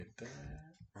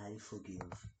forgive.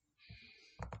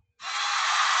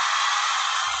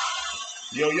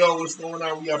 Yo, what's going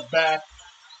on? We are back.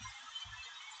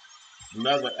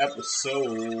 Another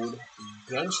episode.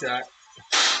 Gunshot.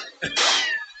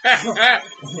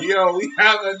 Yo, we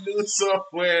have a new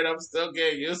software and I'm still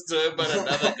getting used to it, but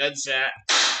another gunshot.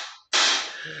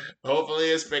 Hopefully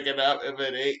it's picking up. If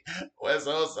it ain't, we're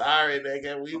so sorry,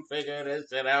 nigga. We figured this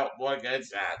shit out. More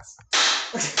gunshots.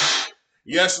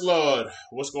 Yes, Lord.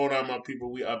 What's going on, my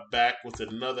people? We are back with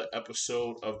another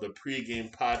episode of the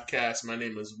Pregame podcast. My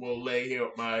name is Wole, here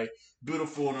with my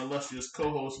beautiful and illustrious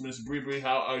co-host, Miss Bre Bre.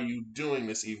 How are you doing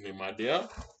this evening, my dear?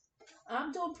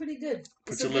 I'm doing pretty good.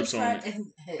 Put your lips on it.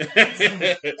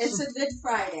 It's a good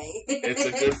Friday. It's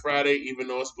a good Friday, even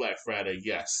though it's Black Friday.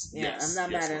 Yes. Yeah, yes, I'm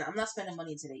not yes, mad at it. I'm not spending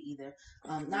money today either.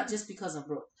 Not just because I'm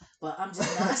broke, but I'm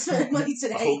just not spending money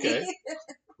today. Okay.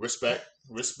 Respect.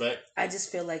 I just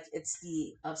feel like it's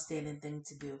the upstanding thing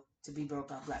to do, to be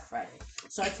broke on Black Friday.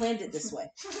 So I planned it this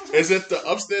way. Is it the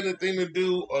upstanding thing to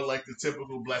do or like the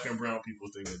typical black and brown people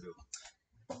thing to do?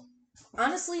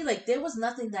 Honestly, like there was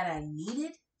nothing that I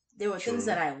needed. There were things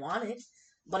that I wanted,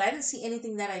 but I didn't see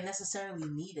anything that I necessarily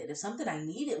needed. If something I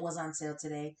needed was on sale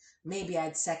today, maybe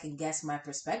I'd second guess my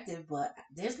perspective, but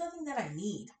there's nothing that I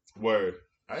need. Word.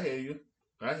 I hear you.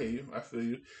 I feel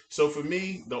you. So for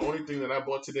me, the only thing that I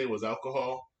bought today was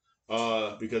alcohol,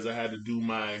 because I had to do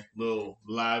my little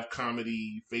live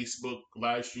comedy Facebook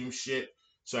live stream shit.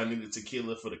 So I needed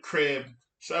tequila for the crib.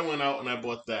 So I went out and I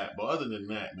bought that. But other than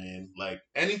that, man, like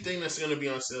anything that's going to be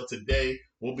on sale today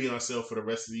will be on sale for the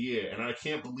rest of the year. And I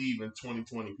can't believe in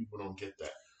 2020 people don't get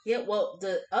that. Yeah, well,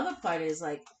 the other part is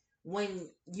like when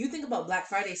you think about Black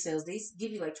Friday sales, they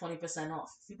give you like 20% off.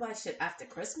 If you buy shit after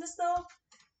Christmas, though,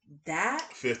 that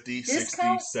 50,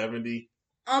 discount, 60, 70.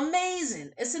 Amazing.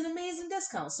 It's an amazing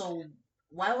discount. So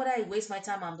why would I waste my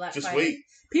time on Black Just Friday? wait.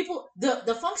 People,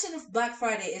 the function of Black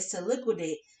Friday is to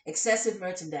liquidate excessive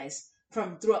merchandise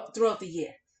from throughout the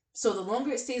year. So the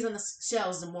longer it stays on the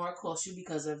shelves, the more it costs you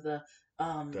because of the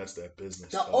that's that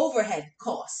business. The overhead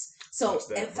costs. So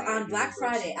if on Black university.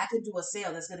 Friday I could do a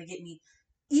sale that's gonna get me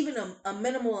even a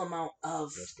minimal amount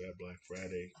of. That's that Black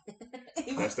Friday.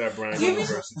 That's that Bryan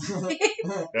University.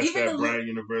 That's that Bryan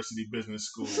University Business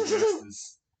School.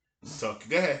 Masters talk.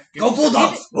 Go ahead. Go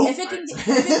Bulldogs! If it can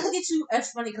get you,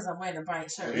 that's funny because I'm wearing a Bryan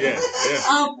shirt. Yeah.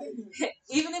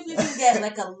 Even if you can get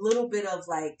like a little bit of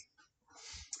like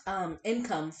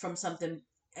income from something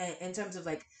in terms of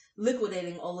like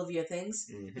liquidating all of your things,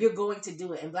 you're going to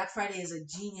do it. And Black Friday is a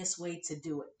genius way to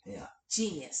do it. Yeah.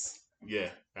 Genius. Yeah.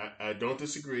 I don't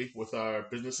disagree with our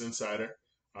business insider,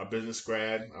 our business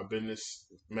grad, our business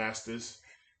masters.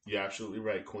 You're absolutely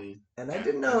right, Queen. And I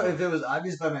didn't know if it was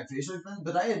obvious by my facial expression,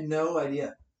 but I had no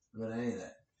idea about any of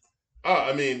that. Oh,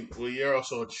 I mean, well, you're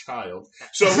also a child.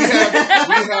 So we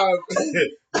have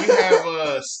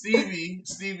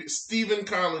Stephen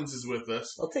Collins is with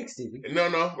us. I'll take Stevie.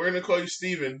 No, we're gonna call you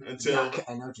Stephen until.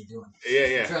 I know what you're doing.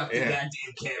 Yeah. Drop the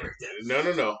goddamn character.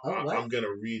 No. Oh, I'm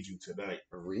gonna read you tonight.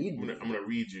 Read? I'm gonna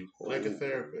read you like a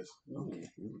therapist.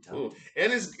 Ooh.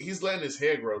 And he's letting his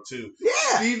hair grow too.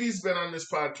 Yeah. Stevie's been on this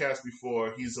podcast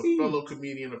before. He's a fellow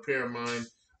comedian, a peer of mine,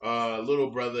 little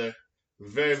brother.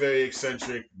 Very, very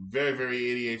eccentric, very, very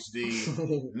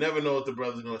ADHD. Never know what the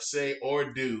brother's going to say or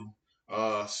do.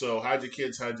 So hide your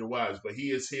kids, hide your wives. But he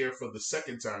is here for the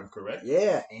second time, correct?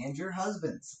 Yeah, and your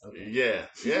husband's. Okay. Yeah,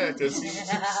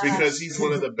 because he's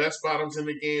one of the best bottoms in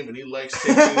the game, and he likes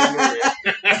taking it in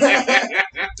the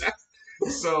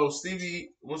ring. So,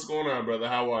 Stevie, what's going on, brother?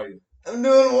 How are you? I'm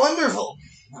doing wonderful.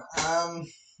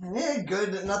 Yeah,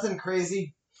 good. Nothing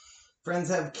crazy. Friends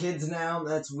have kids now.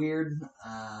 That's weird.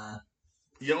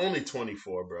 You're only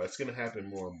 24, bro. It's gonna happen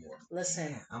more and more.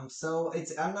 Listen, I'm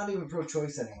not even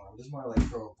pro-choice anymore. I'm just more like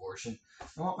pro-abortion.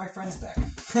 I want my friends back.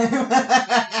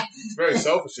 It's very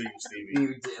selfish of you,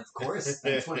 Stevie. Of course,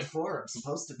 I'm 24. I'm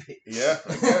supposed to be. Yeah,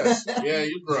 I guess. Yeah,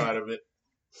 you grow out of it.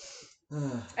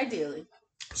 ideally.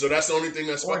 So that's the only thing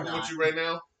that's fucking with you right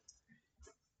now?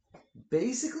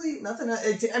 Basically, nothing.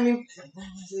 I mean,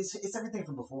 it's everything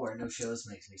from before. No shows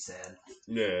makes me sad.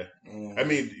 Yeah. I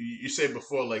mean, you said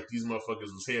before, like, these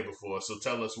motherfuckers was here before, so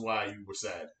tell us why you were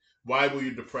sad. Why were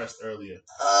you depressed earlier?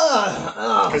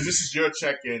 Because this is your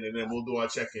check-in, and then we'll do our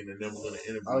check-in, and then we're going to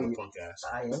interview the punk ass.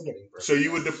 I am getting depressed. So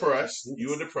you were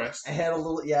depressed. I had a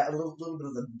little bit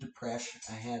of the depression.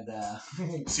 I had...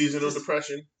 seasonal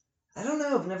depression? I don't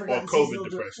know. I've never gotten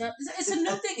COVID depression. It's a new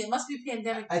thing. It must be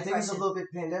pandemic depression. I think it's a little bit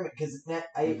pandemic because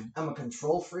I'm a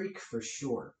control freak for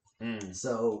sure.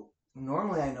 So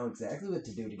normally I know exactly what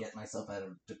to do to get myself out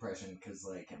of depression because,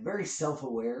 like, I'm very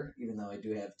self-aware, even though I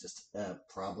do have just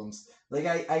problems. Like,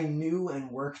 I knew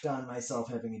and worked on myself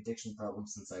having addiction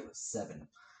problems since I was 7.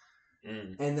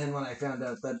 And then when I found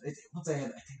out that, once I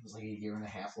had, I think it was like a 1.5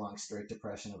 year long straight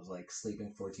depression, it was like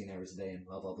sleeping 14 hours a day and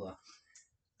blah, blah, blah.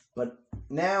 But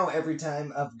now, every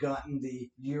time I've gotten the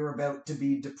 "you're about to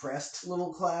be depressed"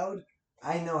 little cloud,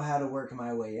 I know how to work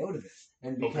my way out of it.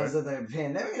 And because of the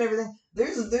pandemic and everything,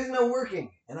 there's no working,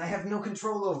 and I have no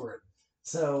control over it.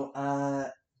 So,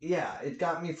 yeah, it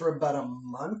got me for about a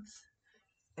month,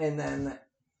 and then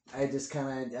I just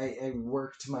kind of I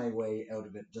worked my way out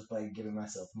of it just by giving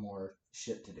myself more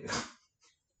shit to do.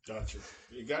 Gotcha.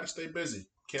 You gotta stay busy.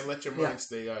 Can't let your mind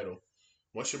stay idle.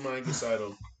 Once your mind gets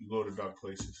idle, you go to dark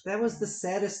places. That was the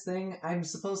saddest thing. I'm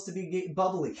supposed to be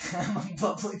bubbly. I'm a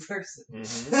bubbly person.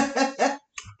 Mm-hmm.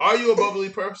 Are you a bubbly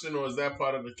person, or is that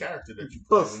part of the character that you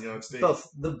play when you're on stage? Both.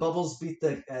 The bubbles beat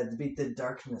the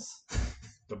darkness.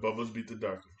 The bubbles beat the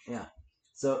darkness. Yeah.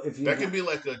 So if you could be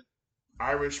like a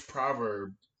Irish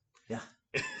proverb. Yeah.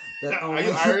 Are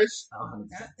you Irish?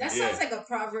 That sounds like a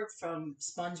proverb from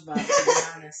SpongeBob, to be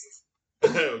honest.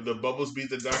 The bubbles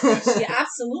beat the darkness? Yeah,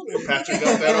 absolutely. Patrick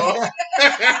got that off.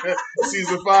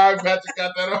 Season 5, Patrick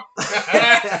got that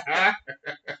off.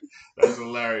 That's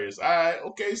hilarious. All right.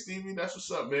 Okay, Stevie. That's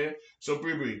what's up, man. So,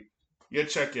 Bre Bre, your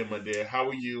check-in, my dear. How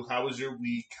are you? How was your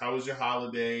week? How was your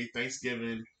holiday?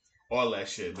 Thanksgiving? All that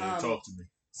shit, man. Talk to me.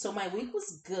 So, my week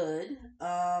was good.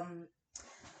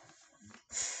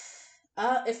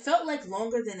 It felt like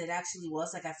longer than it actually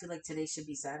was. Like, I feel like today should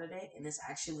be Saturday, and it's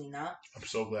actually not. I'm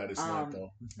so glad it's not,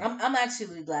 though. I'm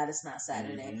actually glad it's not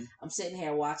Saturday. Mm-hmm. I'm sitting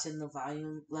here watching the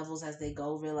volume levels as they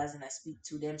go, realizing I speak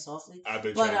too damn softly. I've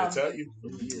been trying to tell you for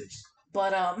years.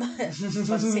 But about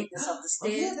to take this up the stairs. Oh,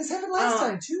 yeah, this happened last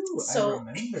time too. So,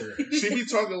 I remember. She be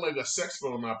talking like a sex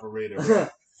phone operator, right?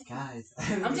 Guys,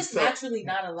 I'm just naturally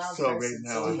not a loud person. Right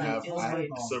now I'm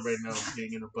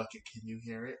peeing in a bucket. Can you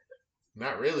hear it?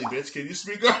 Not really, bitch. Can you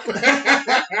speak up?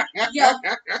 Yeah.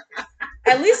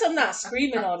 At least I'm not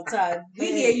screaming all the time.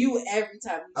 We hear you every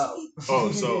time you speak. Oh,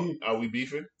 so are we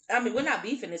beefing? I mean, we're not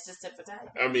beefing. It's just tit for tat.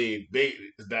 I mean,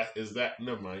 is that?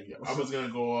 Never mind. I was gonna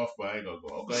go off, but I ain't gonna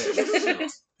go off. Go ahead. Get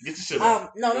your shit off.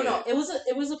 No.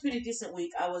 It was a pretty decent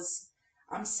week.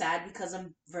 I'm sad because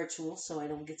I'm virtual, so I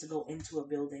don't get to go into a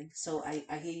building. So I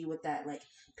hear you with that, like,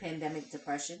 pandemic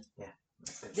depression. Yeah.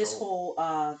 This whole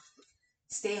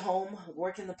stay home,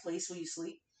 work in the place where you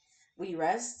sleep, where you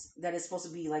rest, that is supposed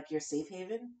to be like your safe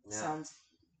haven. Yeah. Sounds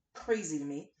crazy to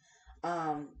me.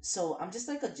 So I'm just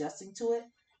like adjusting to it,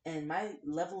 and my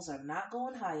levels are not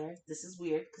going higher. This is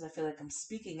weird because I feel like I'm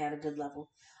speaking at a good level.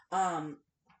 And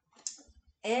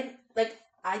like,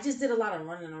 I just did a lot of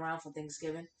running around for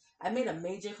Thanksgiving. I made a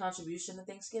major contribution to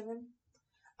Thanksgiving.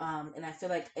 And I feel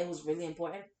like it was really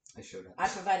important. I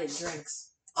provided drinks.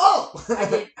 Oh!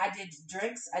 I did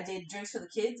drinks. I did drinks for the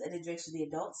kids. I did drinks for the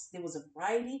adults. There was a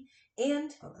variety. And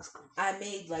that's cool. I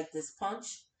made like this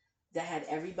punch that had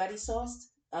everybody sauced.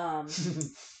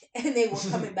 And they were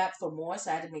coming back for more,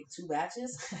 so I had to make 2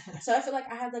 batches. So I feel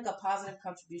like I had like a positive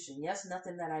contribution. Yes,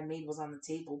 nothing that I made was on the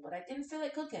table, but I didn't feel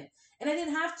like cooking. And I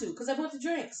didn't have to because I bought the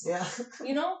drinks. Yeah.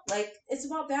 You know? Like, it's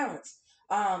about balance.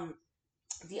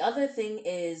 The other thing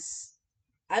is,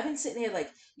 I've been sitting here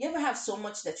like, you ever have so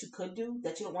much that you could do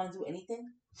that you don't want to do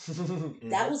anything?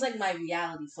 That was like my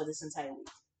reality for this entire week.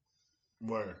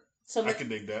 Word. So I can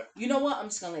dig that. You know what? I'm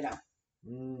just going to lay down.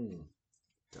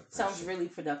 Sounds really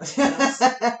productive.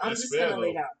 I'm just going to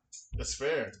lay down. That's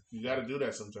fair. You got to do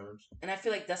that sometimes. And I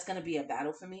feel like that's going to be a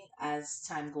battle for me as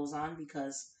time goes on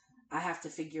because I have to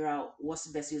figure out what's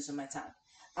the best use of my time.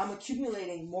 I'm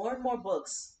accumulating more and more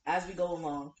books as we go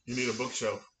along. You need a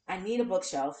bookshelf. I need a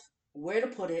bookshelf. Where to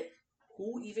put it,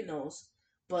 who even knows?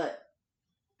 But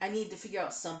I need to figure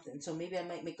out something. So maybe I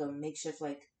might make a makeshift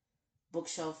like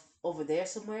bookshelf over there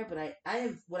somewhere. But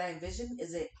what I envision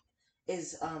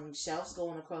is shelves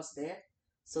going across there,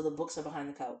 so the books are behind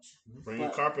the couch. Bring a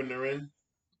carpenter in.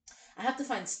 I have to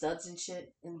find studs and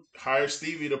shit. And hire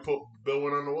Stevie to build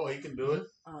one on the wall. He can do it.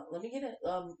 Let me get it.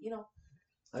 I'll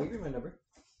give you my number.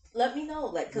 Let me know,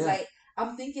 like, because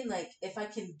I'm thinking like if I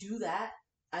can do that,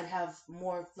 I'd have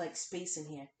more like space in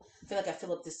here. I feel like I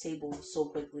fill up this table so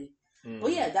quickly.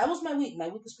 But yeah, that was my week. My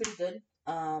week was pretty good.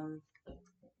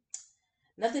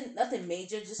 Nothing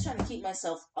major. Just trying to keep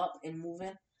myself up and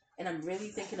moving. And I'm really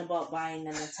thinking about buying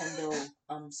a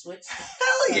Nintendo Switch.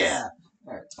 Hell yeah!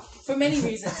 Right. For many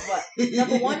reasons, but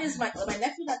number one is my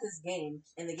nephew got this game,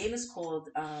 and the game is called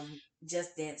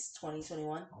Just Dance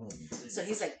 2021. So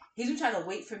he's been trying to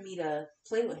wait for me to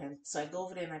play with him. So I go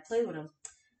over there and I play with him.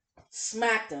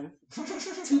 smacked him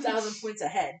 2,000 points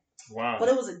ahead. Wow. But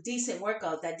it was a decent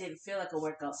workout that didn't feel like a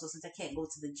workout. So since I can't go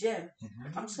to the gym,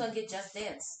 I'm just gonna get Just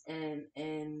Dance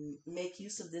and make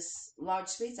use of this large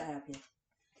space I have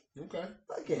here. Okay.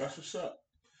 Okay. That's what's up.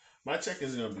 My check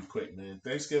is gonna be quick, man.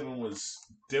 Thanksgiving was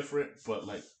different, but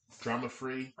like drama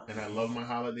free, and I love my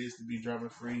holidays to be drama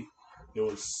free. There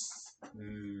was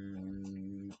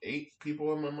 8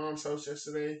 people in my mom's house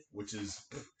yesterday, which is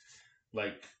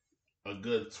like a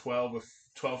good 12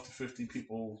 to 15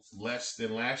 people less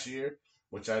than last year,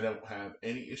 which I don't have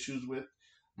any issues with.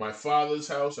 My father's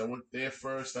house, I went there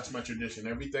first. That's my tradition.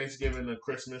 Every Thanksgiving and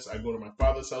Christmas, I go to my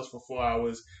father's house for 4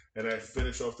 hours, and I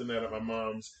finish off the night at my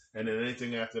mom's, and then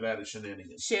anything after that is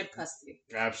shenanigans. Shared custody.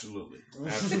 Absolutely.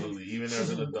 Absolutely. Even as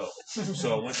an adult.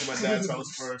 So I went to my dad's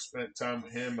house first, spent time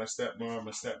with him, my stepmom,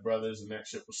 my stepbrothers, and that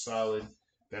shit was solid.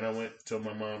 Then I went to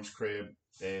my mom's crib,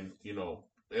 and, you know,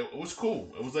 it was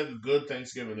cool. It was like a good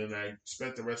Thanksgiving, and I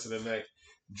spent the rest of the night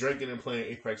drinking and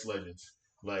playing Apex Legends.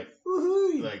 Like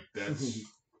that's...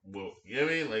 Well, you know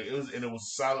what I mean? Like it was a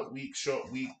solid week,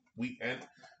 short weekend.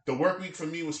 The work week for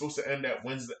me was supposed to end at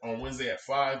Wednesday at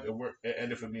 5. It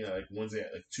ended for me like Wednesday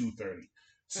at like 2:30.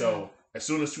 So as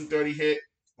soon as 2:30 hit,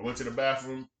 I went to the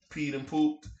bathroom, peed and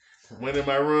pooped, went in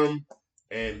my room,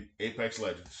 and Apex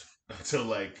Legends until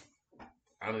like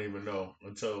I don't even know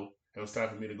until it was time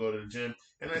for me to go to the gym.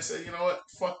 And I said, you know what?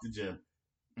 Fuck the gym.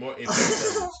 More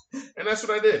Apex Legends, and that's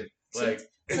what I did. Like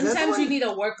sometimes you need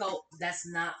a workout that's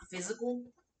not physical.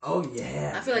 Oh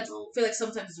yeah. I feel like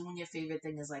sometimes doing your favorite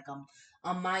thing is like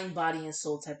a mind, body, and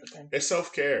soul type of thing. It's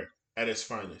self-care at its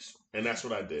finest, and that's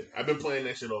what I did. I've been playing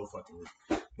that shit all fucking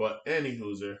week. But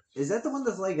anywho's, is that the one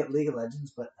that's like League of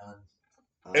Legends, but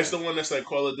it's the one that's like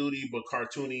Call of Duty but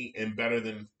cartoony and better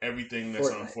than everything that's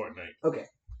on Fortnite. Okay.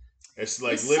 It's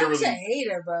like You're literally such a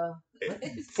hater, bro.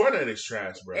 Fortnite is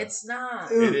trash, bro. It's not.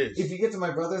 Dude, it is. If you get to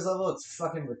my brother's level, it's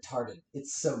fucking retarded.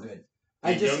 It's so good.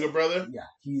 Your younger brother? Yeah,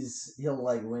 he'll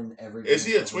like win every game. Is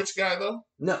he a Twitch guy though?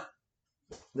 No.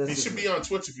 He should be on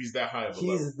Twitch if he's that high of a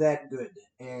level. He's that good,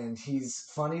 and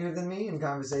he's funnier than me in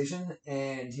conversation,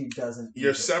 and he doesn't.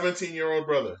 Your 17-year-old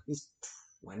brother? He's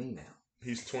 20 now.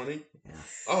 He's 20? Yeah.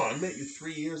 Oh, I met you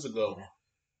 3 years ago. Yeah.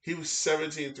 He was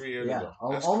 17 3 years ago.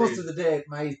 That's almost crazy. to the day.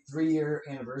 My 3-year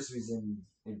anniversary's in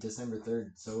December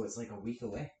 3rd, so it's like a week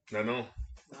away. I know.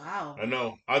 Wow. I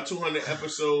know. Our 200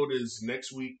 episode is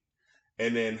next week,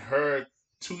 and then her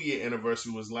 2-year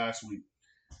anniversary was last week.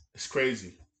 It's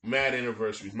crazy. Mad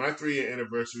anniversaries. My 3-year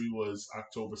anniversary was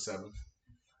October 7th.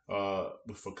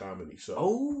 For comedy. So.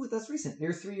 Oh, that's recent.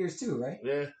 You're 3 years too, right?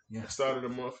 Yeah. I started a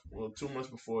month, 2 months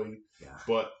before you. Yeah.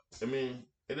 But I mean,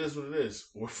 it is what it is.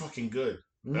 We're fucking good.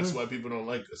 That's why people don't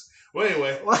like us. Well,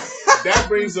 anyway, that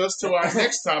brings us to our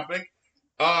next topic,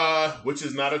 which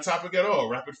is not a topic at all.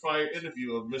 Rapid fire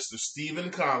interview of Mr. Stevie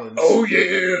Collins. Oh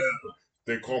yeah.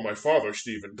 They call my father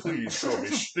Stephen. Please call me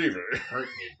Stephen. Hurt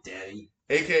me, Daddy.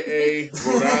 AKA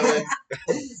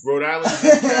Rhode Island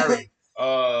Jim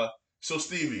Carrey. So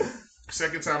Stevie,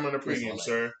 second time on the pregame,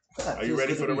 sir. Are you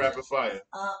ready for the rapid fire?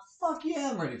 Fuck yeah,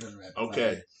 I'm ready for the rapid fire.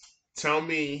 Okay. Tell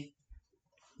me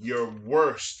your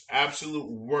worst, absolute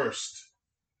worst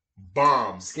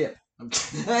bomb. Skip.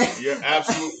 Your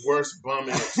absolute worst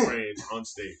bombing experience on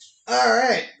stage.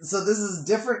 Alright, so this is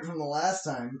different from the last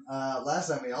time. Last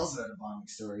time we also had a bombing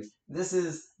story. This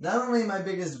is not only my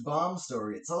biggest bomb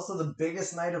story, it's also the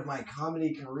biggest night of my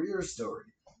comedy career story.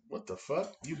 What the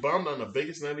fuck? You bombed on the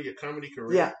biggest night of your comedy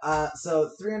career? Yeah,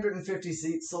 so 350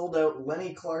 seats, sold out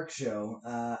Lenny Clark show.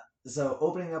 So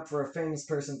opening up for a famous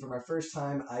person for my first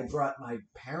time, I brought my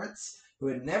parents, who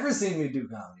had never seen me do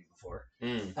comedy before.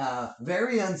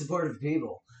 Very unsupportive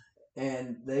people.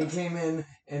 And they came in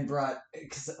and brought,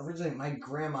 because originally my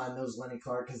grandma knows Lenny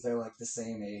Clark because they're like the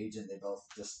same age and they both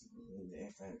just...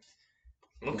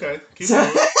 Okay, keep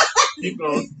going. Keep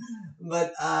going.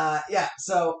 But, yeah,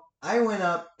 so I went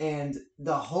up and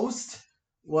the host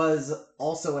was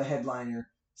also a headliner.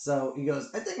 So he goes,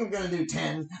 I think I'm going to do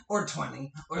 10 or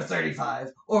 20 or 35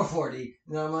 or 40.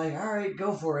 And I'm like, all right,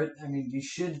 go for it. I mean, you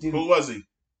should do... Who was he?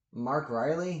 Mark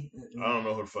Riley? I don't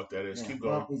know who the fuck that is. Yeah, keep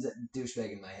going. Well, he's a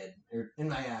douchebag in my head. Or in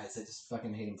my eyes. I just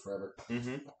fucking hate him forever.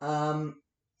 Mm-hmm.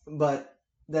 But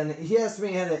then he asked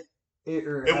me how to...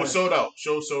 It was sold out.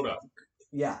 Show sold out.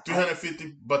 Yeah.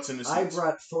 350 butts in the seats. I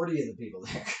brought 40 of the people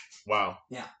there. Wow.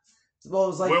 Yeah. Well, it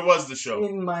was like... Where was the show?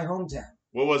 In my hometown.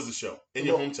 Where was the show? In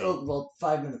your hometown? Well,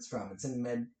 5 minutes from. It's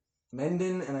in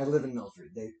Mendon, and I live in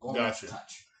Milford. They almost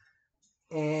touch.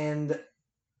 And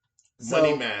so,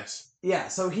 Money Mass. Yeah,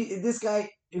 so this guy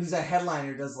who's a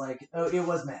headliner does like... Oh, it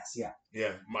was Mass, yeah.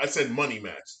 Yeah, I said Money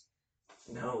Mass.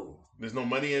 No. There's no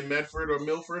money in Medford or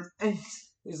Milford?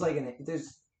 There's like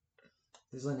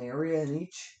there's an area in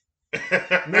each.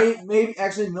 Maybe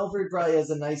actually Milford probably has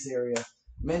a nice area.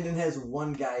 Mendon has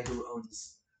one guy who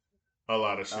owns a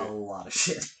lot of shit. a lot of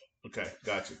shit. Okay,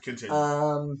 gotcha.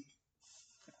 Continue.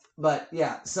 But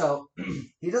yeah, so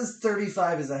he does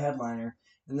 35 as a headliner,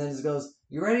 and then just goes,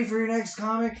 "You ready for your next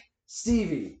comic,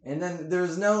 Stevie?" And then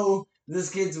there's no, "This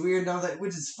kid's weird," and all that,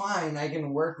 which is fine. I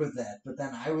can work with that. But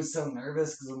then I was so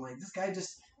nervous because I'm like, this guy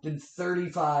just did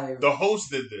 35. The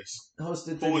host did this. The host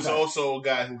did 35. Who is also a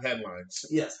guy who headlines.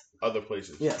 Yes. Other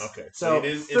places. Yes. Okay. So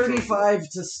 35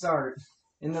 to start,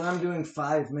 and then I'm doing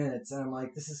 5 minutes, and I'm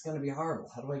like, this is going to be horrible.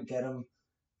 How do I get him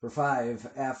for 5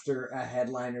 after a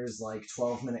headliner's like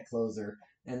 12-minute closer?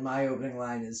 And my opening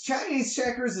line is, "Chinese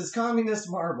checkers is communist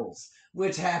marbles,"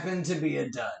 which happened to be a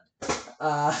dud.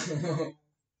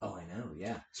 Oh, I know,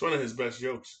 yeah. It's one of his best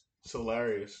jokes. It's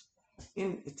hilarious.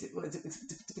 Yeah,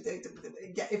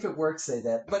 if it works, say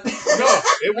that. But no,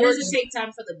 it works. Does it take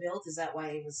time for the build? Is that why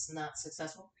it was not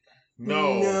successful?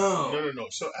 No.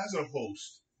 So as a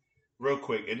host, real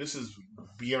quick, and this is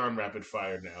beyond rapid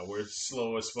fire now. We're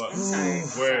slow as fuck.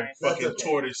 We're fucking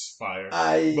tortoise fire.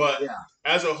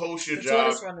 As a host, your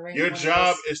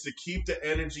job is to keep the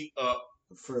energy up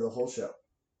for the whole show,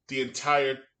 the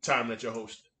entire time that you're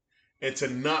hosting, and to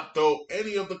not throw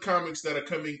any of the comics that are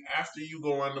coming after you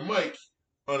go on the mic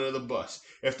under the bus.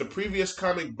 If the previous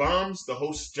comic bombs, the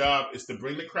host's job is to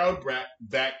bring the crowd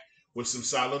back with some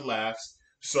solid laughs,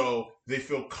 so they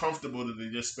feel comfortable that they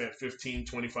just spent $15,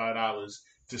 $25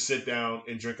 to sit down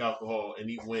and drink alcohol and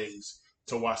eat wings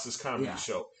to watch this comedy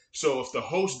show. So if the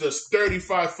host does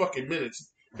 35 fucking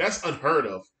minutes, that's unheard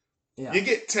of. Yeah. You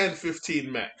get 10,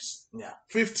 15 max. Yeah.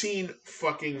 15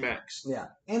 fucking max. Yeah.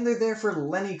 And they're there for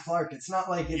Lenny Clark. It's not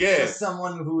like it's just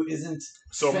someone who isn't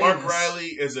So famous. Mark Riley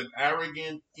is an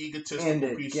arrogant, egotistical and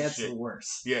it piece gets of shit.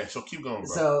 worse. Yeah, so keep going,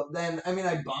 bro. So then, I mean,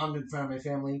 I bombed in front of my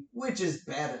family, which is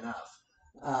bad enough.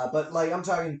 But, like, I'm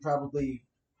talking probably...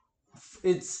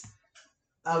 It's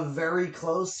a very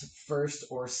close first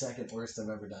or second worst I've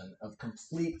ever done. Of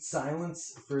complete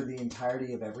silence for the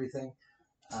entirety of everything.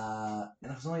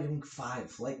 And I was only doing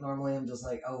 5. Like, normally I'm just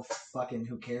like, oh, fucking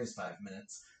who cares, 5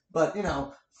 minutes. But, you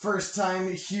know, first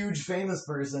time, huge famous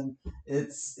person,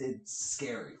 it's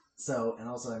scary. So, and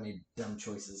also I made dumb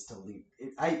choices to leave.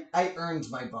 I earned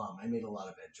my bomb. I made a lot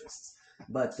of bad choices.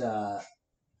 But,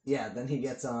 yeah, then he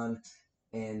gets on,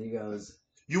 and he goes...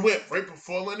 You went right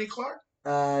before Lenny Clark?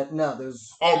 No,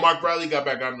 there's... Oh, Mark Riley got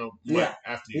back on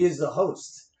after you. He's the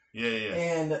host. Yeah.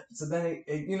 And so then,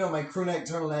 you know, my crew neck,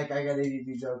 turtleneck, I got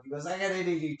ADD joke. He goes, I got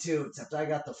ADD too, except I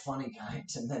got the funny kind.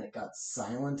 And then it got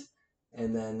silent.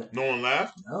 And then... No one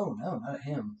laughed? No, not at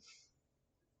him.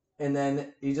 And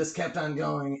then he just kept on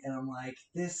going, and I'm like,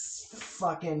 this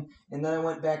fucking... And then I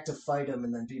went back to fight him,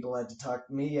 and then people had to talk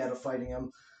me out of fighting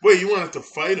him. Wait, you wanted to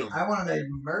fight him? I wanted to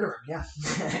murder him, yeah.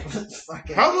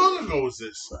 Fucking... How long ago was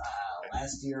this?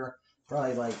 Last year.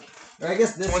 Probably like... Or I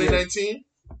guess this 2019?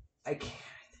 year.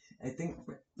 I think,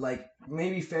 like,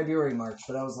 maybe February, March,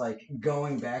 but I was, like,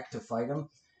 going back to fight him,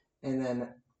 and then,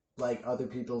 like, other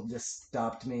people just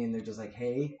stopped me, and they're just like,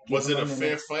 hey. Was it a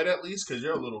fair fight, at least? Because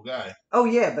you're a little guy. Oh,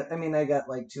 yeah, but, I mean, I got,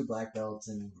 like, 2 black belts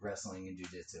in wrestling and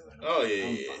jiu-jitsu. Oh,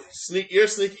 yeah. You're a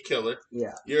sneaky killer.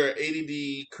 Yeah. You're an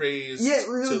ADD crazed. Yeah,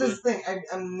 this is the thing.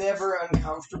 I'm never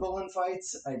uncomfortable in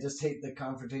fights. I just hate the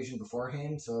confrontation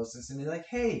beforehand, so I was just going to be like,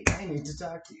 hey, I need to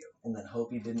talk to you. And then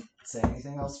hope he didn't say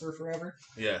anything else for forever.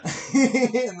 Yeah.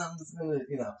 And I'm just going to,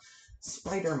 you know,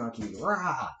 spider monkey,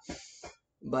 rah!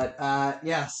 But,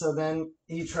 yeah, so then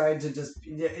he tried to just...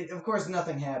 of course,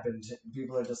 nothing happened.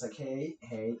 People are just like, hey,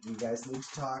 you guys need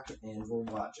to talk, and we're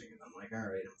watching. And I'm like,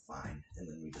 all right, I'm fine. And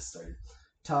then we just started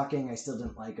talking. I still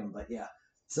didn't like him, but yeah.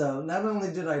 So not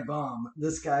only did I bomb,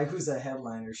 this guy who's a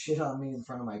headliner shit on me in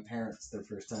front of my parents their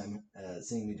first time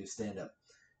seeing me do stand-up.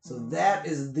 So that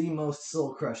is the most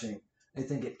soul-crushing I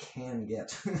think it can get.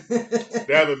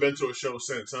 They haven't been to a show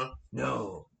since, huh?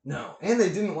 No. And they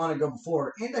didn't want to go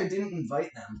before. And I didn't invite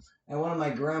them. I wanted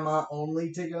my grandma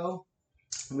only to go,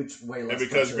 which way less. And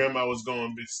because grandma was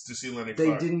going to see Lenny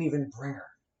Clark. They didn't even bring her.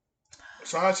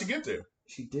 So how'd she get there?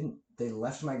 She didn't. They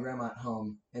left my grandma at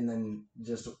home and then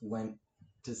just went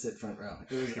to sit front row.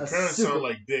 Your parents sound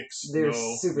like dicks. They're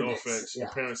super no dicks. offense. Yeah.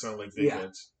 Your parents sound like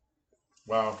dickheads.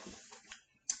 Yeah.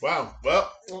 Wow.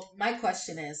 Well, my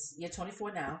question is, you're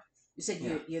 24 now. You said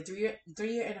your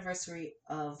 3-year anniversary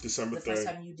of December the 3rd. first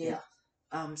time you did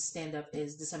stand up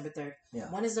is December 3rd. Yeah.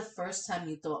 When is the first time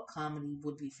you thought comedy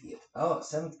would be for you? Oh,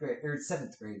 7th grade.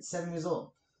 7 years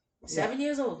old. 7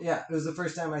 years old? Yeah, it was the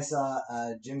first time I saw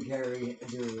Jim Carrey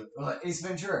do Ace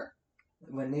Ventura.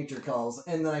 when nature calls,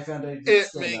 and then I found out It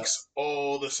makes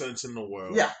all the sense in the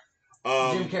world. Yeah.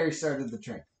 Jim Carrey started the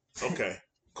train. Okay,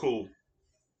 cool.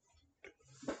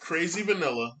 Crazy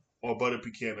vanilla or butter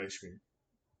pecan ice cream?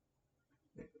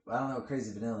 I don't know what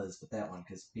crazy vanilla is, but that one,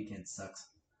 because pecan sucks.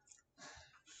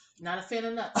 Not a fan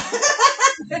of nuts.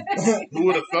 Who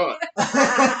would have thought?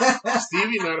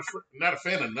 Stevie, not a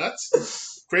fan of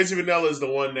nuts? Crazy vanilla is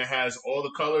the one that has all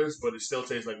the colors, but it still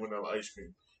tastes like vanilla ice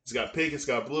cream. It's got pink, it's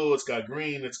got blue, it's got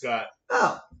green, it's got...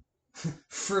 Oh.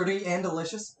 Fruity and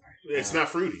delicious. It's not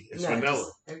fruity. It's vanilla.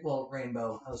 Well,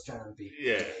 rainbow. I was trying to be...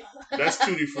 Yeah. That's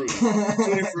Tutti Frutti.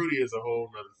 Tutti Frutti is a whole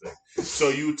other thing. So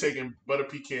you taking butter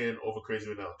pecan over crazy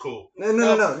vanilla. Cool. No.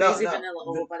 Crazy vanilla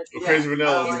over butter pecan. Crazy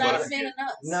vanilla over He's butter not a pecan. fan of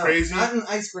nuts. No, Crazy? not in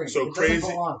ice cream. So it crazy...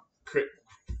 doesn't belong.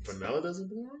 Vanilla doesn't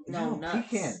belong? No, nuts.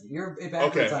 Pecan. You're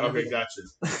backwards on everything. Gotcha.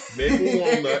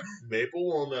 Maple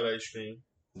walnut ice cream.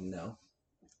 No.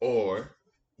 Or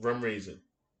rum raisin.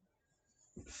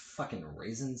 Fucking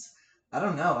raisins. I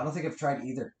don't know. I don't think I've tried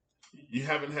either. You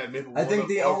haven't had maple walnut? I think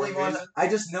the only one... Raisin? I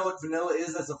just know what vanilla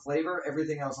is as a flavor.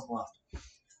 Everything else I'm lost.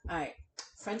 Alright.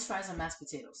 French fries or mashed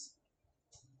potatoes?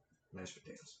 Mashed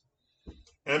potatoes.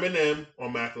 M&M or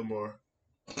Macklemore?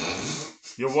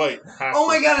 You're white. Oh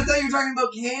my god, I thought you were talking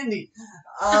about candy.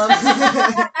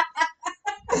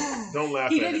 Don't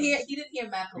laugh He at didn't him. hear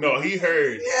Macklemore. No, he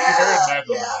heard. Yeah, he heard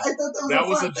Macklemore. yeah, I thought That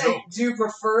was fun a thing. joke. Do you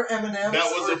prefer M&M's? That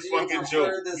was or a do you fucking prefer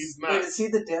joke. This... He's not. Wait, is he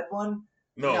the dead one?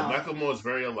 No, No. Macklemore is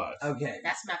very alive. Okay.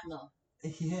 That's Macklemore.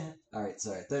 Yeah. All right.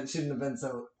 Sorry, that shouldn't have been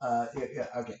so. Yeah.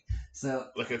 Okay. So.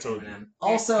 Like I told you.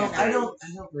 Also, Yeah. I don't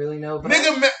really know. But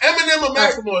Nigga, Eminem or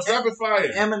Macklemore? It's rapid fire.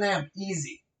 Eminem,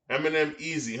 easy. Eminem,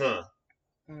 easy, huh?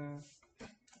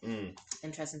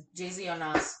 Interesting. Jay-Z or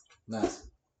Nas? Nas.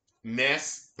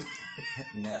 Nas.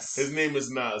 Ness. His name is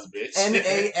Nas, bitch.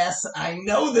 Nas. I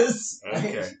know this.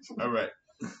 Okay. All right.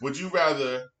 Would you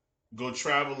rather go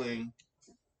traveling?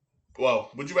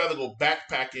 Well, would you rather go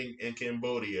backpacking in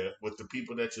Cambodia with the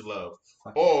people that you love,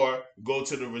 or go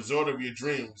to the resort of your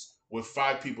dreams with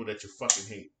 5 people that you fucking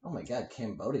hate? Oh my god,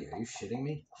 Cambodia! Are you shitting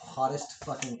me? Hottest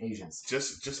fucking Asians.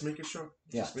 Just making sure.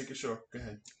 Yeah. Just making sure. Go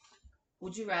ahead.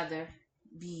 Would you rather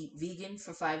be vegan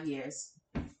for 5 years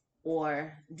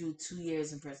or do 2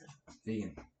 years in prison?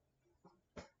 Vegan.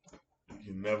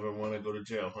 You never want to go to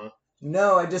jail, huh?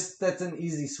 No, that's an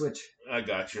easy switch. I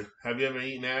got you. Have you ever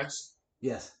eaten ass?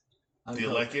 Yes. Do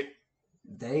you like it?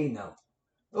 They know.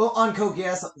 Well, on coke,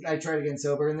 yes. I tried again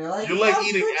sober, and they're like, You like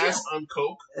eating ass on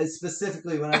coke?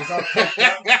 Specifically when I was all coked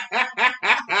up.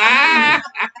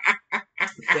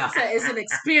 Yeah. It's an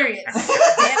experience.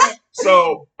 Damn it.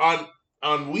 So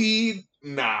on weed,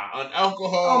 nah. On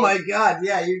alcohol. Oh my god,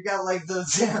 yeah, you got like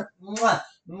those. Mwah,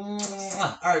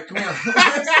 mwah. All right, come here.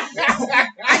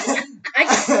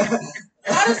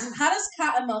 How does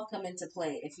cottonmouth come into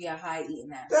play if you're high eating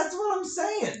that? That's what I'm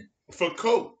saying. For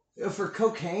coke. For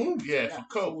cocaine? Yeah, No, for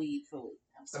coke. For weed.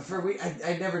 For weed,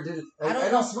 I never did it. I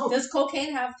don't know. smoke. Does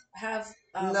cocaine have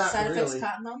Not side effects? really.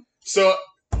 Cottonmouth. So,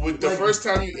 with the first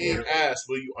time you ate ass,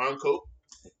 were you on coke?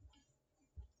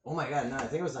 Oh my god, no, I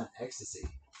think it was on ecstasy.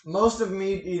 Most of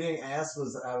me eating ass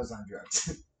I was on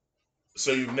drugs.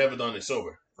 So you've never done it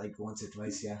sober? Like once or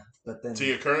twice, yeah. But then To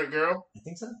your current girl? I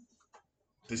think so.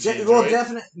 Did she enjoy it?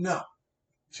 Definitely no.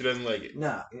 She doesn't like it.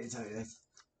 No.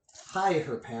 Hi,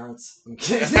 her parents. I'm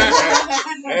kidding.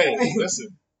 Hey,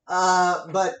 listen.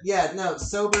 But yeah, no,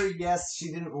 sober, yes, she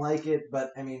didn't like it,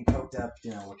 but I mean, coked up,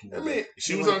 what can you do? I mean,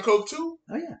 she was on coke too?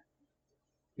 Oh yeah.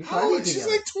 We How partied old? She's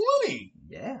together. like 20.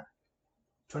 Yeah.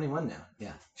 21 now,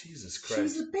 yeah. Jesus Christ.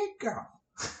 She's a big girl.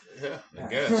 Yeah, I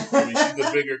guess. I mean, she's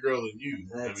a bigger girl than you.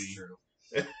 That's true.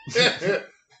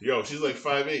 Yo, she's like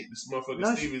 5'8". This motherfucker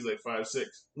No, Stevie's like 5'6".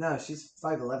 No, she's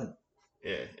 5'11".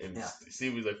 Yeah, and Yeah.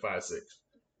 Stevie's like 5'6".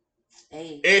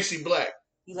 Hey, And she black.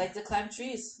 you like to climb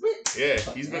trees? Yeah,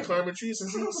 he's been climbing trees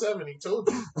since he was 7. He told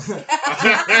you. Come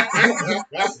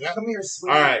here,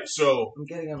 sweetie. All right, so I'm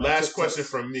getting on my last tiptoes. question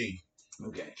from me.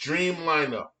 Okay. Dream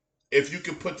lineup. If you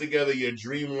could put together your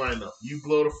dream lineup, you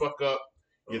blow the fuck up.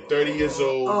 You're 30 years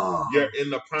old. Oh. You're in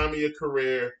the prime of your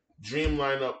career. Dream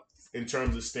lineup in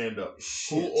terms of stand up.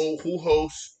 Who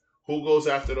hosts? Who goes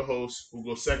after the host? Who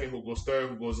goes second? Who goes third?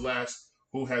 Who goes last?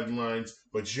 Who headlines?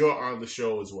 But you're on the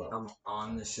show as well. I'm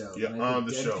on the show. You're Can I do on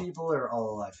the dead show. People are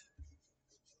all alive.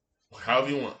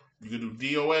 However you want. You can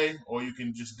do DOA or you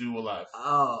can just do alive.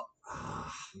 Oh,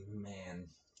 man.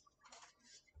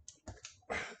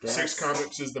 6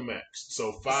 comics is the max.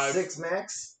 So 5 6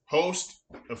 max. host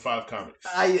and 5 comics.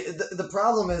 The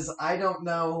problem is I don't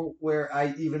know where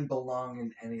I even belong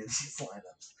in any of these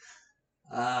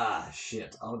lineups.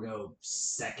 Shit. I'll go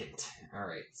second. All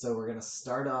right. So we're gonna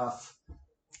start off.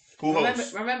 Who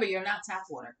hosts? Remember, you're not tap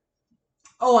water.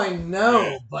 Oh, I know,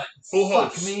 Yeah. but Who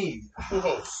fuck hosts? me. Who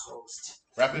hosts?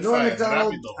 Rapid Norm fire.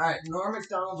 McDonald. Rapido. All right, Norm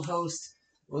McDonald host.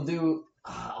 We'll do.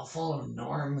 I'll follow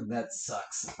Norm. That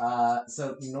sucks.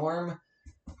 So Norm.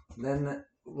 Then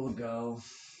we'll go.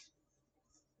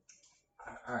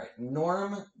 All right,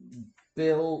 Norm,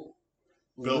 Bill,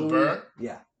 Bill Lou, Burr?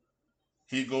 Yeah.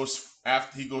 He goes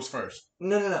after. He goes first.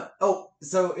 No. Oh,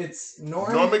 so it's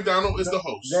Norm. Norm McDonald is the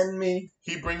host. Then me.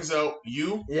 He brings out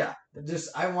you. Yeah.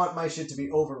 I want my shit to be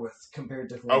over with compared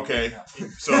to who Okay.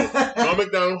 So Norm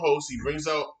McDonald hosts. He brings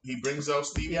out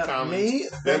Stevie Collins. Me,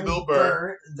 then Bill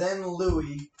Burr. then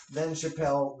Louis, then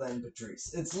Chappelle, then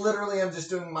Patrice. It's literally I'm just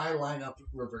doing my lineup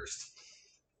reversed.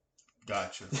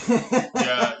 Gotcha.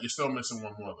 Yeah, you're still missing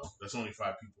one more though. That's only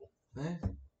 5 people.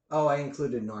 Oh, I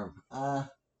included Norm.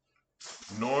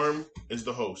 Norm is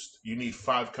the host. You need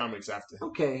 5 comics after him.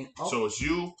 Okay. So it's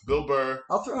you, Bill Burr.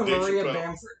 I'll throw in Dave Maria Chappelle.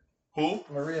 Bamford. Who?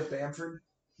 Maria Bamford.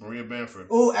 Maria Bamford.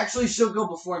 Oh, actually, she'll go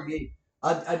before me.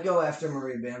 I'd go after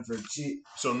Maria Bamford.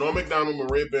 So Norm McDonald,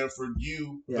 Maria Bamford,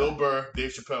 you, Bill Burr,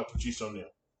 Dave Chappelle, Patrice O'Neal.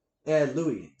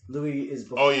 Louis. Louis is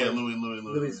before. Oh yeah,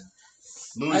 Louis.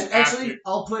 Actually,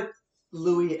 I'll put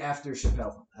Louis after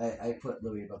Chappelle. I put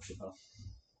Louis above Chappelle.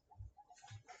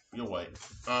 You're white.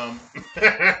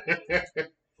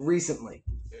 Recently?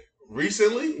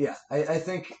 Yeah. I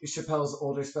think Chappelle's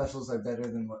older specials are better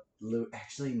than what Louis...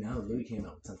 Actually, no. Louis came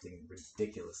out with something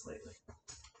ridiculous lately.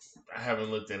 I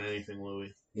haven't looked at anything,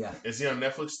 Louis. Yeah. Is he on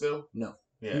Netflix still? No.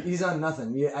 Yeah. He's on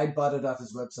nothing. I bought it off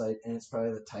his website, and it's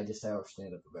probably the tightest hour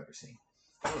stand-up I've ever seen.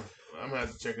 I'm going to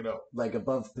have to check it out. Like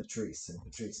above Patrice, and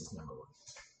Patrice is number 1.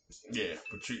 Yeah.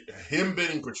 Him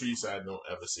bidding Patrice, I don't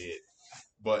ever see it.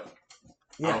 But...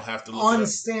 Yeah, I'll have to look on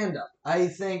stand-up. I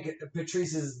think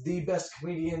Patrice is the best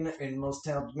comedian and most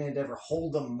talented man to ever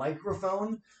hold a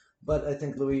microphone, but I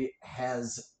think Louis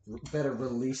has better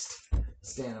released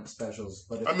stand-up specials.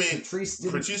 But if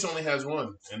Patrice only has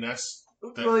 1, and that's...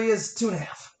 Well, he has 2.5.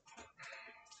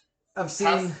 I've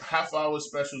seen... Half-hour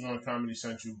specials on Comedy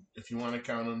Central. If you want to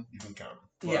count them, you can count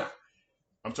them. Yeah.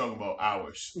 I'm talking about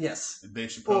hours. Yes. Dave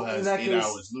Chappelle has 8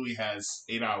 hours. Louis has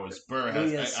 8 hours. Burr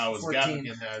has 8 hours. 14.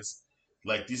 Gaffigan has...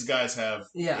 Like, these guys have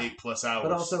 8+ hours.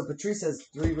 But also, Patrice has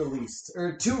 3 released.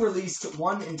 Or 2 released,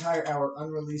 1 entire hour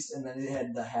unreleased, and then it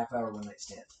had the half-hour one night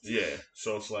stand. Yeah,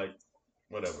 so it's like,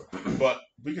 whatever. But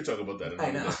we can talk about that another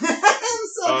I know.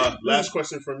 day. Last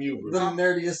question from you, bro. The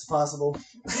nerdiest possible.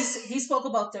 He spoke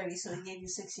about 30, so he gave you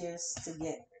 6 years to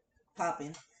get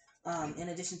popping. In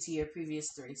addition to your previous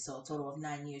 3, so a total of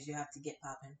 9 years you have to get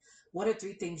popping. What are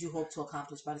 3 things you hope to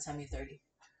accomplish by the time you're 30?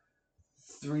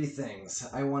 3 things.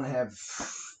 I want to have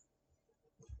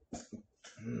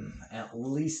at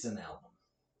least an album.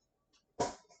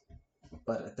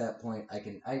 But at that point, I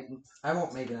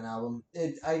won't make it an album.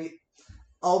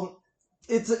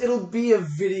 It'll be a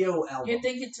video album. You're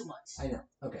thinking too much. I know.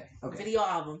 Okay. Video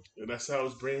album. And that's how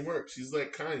his brain works. He's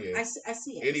like Kanye. I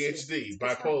see it. ADHD,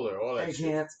 bipolar, all that shit.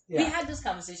 Can't. We had this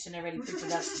conversation already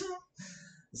pre-production.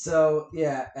 So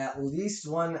yeah, at least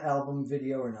 1 album,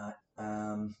 video or not.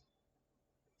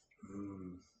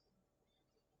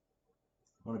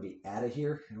 I want to be out of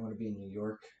here. I want to be in New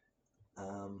York.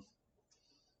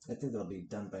 I think that'll be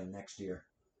done by next year.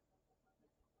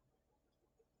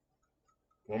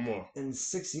 1 more. In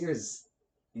 6 years,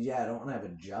 I don't want to have a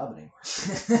job anymore.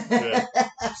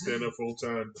 Stand up full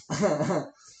time.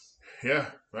 Yeah,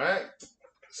 right.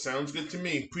 Sounds good to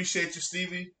me. Appreciate you,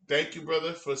 Stevie. Thank you,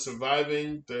 brother, for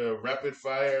surviving the rapid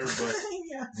fire but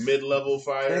mid-level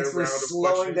fire. Thanks for round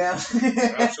slowing of down.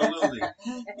 Absolutely.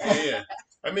 Yeah.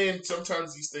 I mean,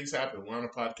 sometimes these things happen. We're on a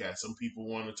podcast. Some people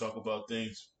want to talk about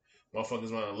things.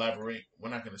 Motherfuckers want to elaborate. We're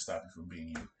not going to stop you from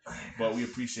being you. But we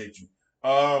appreciate you.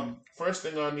 First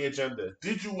thing on the agenda.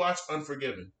 Did you watch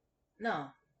Unforgiven? No.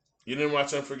 You didn't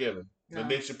watch Unforgiven? No. The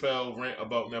Dave Chappelle rant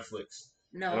about Netflix.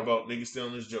 No. And about niggas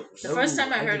stealing his jokes. The first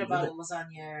time I heard about it was on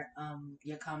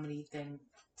your comedy thing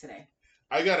today.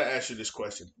 I gotta ask you this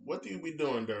question. What do you be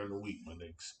doing during the week, my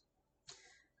niggas?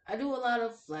 I do a lot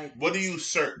of like. What do you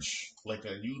search? Like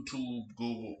on YouTube,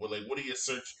 Google, or like what do you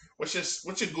search? What's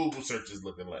your Google searches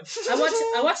looking like? I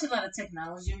watch a lot of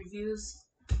technology reviews.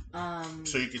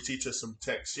 So you can teach us some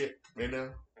tech shit right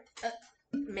now?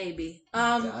 Maybe.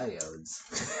 Diodes.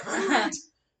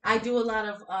 I do a lot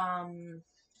of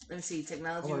let me see,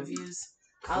 technology reviews.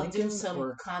 I'll do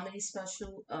some comedy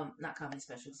special. Not comedy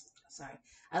specials. Sorry.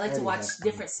 I like to watch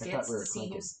different skits to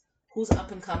see who's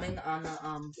up and coming on the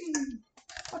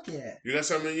Fuck yeah. You got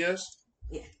something, yes?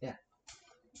 Yeah.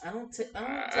 I don't drink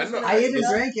I know. enough I even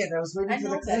milk. drank it. I was I waiting for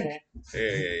know the clink. better.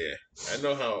 Yeah. I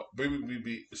know how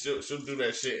she'll do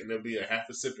that shit and there'll be a half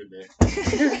a sip in there.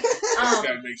 Just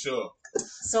gotta make sure.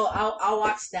 So I'll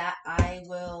watch that. I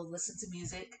will listen to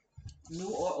music, new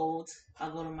or old.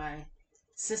 I'll go to my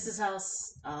sister's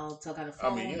house. I'll talk on the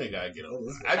phone. I mean, you ain't gotta get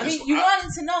over. You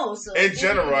wanted to know. So in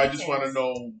general, I just want to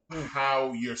know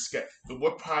how you're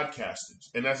we're podcasters,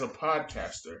 and as a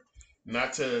podcaster,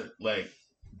 not to like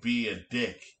be a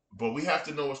dick, but we have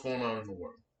to know what's going on in the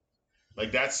world.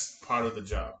 Like that's part of the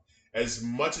job. As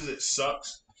much as it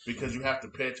sucks because you have to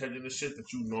pay attention to shit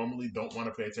that you normally don't want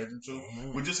to pay attention to,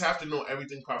 we just have to know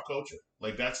everything pop culture.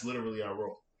 Like that's literally our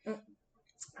role.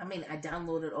 I mean, I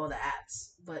downloaded all the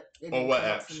apps, but it didn't what come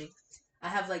apps? up for me. I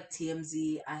have like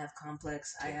TMZ. I have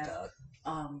Complex. TikTok. I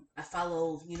have I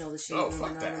follow the shade room. Oh,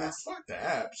 fuck that app. Fuck the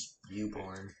apps.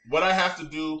 YouPorn. What I have to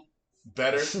do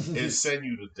better is send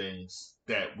you the things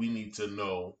that we need to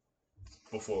know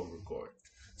before we record.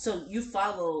 So you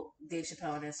follow Dave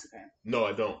Chappelle on Instagram? No,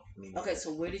 I don't. Okay,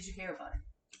 so where did you hear about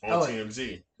it? On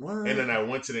TMZ. What? And then I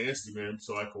went to the Instagram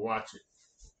so I could watch it.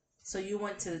 So you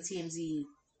went to the TMZ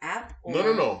app? Or?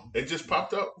 No. It just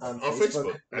popped up on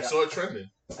Facebook. Yeah. I saw it trending.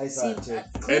 I saw it too.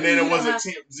 And then it was a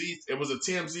TMZ. It was a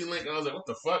TMZ link, and I was like, "What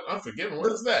the fuck? Unforgiven?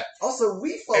 What is that?" Also,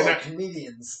 we follow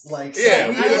comedians. Like, yeah,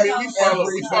 we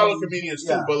follow comedians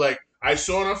too. But like, I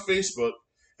saw it on Facebook,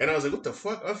 and I was like, "What the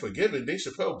fuck? Unforgiven? Dave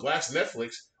Chappelle blast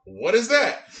Netflix. What is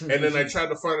that?" And then I tried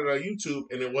to find it on YouTube,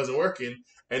 and it wasn't working.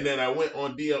 And then I went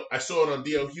on I saw it on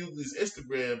DL Hughley's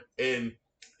Instagram, and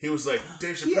he was like,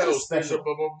 "Dave Chappelle special,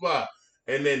 blah blah blah."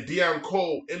 And then Dion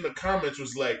Cole in the comments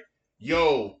was like,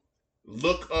 "Yo,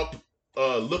 look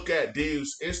at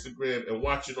Dave's Instagram and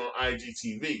watch it on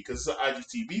IGTV because it's an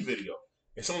IGTV video.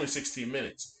 It's only 16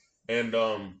 minutes, and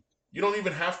you don't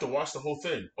even have to watch the whole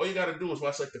thing. All you got to do is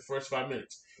watch like the first 5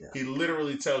 minutes. Yeah. He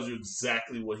literally tells you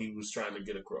exactly what he was trying to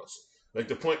get across, like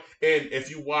the point. And if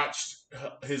you watched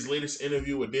his latest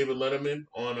interview with David Letterman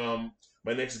on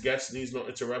My Next Guest Needs No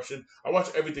Interruption, I watch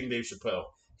everything Dave Chappelle.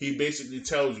 He basically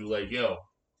tells you like, "Yo,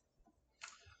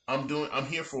 I'm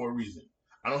here for a reason.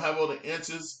 I don't have all the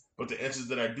answers, but the answers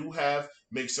that I do have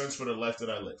make sense for the life that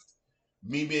I lived.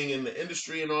 Me being in the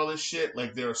industry and all this shit,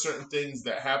 like there are certain things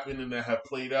that happen and that have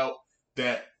played out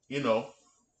that,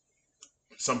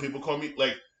 some people call me,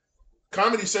 like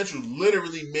Comedy Central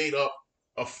literally made up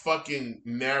a fucking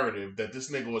narrative that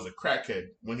this nigga was a crackhead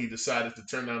when he decided to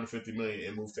turn down the $50 million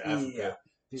and move to Africa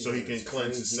so he can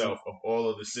cleanse himself of all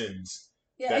of the sins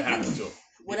that happened to him.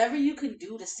 Whatever you can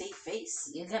do to save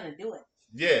face, you're gonna do it.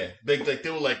 Yeah, they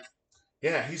were like,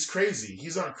 yeah, he's crazy.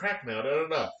 He's on crack now. Da da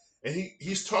da. And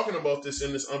he's talking about this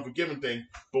in this Unforgiven thing.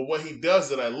 But what he does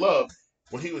that I love,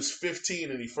 when he was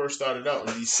 15 and he first started out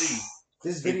in DC,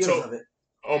 there's videos of it.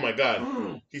 Oh my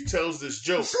God, he tells this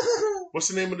joke. What's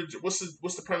the name of the?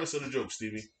 What's the premise of the joke,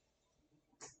 Stevie?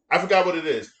 I forgot what it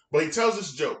is. But he tells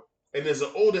this joke, and there's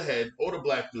an older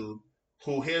black dude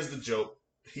who hears the joke.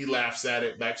 He laughs at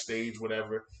it backstage,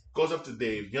 whatever. Goes up to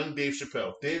Dave, young Dave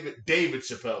Chappelle, David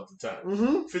Chappelle at the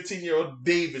time, 15-year-old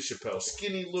David Chappelle,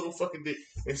 skinny little fucking Dave,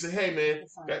 and say, "Hey man,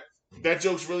 that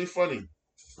joke's really funny.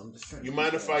 You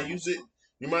mind if I use it?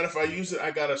 You mind if I use it?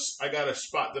 I got a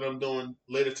spot that I'm doing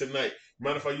later tonight. You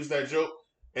mind if I use that joke?"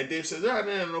 And Dave says, "Ah,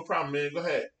 man, no problem, man. Go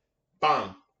ahead."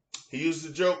 Bang. He uses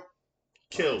the joke,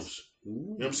 kills. You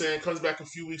know what I'm saying? Comes back a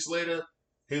few weeks later.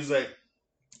 He was like,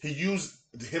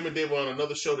 him and Dave were on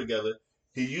another show together.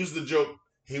 He used the joke.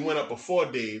 He went up before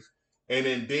Dave, and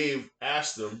then Dave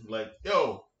asked him, like,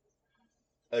 "Yo,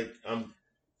 like,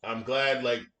 I'm glad,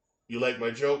 like, you like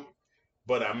my joke,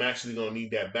 but I'm actually gonna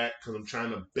need that back because I'm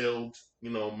trying to build,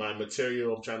 my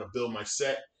material. I'm trying to build my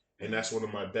set, and that's one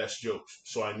of my best jokes.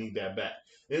 So I need that back."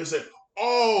 And he was like,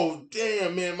 "Oh,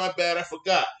 damn, man, my bad. I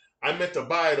forgot. I meant to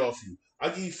buy it off you.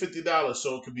 I'll give you $50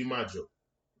 so it could be my joke."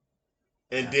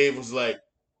 And Dave was like,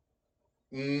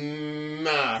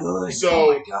 "Nah." Good. So,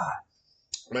 oh my God.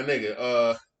 My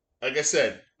nigga, like I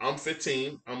said, I'm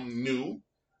 15. I'm new.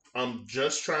 I'm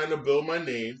just trying to build my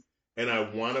name, and I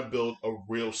want to build a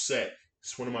real set.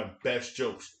 It's one of my best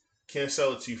jokes. Can't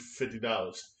sell it to you for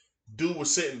 $50. Dude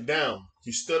was sitting down.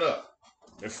 He stood up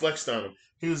and flexed on him.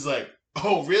 He was like,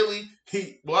 "Oh, really?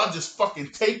 Well, I'll just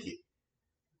fucking take it."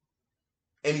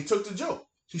 And he took the joke.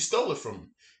 He stole it from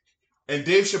him. And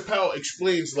Dave Chappelle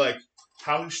explains, like,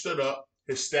 how he stood up,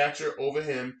 his stature over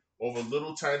him, over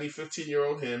little tiny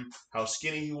 15-year-old him, how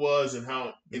skinny he was and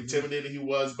how intimidated he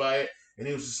was by it. And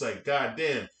he was just like, "God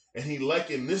damn." And he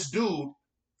likened this dude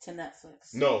to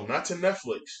Netflix. No, not to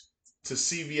Netflix. To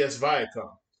CVS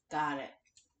Viacom. Got it.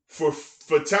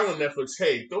 for telling Netflix,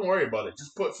 hey, don't worry about it.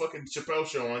 Just put fucking Chappelle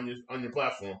Show on your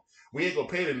platform. We ain't gonna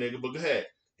pay the nigga, but go ahead.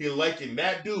 He likened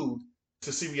that dude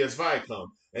to CBS Viacom,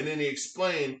 and then he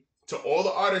explained to all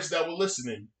the artists that were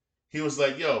listening. He was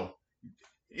like, "Yo,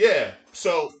 yeah."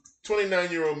 So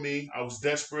 29-year-old me, I was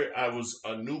desperate. I was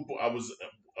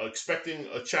expecting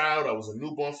a child. I was a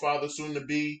newborn father, soon to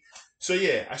be. So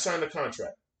yeah, I signed a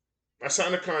contract.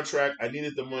 I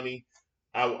needed the money.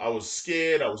 I was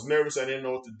scared. I was nervous. I didn't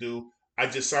know what to do. I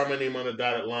just signed my name on the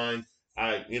dotted line.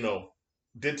 I,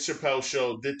 did Chappelle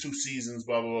Show, did 2 seasons,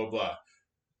 blah, blah, blah, blah.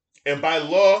 And by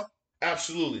law,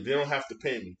 absolutely, they don't have to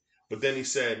pay me. But then he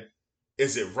said,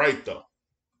 is it right, though?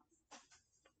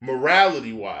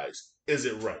 Morality-wise, is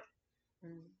it right?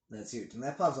 That's huge. And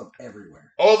that pops up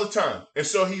everywhere. All the time. And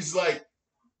so he's like,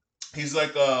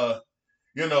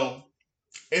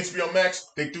 HBO Max,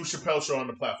 they do Chappelle Show on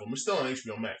the platform. It's still on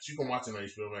HBO Max. You can watch it on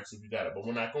HBO Max if you got it, but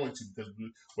we're not going to because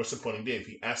we're supporting Dave.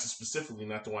 He asked us specifically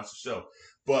not to watch the show.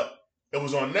 But it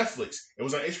was on Netflix. It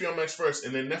was on HBO Max first,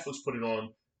 and then Netflix put it on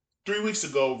 3 weeks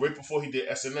ago, right before he did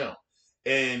SNL.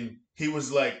 And he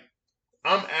was like,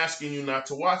 I'm asking you not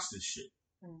to watch this shit.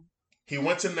 He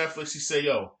went to Netflix. He said,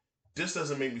 yo, this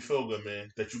doesn't make me feel good, man,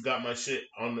 that you got my shit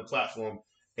on the platform,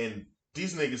 and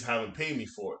these niggas haven't paid me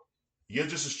for it. You're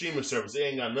just a streaming service. It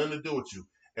ain't got nothing to do with you.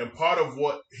 And part of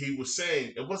what he was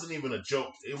saying, it wasn't even a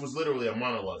joke. It was literally a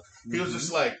monologue. He was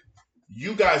just like,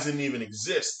 you guys didn't even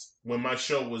exist when my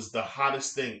show was the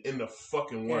hottest thing in the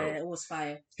fucking world. Yeah, it was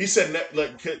fire. He said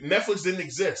Netflix didn't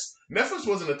exist. Netflix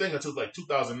wasn't a thing until like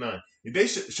 2009.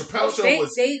 Chappelle Show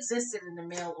was... They existed in the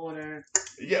mail order.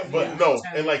 Yeah, but no,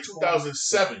 in like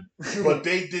 2007. But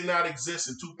they did not exist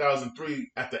in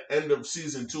 2003 at the end of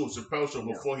season 2 of Chappelle Show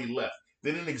before he left.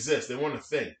 They didn't exist. They weren't a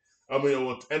thing. I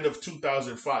mean, end of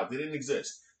 2005. They didn't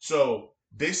exist. So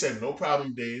they said, no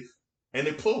problem, Dave. And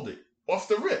they pulled it off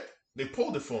the rip. They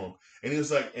pulled it for him. And he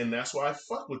was like, and that's why I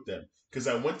fuck with them. Because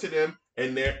I went to them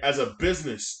and they're, as a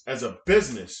business,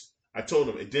 I told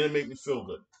them it didn't make me feel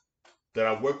good. That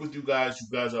I work with you guys. You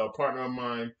guys are a partner of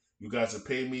mine. You guys have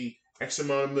paid me X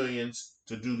amount of millions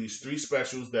to do these 3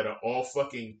 specials that are all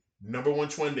fucking #1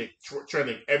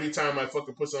 trending every time I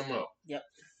fucking put something up. Yep.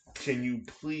 Can you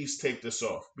please take this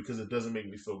off? Because it doesn't make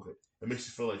me feel good. It makes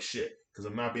me feel like shit because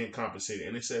I'm not being compensated.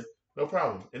 And they said, no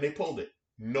problem. And they pulled it.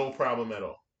 No problem at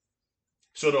all.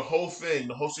 So the whole thing,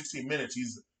 the whole 16 minutes,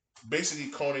 he's basically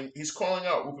calling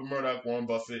out Rupert Murdoch, Warren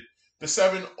Buffett, the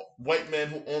 7 white men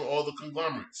who own all the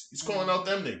conglomerates. He's calling out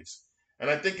them niggas. And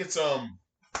I think it's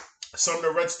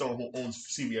Sumner Redstone who owns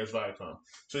CBS Viacom.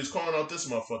 So he's calling out this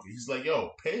motherfucker. He's like,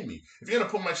 yo, pay me. If you're going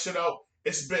to put my shit out,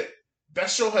 that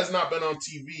show has not been on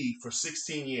TV for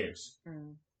 16 years.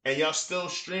 And y'all still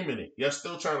streaming it. Y'all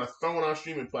still trying to throw it on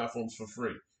streaming platforms for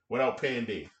free without paying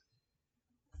Dave.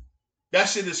 That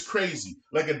shit is crazy.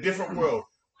 Like a different world.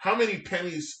 How many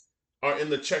pennies are in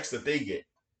the checks that they get?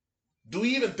 Do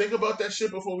we even think about that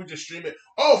shit before we just stream it?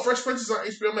 Oh, Fresh Prince is on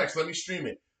HBO Max. Let me stream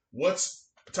it. What's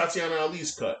Tatiana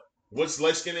Ali's cut? What's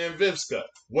Light Skin Aunt Viv's cut?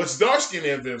 What's Dark Skin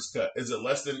Aunt Viv's cut? Is it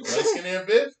less than Light Skin Aunt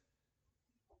Viv?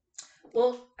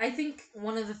 Well, I think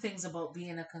one of the things about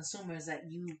being a consumer is that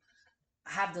you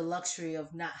have the luxury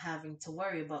of not having to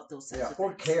worry about those things. Yeah,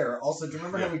 or care. Also, do you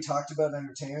remember how we talked about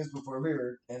entertainers before we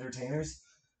were entertainers?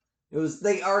 It was,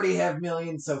 they already have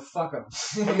millions, so fuck them.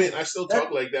 I mean, I still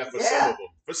talk like that for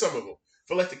some of them.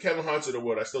 For like the Kevin Harts of the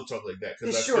world, I still talk like that.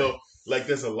 Because feel like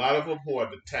there's a lot of them who are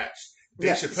detached.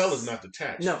 Dave Chappelle is not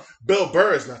detached. No. Bill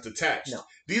Burr is not detached. No.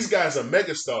 These guys are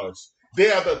megastars.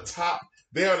 They are the top.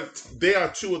 They are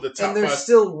 2 of the top 5. And they're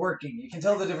still working. You can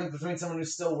tell the difference between someone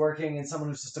who's still working and someone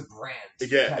who's just a brand.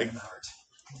 Yeah. Kevin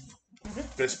Hart.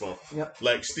 Fist bump. Yep.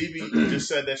 Like Stevie just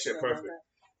said that shit perfect.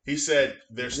 He said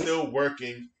they're still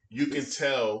working. You can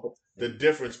tell the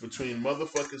difference between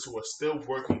motherfuckers who are still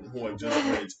working who are just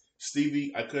brands.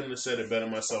 Stevie, I couldn't have said it better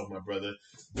myself, my brother.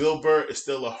 Bill Burr is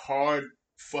still a hard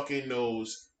fucking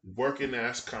nose working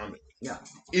ass comic. Yeah.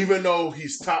 Even though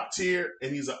he's top tier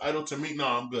and he's an idol to me, no,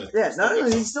 I'm good. Yeah, not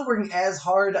only he's still working as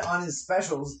hard on his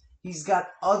specials, he's got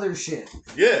other shit.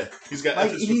 Yeah, he's got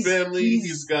Efforts for Family.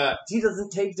 He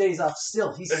doesn't take days off.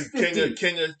 Still, he's 50.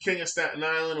 King of Staten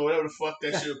Island or whatever the fuck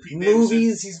that shit. Pete Movies.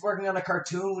 Davidson. He's working on a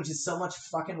cartoon, which is so much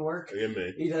fucking work. Yeah,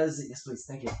 man. He does. Yes, please.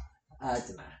 Thank you. It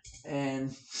didn't matter.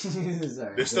 And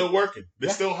sorry, they're still working. They're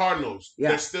still hard nosed. Yeah.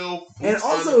 They're still. And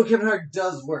also, Kevin Hart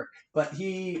does work, but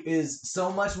he is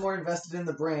so much more invested in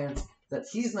the brand that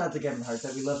he's not the Kevin Hart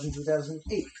that we loved in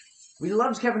 2008. We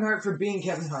loved Kevin Hart for being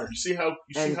Kevin Hart. You see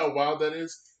how wild that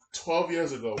is? 12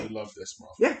 years ago, we loved this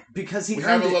motherfucker. Yeah, because we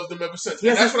haven't loved him ever since.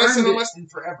 And that's what I said on my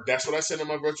forever. That's what I said in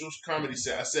my virtual comedy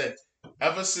set. I said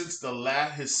ever since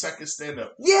his second stand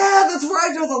up. Yeah, that's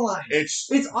where I draw the line. It's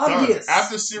obvious. Done.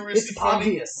 After Seriously It's Funny,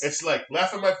 obvious. it's like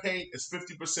Laugh at My Pain is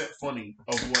 50% funny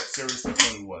of what Seriously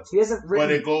Funny was. He hasn't written,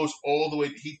 but it goes all the way.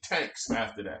 He tanks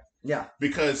after that. Yeah,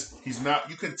 because he's not.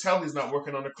 You can tell he's not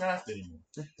working on the craft anymore.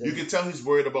 You can tell he's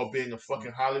worried about being a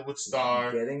fucking Hollywood star,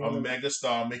 a mega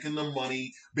star, making the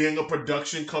money, being a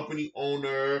production company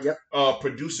owner,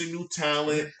 producing new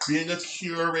talent, being a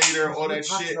curator, all that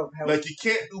shit. Like you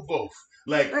can't do both.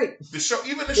 Like the show,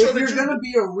 even the show. If you're gonna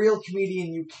be a real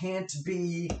comedian, you can't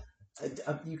be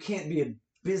a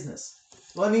business.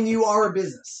 Well, I mean, you are a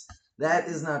business. That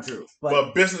is not true.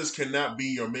 But business cannot be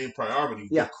your main priority.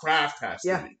 Yeah. The craft has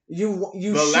to be. You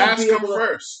the should laughs be able come to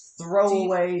first. Throw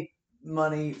away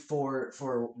money for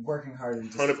working hard.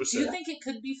 And 100%. Do you think it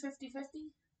could be 50-50?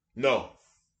 No.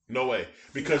 No way.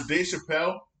 Because Dave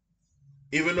Chappelle,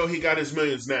 even though he got his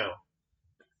millions now,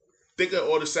 think of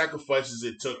all the sacrifices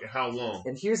it took and how long.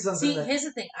 And here's something. Here's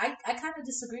the thing. I kind of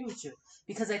disagree with you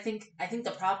because I think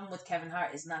the problem with Kevin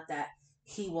Hart is not that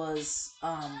he was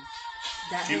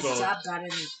that his job got in,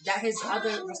 that his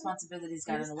other responsibilities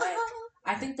got in the way.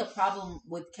 I think the problem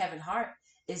with Kevin Hart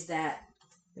is that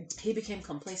he became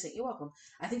complacent. You're welcome.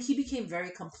 I think he became very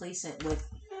complacent with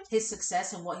his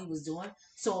success and what he was doing.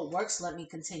 So it works. Let me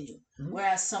continue. Mm-hmm.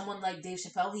 Whereas someone like Dave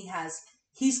Chappelle,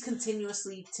 he's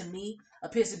continuously, to me,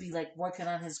 appears to be like working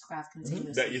on his craft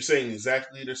continuously. That you're saying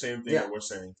exactly the same thing that we're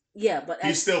saying. Yeah, but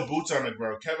he's still boots on the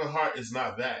ground. Kevin Hart is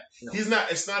not that. No. He's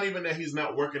not. It's not even that he's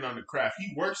not working on the craft.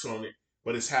 He works on it,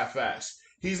 but it's half-assed.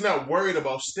 He's not worried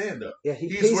about stand-up. Yeah,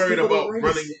 he's worried about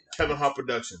running Kevin Hart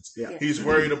Productions. Yeah. He's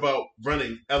worried about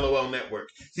running LOL Network.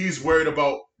 He's worried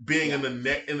about being in the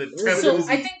net in the. So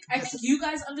I think you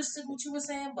guys understood what you were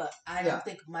saying, but I don't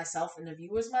think myself and the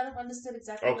viewers might have understood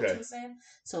exactly what you were saying.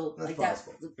 So that's like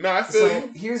possible. No, I feel. So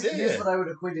here's what I would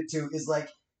equate it to is like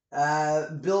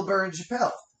Bill Burr and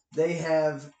Chappelle. They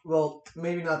have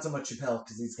maybe not so much Chappelle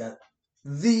because he's got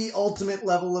the ultimate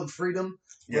level of freedom.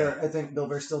 Where I think Bill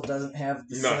Burr still doesn't have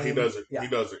the same... No, he doesn't. Yeah. He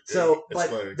doesn't. So,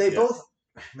 they both...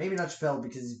 Maybe not Chappelle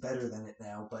because he's better than it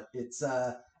now, but it's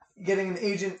getting an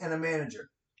agent and a manager.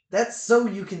 That's so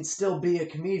you can still be a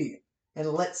comedian and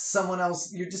let someone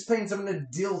else... You're just paying someone to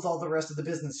deal with all the rest of the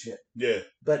business shit. Yeah.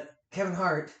 But Kevin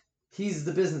Hart, he's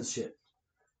the business shit.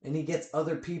 And he gets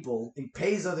other people... He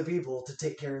pays other people to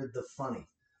take care of the funny.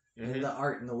 Mm-hmm. And the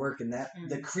art and the work and that...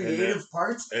 The creative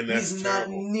parts, he's not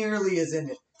nearly as in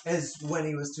it as when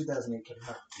he was 2008 Kevin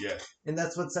Hart. Yeah. And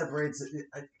that's what separates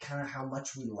kind of how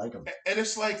much we like him. And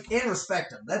it's like... And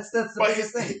respect him. That's the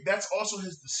biggest thing. That's also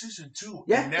his decision, too.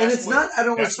 Yeah, and it's not... I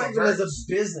don't respect him as a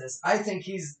business. I think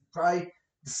he's probably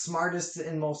the smartest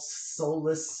and most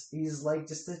soulless. He's like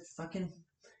just a fucking...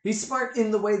 He's smart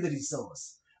in the way that he's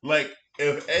soulless. Like,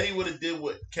 if Eddie would have did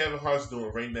what Kevin Hart's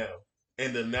doing right now,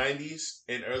 in the 90s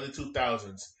and early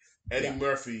 2000s, Eddie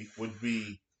Murphy would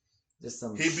be...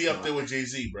 He'd be up there with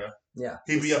Jay-Z, bro. Yeah.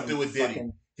 He'd be up there with Diddy.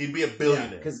 He'd be a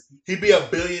billionaire. He'd be a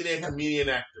billionaire comedian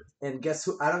actor. And guess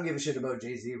who? I don't give a shit about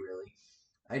Jay-Z, really.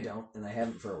 I don't, and I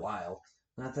haven't for a while.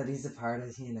 Not that he's a part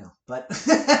of, but...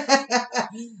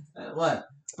 What?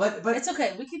 But it's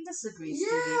okay. We can disagree,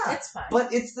 Stevie. It's fine.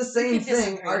 But it's the same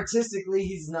thing. Artistically,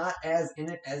 he's not as in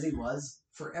it as he was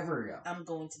forever ago. I'm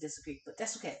going to disagree, but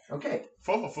that's okay. Okay.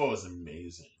 444 is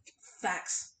amazing.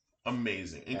 Facts.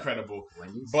 Amazing. Incredible.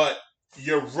 But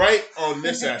you're right on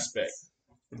this aspect.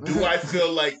 Do I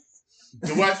feel like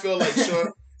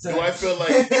Sean? Do I feel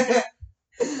like?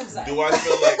 No,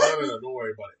 don't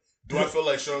worry about it. Do I feel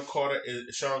like Sean Carter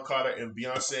and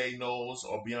Beyonce Knowles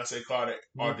or Beyonce Carter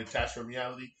are detached from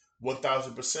reality?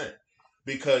 1,000%.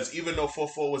 Because even though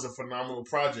 4-4 was a phenomenal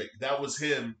project, that was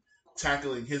him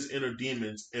tackling his inner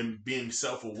demons and being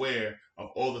self-aware of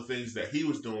all the things that he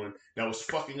was doing that was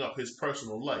fucking up his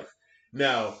personal life.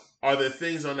 Now, are there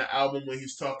things on the album where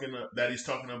he's talking about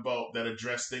that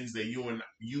address things that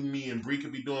you, me, and Bre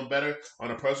could be doing better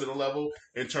on a personal level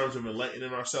in terms of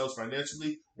enlightening ourselves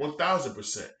financially?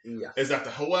 1,000%. Yeah. Is that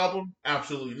the whole album?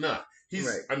 Absolutely not.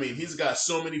 He's got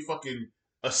so many fucking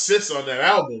assists on that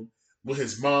album with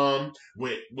his mom,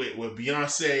 with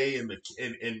Beyonce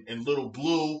and Little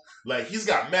Blue. Like, he's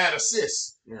got mad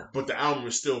assists. Yeah. But the album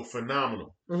is still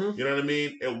phenomenal. Mm-hmm. You know what I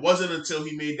mean? It wasn't until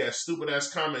he made that stupid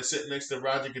ass comment sitting next to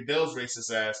Roger Goodell's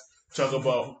racist ass talking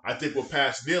about, I think we're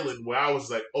past kneeling, where I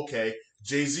was like, okay,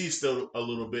 Jay-Z's still a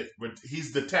little bit, but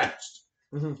he's detached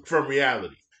from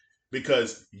reality.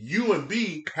 Because you and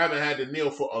B haven't had to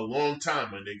kneel for a long time,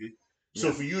 my nigga.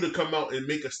 So for you to come out and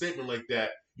make a statement like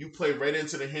that, you play right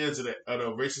into the hands of the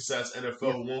racist ass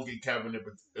NFL who won't get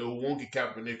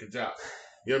Kaepernick a job.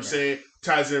 You know what I'm saying?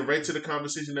 Ties in right to the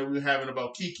conversation that we were having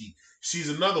about Kiki. she's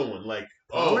another one. Like,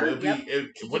 Palmer? wouldn't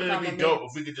it be dope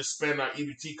if we could just spend our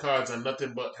EBT cards on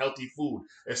nothing but healthy food?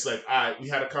 It's like, all right, we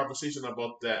had a conversation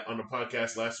about that on the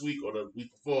podcast last week or the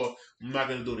week before. I'm not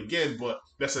gonna do it again, but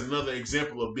that's another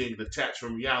example of being detached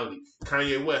from reality.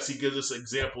 Kanye West, he gives us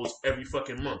examples every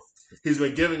fucking month. He's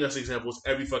been giving us examples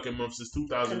every fucking month since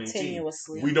 2018.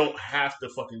 Continuously. We don't have to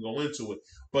fucking go into it.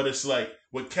 But it's like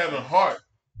with Kevin Hart,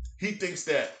 he thinks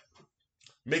that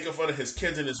making fun of his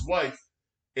kids and his wife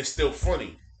is still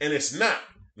funny. And it's not.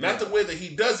 Not the way that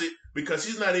he does it, because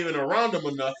he's not even around them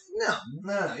enough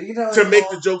No. You know, to make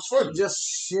the jokes funny. Just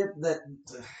shit that...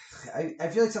 I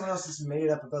feel like someone else just made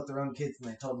it up about their own kids and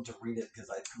they told them to read it because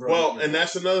I wrote it. And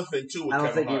that's another thing too with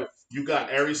Kevin Hart. You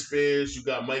got Ari Spears, you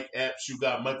got Mike Epps, you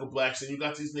got Michael Blackson, you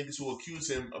got these niggas who accuse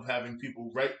him of having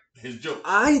people write his jokes.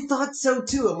 I thought so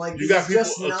too. I'm like, you got people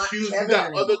just accused. You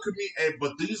got other comedians,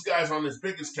 but these guys aren't as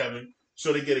big as Kevin,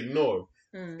 so they get ignored.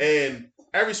 And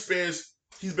Ari Spears,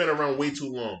 he's been around way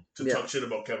too long to talk shit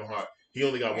about Kevin Hart. He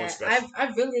only got one special. I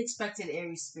really expected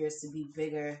Ari Spears to be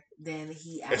bigger than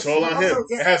he actually. It's all on him.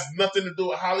 It has nothing to do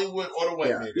with Hollywood or the white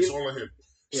man. It's all on him.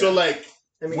 Yeah. So like,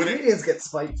 I mean, comedians get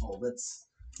spiteful. That's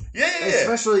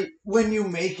especially when you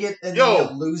make it and then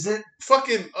you lose it.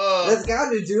 Fucking that's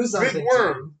got to do something.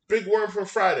 Big Worm from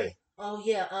Friday. Oh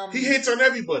yeah. He hates on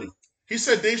everybody. He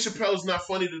said Dave Chappelle's not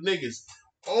funny to niggas.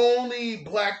 Only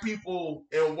black people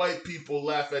and white people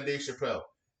laugh at Dave Chappelle.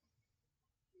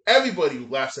 Everybody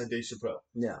laughs at Dave Chappelle.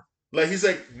 Yeah. Like, he's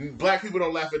like, black people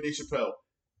don't laugh at Dave Chappelle.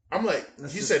 I'm like,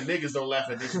 said niggas don't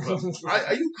laugh at Dave Chappelle.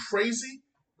 Are you crazy?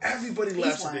 Everybody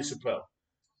laughs at Dave Chappelle.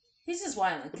 He's just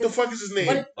violent. What the fuck is his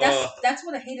name? That's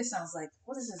what a hater sounds like.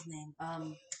 What is his name?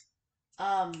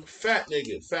 Fat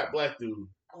nigga. Fat black dude.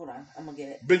 Hold on. I'm going to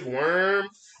get it. Big Worm.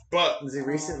 But... Is he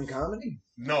recent in comedy?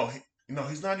 No,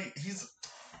 he's not. He's...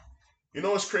 You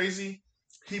know what's crazy?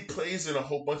 He plays in a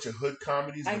whole bunch of hood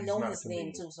comedies. I know his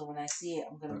name too, so when I see it,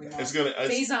 I'm gonna remember. It's gonna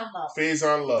Phase on Love. Phase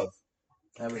on Love.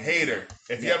 Hater.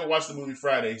 If you ever watch the movie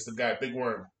Friday, it's the guy, Big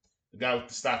Worm, the guy with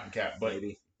the stocking cap. But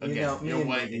again, you're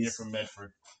white and you're from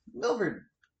Medford. Milford.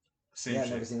 Same shit. I've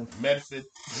never seen him. Medford.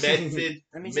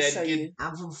 Let me just show you.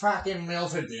 I'm from fucking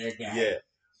Milford, there, guy. Yeah.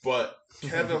 But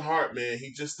Kevin Hart, man,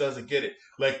 he just doesn't get it.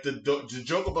 Like the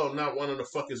joke about not wanting to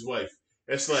fuck his wife.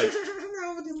 It's like,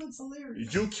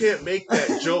 you can't make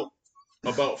that joke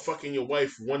about fucking your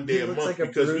wife one day a month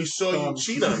because we saw you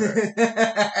cheat on her.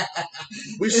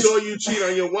 We saw you cheat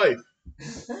on your wife,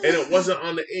 and it wasn't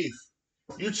on the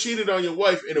 8th. You cheated on your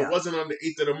wife, and it wasn't on the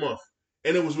 8th of the month.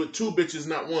 And it was with 2 bitches,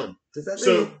 not 1. Does that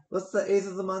mean, what's the 8th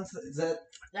of the month? Is that...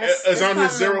 It's on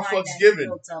his 0 fucks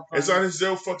given. It's on his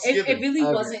 0 fucks given. It really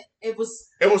wasn't. It was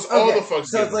all the fucks given.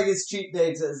 So it's like his cheat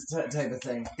day type of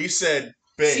thing. He said...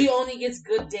 Babe, she only gets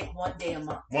good dick 1 day a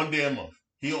month. 1 day a month.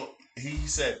 He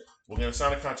said, "We're gonna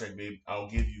sign a contract, babe. I'll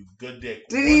give you good dick."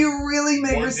 Did he really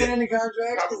make her sign a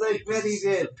contract? Because I bet he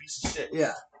did. A piece of shit.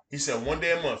 Yeah. He said 1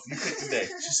 day a month. You pick the day.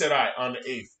 She said, "All right, on the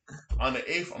 8th. On the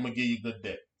 8th, I'm gonna give you good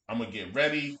dick. I'm gonna get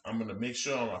ready. I'm gonna make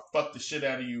sure I'm gonna fuck the shit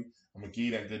out of you. I'm gonna give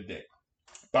you that good dick."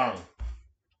 Bang.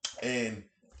 And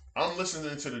I'm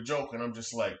listening to the joke, and I'm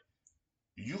just like,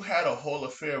 you had a whole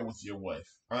affair with your wife,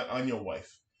 on your wife.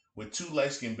 With 2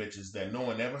 light-skinned bitches that no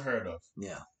one ever heard of.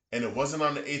 Yeah. And it wasn't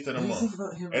on the 8th of the month.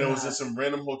 And it was in some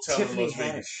random hotel in Las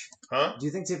Vegas. Huh? Do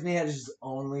you think Tiffany Haddish is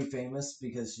only famous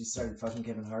because she started fucking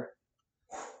Kevin Hart?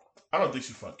 I don't think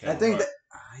she fucked Kevin Hart.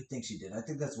 I think she did. I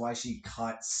think that's why she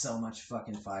caught so much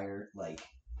fucking fire, like,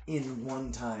 in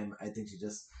one time. I think she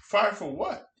just... Fire for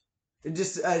what?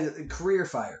 Just career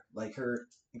fire. Like, her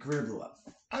career blew up.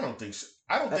 I don't think so.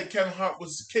 I don't think Kevin Hart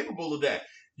was capable of that.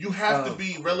 You have to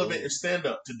be relevant and stand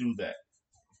up to do that.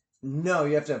 No,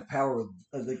 you have to have power with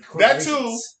the that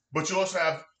too, but you also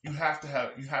have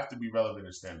to be relevant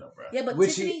and stand up, bro. Yeah, but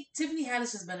Tiffany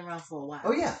Haddish has been around for a while.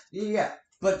 Oh yeah.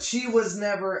 But she was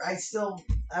never. I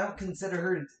don't consider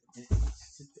her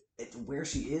where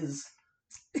she is.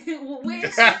 Where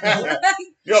is she?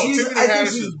 Yo, Tiffany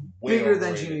Haddish is way bigger overrated.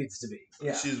 than she needs to be.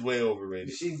 Yeah, she's way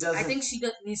overrated. She doesn't. I think she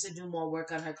needs to do more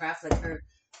work on her craft. Like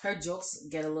her jokes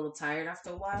get a little tired after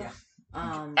a while. Yeah.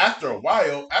 After a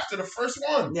while, after the first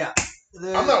one. Yeah.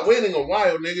 I'm not waiting a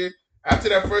while, nigga. After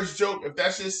that first joke, if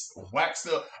that's just waxed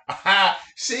up,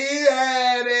 she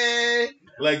had it.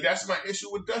 Like, that's my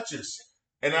issue with Duchess.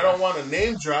 And I don't want to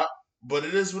name drop, but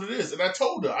it is what it is. And I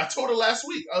told her last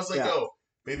week. I was like, yo,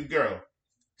 baby girl,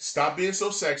 stop being so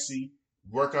sexy.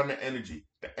 Work on the energy.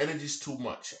 The energy's too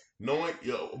much.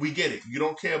 We get it. You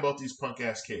don't care about these punk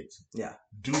ass kids. Yeah.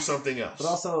 Do something else. But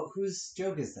also, whose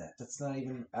joke is that? That's not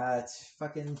even it's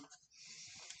fucking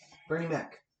Bernie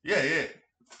Mac. Yeah.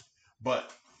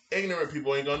 But ignorant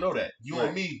people ain't gonna know that. You Right.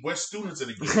 and me, we're students of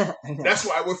the game. I That's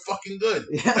why we're fucking good.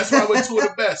 Yeah. That's why we're two of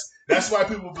the best. That's why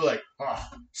people be like,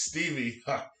 Stevie,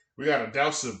 we gotta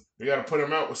douse him. We gotta put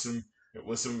him out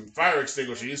with some fire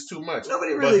extinguisher. He's too much.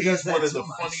 Nobody really but he's does that one of too the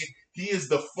much. funniest. He is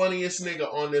the funniest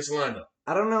nigga on this lineup.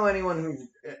 I don't know anyone who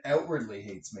outwardly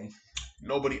hates me.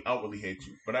 Nobody outwardly hates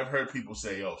you, but I've heard people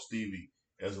say, "Yo, Stevie,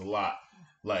 there's a lot."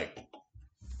 Like,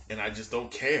 and I just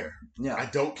don't care. Yeah. I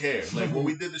don't care. Like when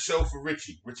we did the show for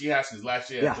Richie Haskins last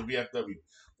year at the VFW.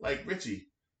 Like Richie,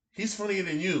 he's funnier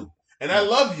than you, and I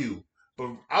love you. But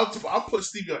I'll put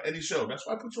Stevie on any show. That's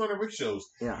why I put you on the Rick shows.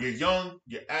 Yeah. You're young,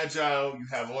 you're agile, you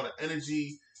have all the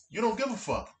energy. You don't give a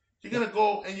fuck. You're gonna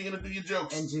go and you're gonna do your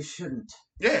jokes. And you shouldn't.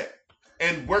 Yeah.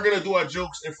 And we're gonna do our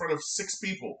jokes in front of 6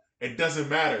 people. It doesn't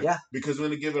matter. Yeah. Because we're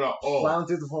gonna give it our all. Plowing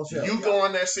through the whole show. You go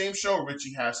on that same show,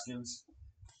 Richie Haskins,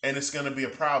 and it's gonna be a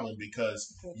problem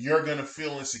because you're gonna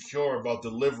feel insecure about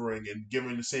delivering and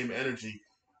giving the same energy,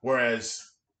 whereas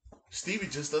Stevie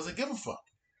just doesn't give a fuck.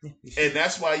 And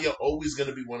that's why you're always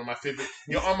gonna be one of my favorite.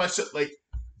 You're on my show. Like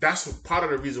that's part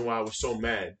of the reason why I was so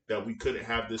mad that we couldn't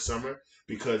have this summer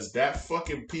because that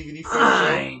fucking PVD first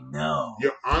I show, know.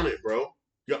 you're on it, bro.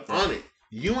 You're on it.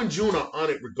 You and June are on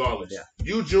it regardless. Yeah.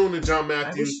 You, June, and John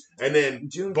Matthews, and then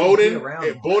June Bowden and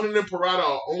Parada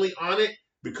are only on it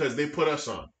because they put us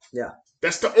on. Yeah.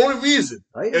 That's the only reason.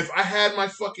 Right? If I had my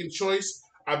fucking choice,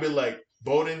 I'd be like,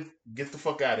 Bowden, get the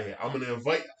fuck out of here. I'm gonna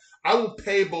invite. I will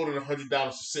pay Bowden $100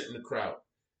 to sit in the crowd.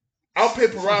 I'll pay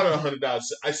Parada $100.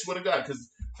 I swear to God, because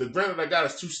the grant that I got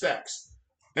is 2 stacks.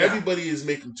 Yeah. Everybody is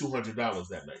making $200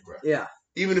 that night, bro. Yeah.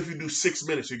 Even if you do 6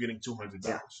 minutes, you're getting $200.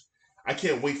 Yeah. I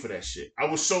can't wait for that shit. I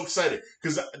was so excited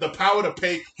because the power to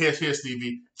pay. Here,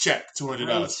 Stevie. Check $200.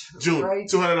 Right. June, Right.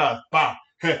 $200. Bob,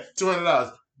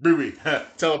 $200. Bree,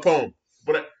 tell a poem.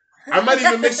 But I might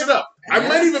even mix it up. I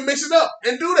might even mix it up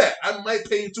and do that. I might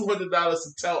pay you $200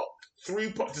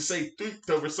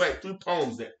 to recite 3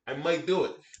 poems. That I might do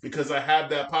it because I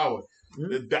have that power.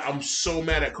 Mm-hmm. I'm so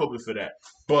mad at Kobe for that.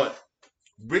 But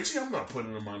Richie, I'm not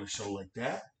putting him on a show like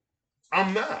that.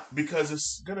 I'm not because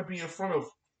it's gonna be in front of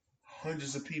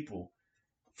hundreds of people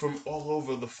from all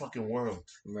over the fucking world.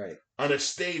 Right. On a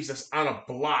stage that's on a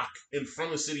block in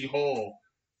front of City Hall.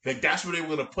 Like that's where they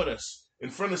were gonna put us. In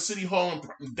front of City Hall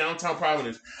in downtown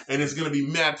Providence. And it's gonna be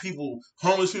mad people,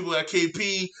 homeless people at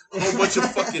KP, a whole bunch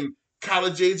of fucking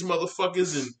college age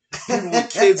motherfuckers and people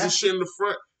with kids and shit in the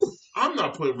front. I'm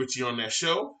not putting Richie on that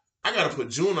show. I gotta put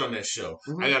June on that show.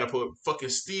 Mm-hmm. I gotta put fucking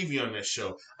Stevie on that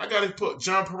show. I gotta put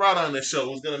John Parada on that show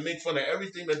who's gonna make fun of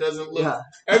everything that doesn't look,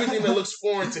 everything that looks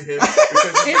foreign to him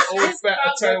because he's an old fat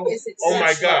Italian. Oh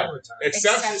my God.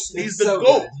 Exception. He's the GOAT.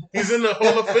 Good. He's in the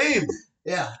Hall of Fame.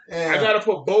 Yeah. I gotta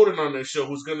put Bowden on that show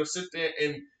who's gonna sit there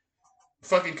and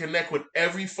fucking connect with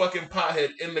every fucking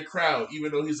pothead in the crowd,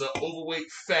 even though he's an overweight,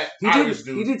 fat Irish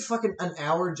dude. He did fucking an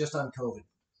hour just on COVID.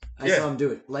 I saw him do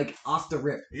it, like off the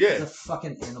rip. Yeah. He's a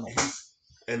fucking animal.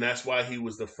 And that's why he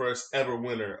was the first ever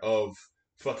winner of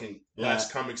fucking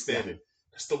Last Comic Standing.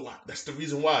 Yeah. That's the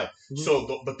reason why. Mm-hmm.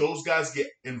 So, but those guys get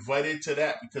invited to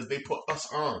that because they put us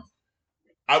on.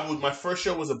 My first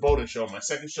show was a Bowden show. My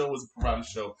second show was a Parada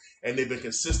show. And they've been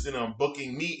consistent on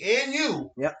booking me and you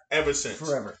ever since.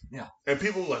 Forever. Yeah. And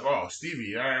people were like, oh,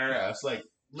 Stevie. It's like,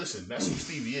 listen, that's who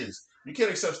Stevie is. You can't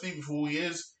accept Stevie for who he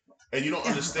is. And you don't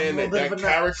understand that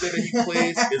character that he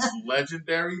plays is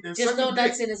legendary. Just no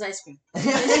nuts in his ice cream.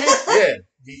 Yeah.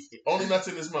 Only nuts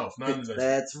in his mouth, not in his ice cream.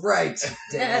 That's right.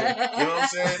 Damn. You know what I'm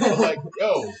saying? But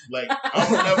like,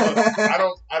 I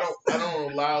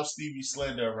don't allow Stevie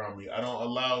slander around me. I don't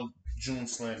allow June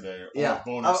slander. Yeah.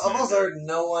 Or I've slander. also heard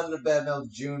no one to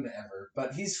badmouth June ever.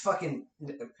 But he's fucking,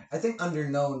 I think,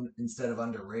 underknown instead of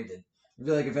underrated. I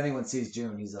feel like if anyone sees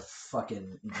June, he's a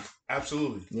fucking...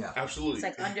 Absolutely. Yeah. Absolutely.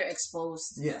 It's like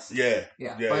underexposed. Yes. Yeah.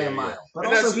 By a mile. Yeah. But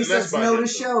and also he says no to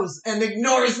shows and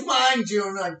ignores mine,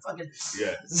 June. Like fucking...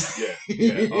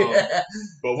 Yeah.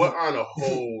 But we're on a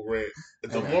whole rant.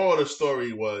 The moral of the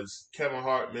story was Kevin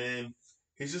Hart, man,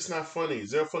 he's just not funny.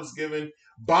 Zero fucks given.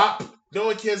 Bop. No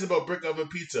one cares about brick oven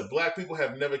pizza. Black people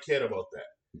have never cared about that.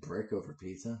 Brick over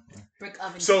pizza? Brick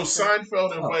oven so pizza.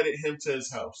 Seinfeld invited him to his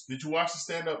house. Did you watch the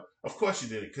stand-up? Of course you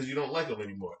didn't, because you don't like him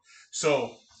anymore.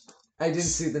 So... I didn't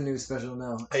see the new special,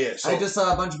 no. Yeah, so, I just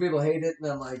saw a bunch of people hate it, and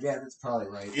I'm like, yeah, that's probably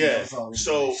right. Yeah,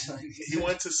 so he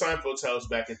went to Seinfeld's house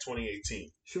back in 2018.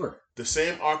 Sure. The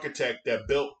same architect that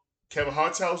built Kevin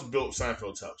Hart's house built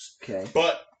Seinfeld's house. Okay.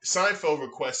 But Seinfeld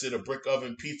requested a brick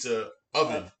oven pizza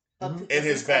oven in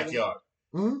his backyard.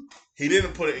 Mm-hmm. He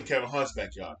didn't put it in Kevin Hart's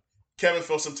backyard. Kevin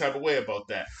felt some type of way about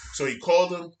that. So he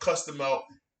called him, cussed him out,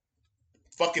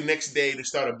 Fucking next day, they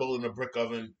started building a brick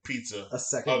oven pizza. A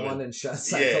second one in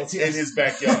Seinfeld's in his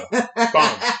backyard.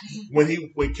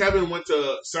 When Kevin went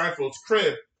to Seinfeld's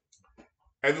crib,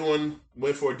 everyone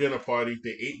went for a dinner party.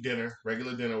 They ate dinner,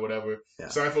 regular dinner, whatever. Yeah.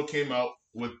 Seinfeld came out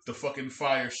with the fucking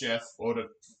fire chef or the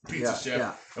pizza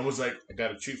chef and was like, I got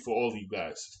a treat for all of you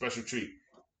guys. Special treat.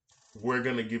 We're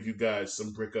going to give you guys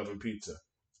some brick oven pizza.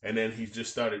 And then he just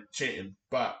started chanting,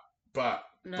 bop, bop,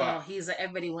 No, bop. he's like,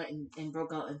 everybody went and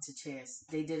broke out into chairs.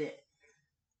 They did it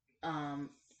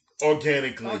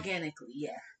Organically,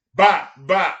 yeah. Bop,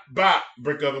 bop, bop,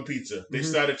 brick oven pizza. They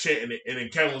started chanting it, and then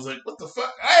Kevin was like, what the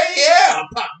fuck? Hey, yeah,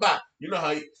 pop, bop. You know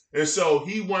how and so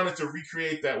he wanted to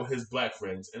recreate that with his black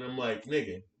friends. And I'm like,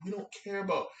 nigga,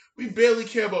 we barely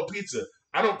care about pizza.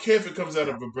 I don't care if it comes out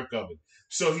of a brick oven.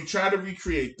 So he tried to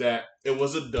recreate that. It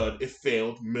was a dud. It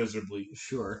failed miserably.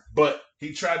 Sure. But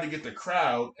he tried to get the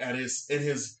crowd in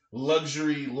his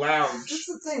luxury lounge. That's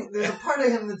the thing. There's a part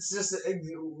of him that's just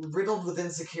riddled with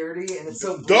insecurity, and it's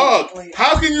so dog.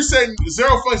 How can you say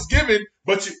zero fucks given,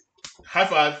 but you high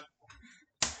five?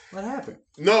 What happened?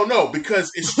 No,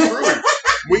 because it's true.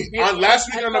 Last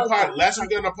week on the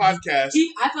podcast,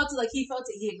 I felt it like he felt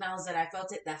it. He acknowledged that I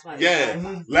felt it. That's why.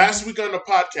 Last week on the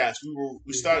podcast,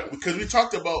 we started because we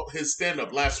talked about his stand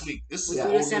up last week. This is do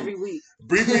this every week.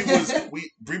 Bre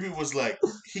Bre was like,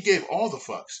 he gave all the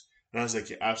fucks. And I was like,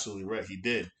 you're absolutely right. He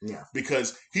did. Yeah.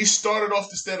 Because he started off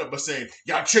the stand up by saying,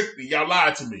 y'all tricked me. Y'all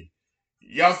lied to me.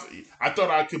 I thought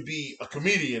I could be a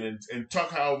comedian and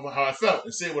talk how I felt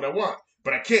and say what I want.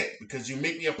 But I can't because you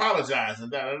make me apologize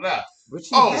and da-da-da. Which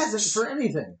he hasn't for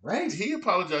anything, right? He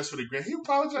apologized for the grant. He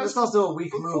apologized. It's also a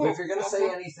weak move. If you're going to say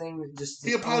anything, just...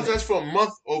 He apologized for a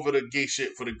month over the gay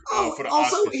shit for the also,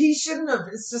 Oscars. He shouldn't have.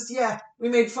 It's just, we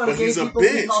made fun of gay people. But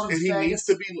he's a bitch, and he needs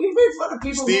to be... We made fun of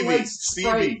people who like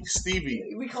Sprite. Stevie.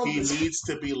 He needs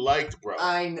to be liked, bro.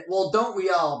 Well, don't we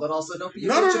all, but also don't be...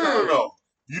 No.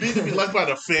 You need to be liked by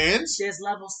the fans. There's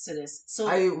levels to this. So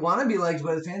I want to be liked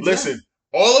by the fans. Listen,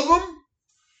 all of them...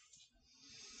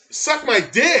 Suck my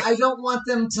dick. I don't want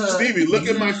them to... Stevie, look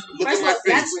at my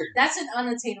face. That's an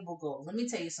unattainable goal. Let me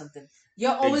tell you something.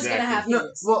 You're always going to have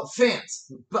haters. Well, fans.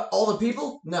 But all the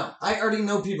people? No. I already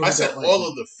know people who said don't like all me.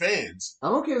 of the fans.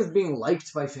 I'm okay with being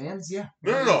liked by fans, yeah.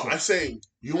 No. I'm saying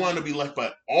you want to be liked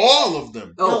by all of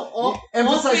them. All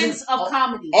fans of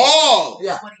comedy. All.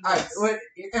 Yeah. All right.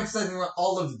 Emphasizing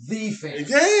all of the fans.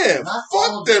 Yeah. Not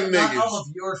fuck them niggas. Not all of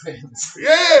your fans.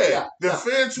 Yeah. The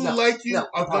fans who like you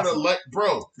are going to like...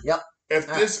 Bro. Yep. If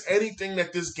there's anything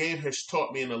that this game has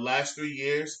taught me in the last 3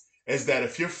 years is that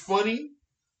if you're funny,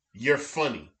 you're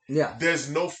funny. Yeah. There's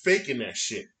no faking that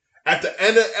shit. At the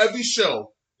end of every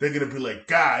show, they're going to be like,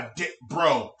 God,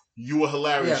 bro, you were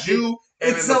hilarious. Yeah, you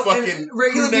and then the fucking...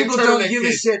 Regular people don't give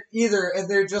a shit either, and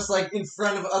they're just like in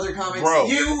front of other comics. Bro.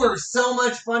 You were so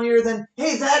much funnier than,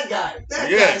 hey, that guy. That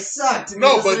guy sucked. And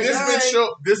no, but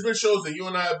there's been shows that you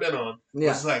and I have been on.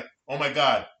 Yeah. It's like, oh my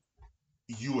God,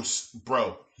 you were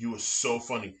so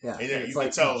funny. Yeah, and then you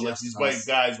can tell, like, these white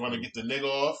guys want to get the nigga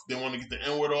off. They want to get the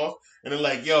N-word off. And they're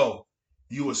like, yo,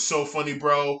 you were so funny,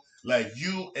 bro. Like,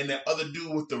 you and that other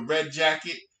dude with the red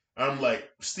jacket. I'm like,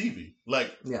 Stevie.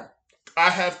 Like,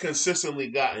 I have consistently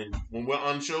gotten, when we're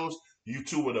on shows, you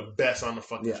two were the best on the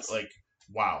fucking show. Like,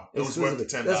 wow. It was worth the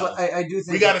 $10. That's what I do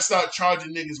think. We got to start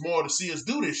charging niggas more to see us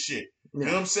do this shit. You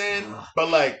know what I'm saying? But,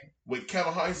 like, with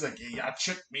Kevin Hart, he's like, yeah, y'all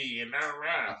tricked me and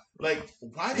rah. Like,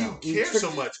 why do you care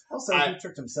so much? Also, he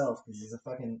tricked himself because he's a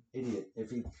fucking idiot. If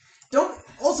he don't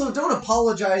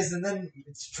apologize and then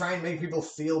try and make people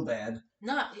feel bad.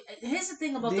 No, here's the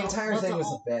thing about the entire thing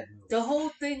was a bad move. The whole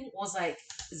thing was like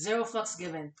zero fucks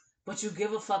given, but you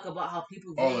give a fuck about how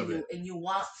people view you, and you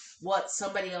want what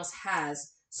somebody else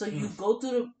has. So you go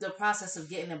through the process of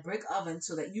getting a brick oven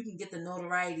so that you can get the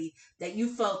notoriety that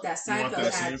you felt that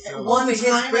Seinfeld had one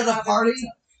time at a party.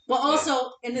 But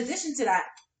also, in addition to that,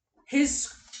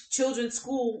 his children's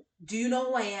school, do you know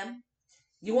who I am?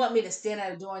 You want me to stand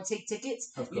at a door and take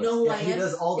tickets? You know who I am? He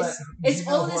does all that. It's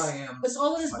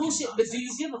all of this bullshit, but do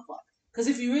you give a fuck? Because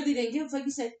if you really didn't give a fuck,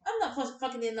 you said, I'm not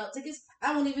fucking handing out tickets.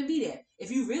 I won't even be there.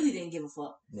 If you really didn't give a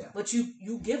fuck. Yeah. But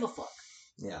you give a fuck.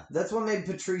 Yeah, that's what made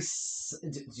Patrice...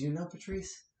 Do you know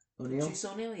Patrice O'Neill? Patrice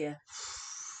O'Neill, yeah.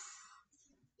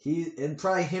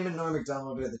 Probably him and Norm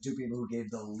Macdonald are the two people who gave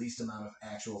the least amount of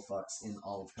actual fucks in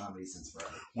all of comedy since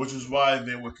forever. Which is why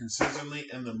they were consistently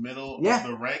in the middle of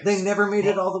the ranks. They never made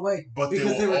it all the way. But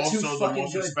because they were also too the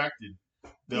most good. respected.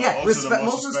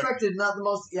 Most respected, not the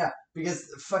most... Yeah, because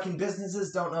fucking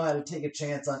businesses don't know how to take a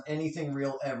chance on anything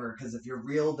real ever, because if you're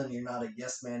real, then you're not a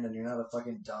yes man, and you're not a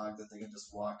fucking dog that they can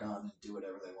just walk on and do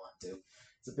whatever they want to.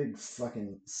 It's a big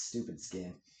fucking stupid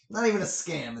scam. Not even a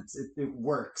scam. It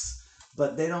works,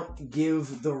 but they don't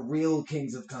give the real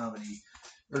kings of comedy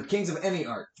or kings of any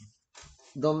art.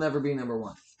 They'll never be number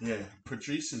one. Yeah,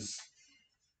 Patrice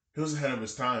he was ahead of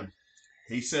his time.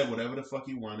 He said whatever the fuck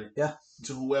he wanted. Yeah.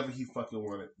 To whoever he fucking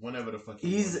wanted, whenever the fuck he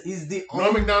wanted. He's the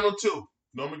Norm Macdonald too.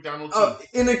 Norm Macdonald too. Oh,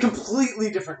 in a completely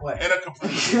different way. In a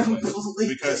completely different way.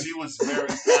 Because he was very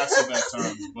passive at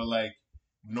times, but like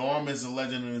Norm is a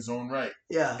legend in his own right.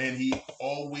 Yeah. And he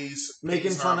always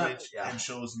making fun of and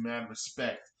shows mad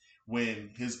respect when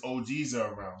his OGs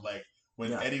are around. Like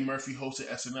when Eddie Murphy hosted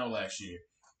SNL last year.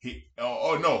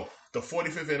 The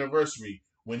 45th anniversary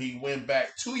when he went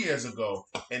back 2 years ago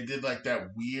and did like that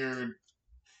weird.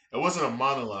 It wasn't a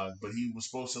monologue, but he was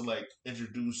supposed to like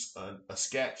introduce a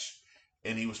sketch,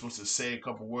 and he was supposed to say a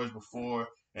couple words before,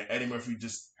 and Eddie Murphy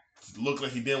just looked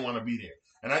like he didn't want to be there.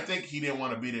 And I think he didn't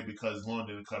want to be there because Lon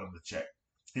didn't cut him the check.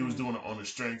 He was doing it on the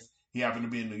strength. He happened to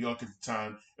be in New York at the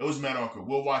time. It was mad awkward.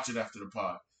 We'll watch it after the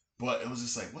pod. But it was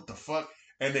just like, what the fuck?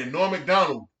 And then Norm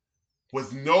Macdonald,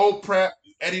 with no prep,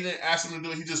 Eddie didn't ask him to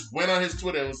do it. He just went on his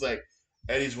Twitter and was like,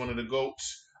 Eddie's one of the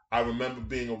GOATs. I remember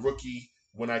being a rookie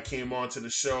when I came on to the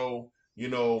show,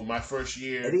 my first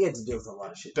year. Eddie had to deal with a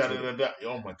lot of shit.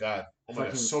 Oh my god,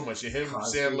 so much. And him,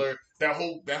 Cosby. Sandler, that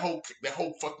whole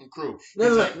fucking crew.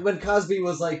 No, when Cosby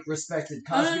was like respected,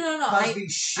 Cosby. No. Cosby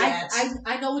shat.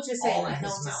 I know what you're saying. I know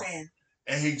what you're saying.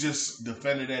 And he just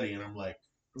defended Eddie, and I'm like,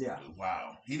 yeah,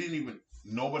 wow. He didn't even.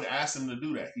 Nobody asked him to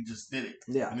do that. He just did it.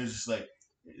 Yeah, and it's just like,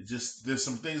 there's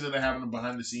some things that are happening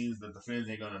behind the scenes that the fans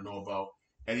ain't gonna know about.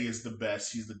 Eddie is the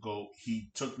best. He's the GOAT.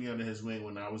 He took me under his wing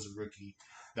when I was a rookie.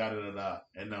 And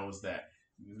that was that.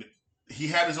 He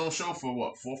had his own show for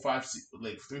what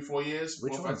 3-4 years.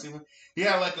 Which 4 or 5 one? seasons. He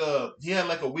had like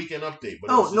a weekend update. But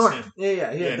Norm. Him.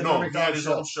 Yeah. He had his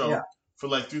own show for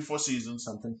like 3-4 seasons.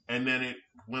 Something. And then it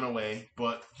went away.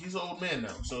 But he's an old man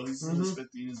now, so he's in his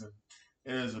 50s, and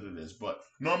it is what it is. But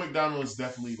Norm Macdonald is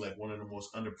definitely like one of the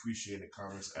most underappreciated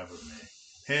comics ever, man.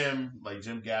 Him, like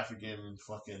Jim Gaffigan,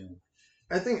 fucking.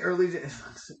 I think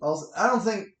also, I don't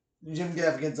think Jim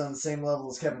Gaffigan's on the same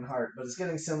level as Kevin Hart, but it's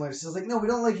getting similar. So it's like, no, we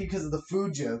don't like you because of the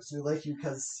food jokes. We like you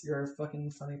because you're a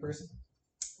fucking funny person.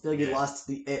 I feel like he lost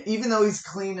even though he's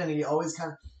clean and he always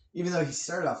even though he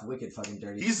started off wicked fucking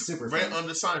dirty. He's super right funny.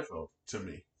 under Seinfeld to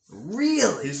me.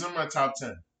 Really? He's in my top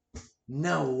 10.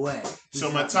 No way. So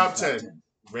my top 10,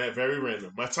 very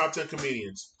random. My top 10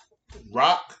 comedians: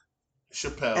 Rock,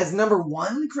 Chappelle. As number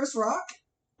 1, Chris Rock?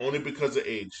 Only because of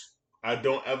age. I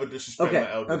don't ever disrespect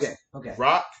my elders. Okay.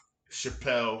 Rock,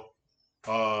 Chappelle,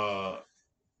 Hughley,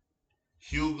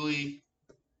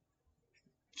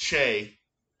 Che,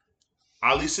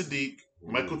 Ali Sadiq,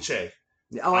 Michael Che.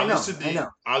 Oh, I know.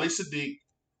 Ali Sadiq.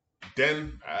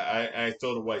 Then I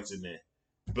throw the whites in there.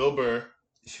 Bill Burr.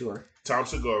 Sure. Tom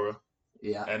Segura.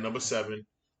 Yeah. At number 7.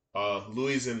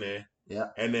 Louis in there. Yeah.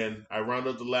 And then I round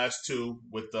up the last 2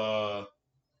 with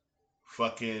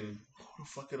fucking. Who the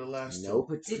fuck are the last 2?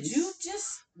 Did you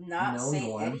just not say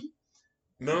Norm. Eddie?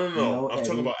 No. I'm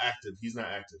talking about active. He's not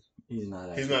active. He's not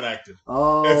active. He's not active.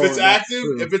 Oh, if it's active,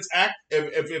 true. if it's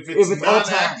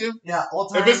non-active, all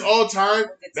time. If it's all time,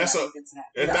 that's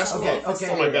okay.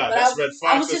 Oh my god, that's Red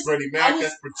Fox, that's Freddie Mac,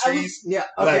 that's Patrice. Okay.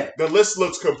 Like the list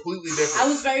looks completely different. I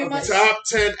was very much top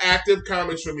 10 active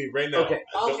comics for me right now. Okay.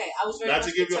 I was very not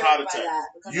much to give you a heart attack.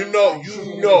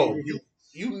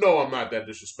 You know I'm not that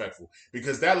disrespectful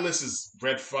because that list is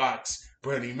Red Fox,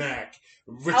 Freddie Mac.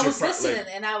 Richard I was listening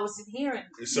and I wasn't hearing.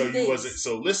 So you wasn't.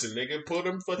 So listen, nigga, pull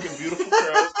them fucking beautiful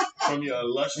curls from your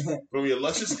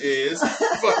luscious ears.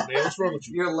 Fuck, man, what's wrong with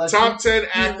you? Top 10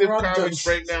 active comics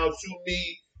right now to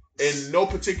me in no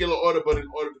particular order, but in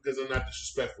order because I'm not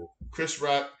disrespectful. Chris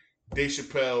Rock, Dave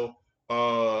Chappelle,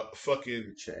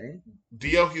 fucking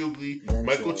D.L. Hughley,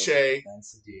 Michael Che,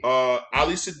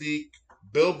 Ali Sadiq,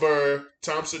 Bill Burr,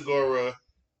 Tom Segura.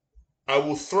 I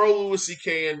will throw Louis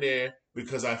C.K. in there.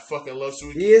 Because I fucking love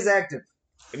Sweet. He is active.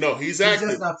 No, he's active.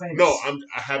 Just not famous. No,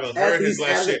 I haven't heard his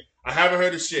last shit. I haven't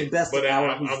heard his shit. But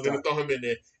I'm going to throw him in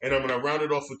there. And I'm going to round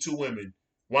it off with 2 women.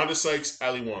 Wanda Sykes,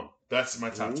 Ali Wong. That's my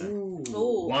top 10. Ooh.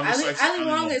 Wanda Sykes, Ali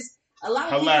Wong is... A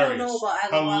lot of hilarious. people don't know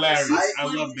about Ali Wong. Hilarious. I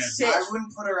love that bitch. I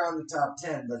wouldn't put her on the top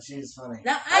 10, but she's funny.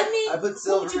 Now, I put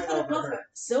Silverman over her.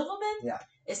 Silverman? Yeah.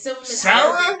 Is Silverman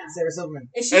Sarah? active right now? Sarah Silverman.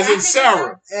 Is she As in active Sarah.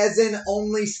 right As in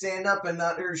only stand up and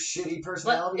not her shitty now?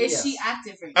 personality. But is Yes. she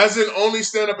active right now? As in only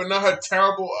stand up and not her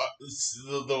terrible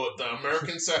the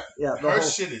American side. Yeah, the Her whole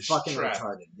shit is fucking trash.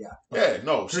 retarded. Yeah. Yeah,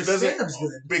 no, she Her doesn't. stand-up's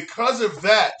good. Because of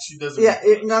that, she doesn't. Yeah,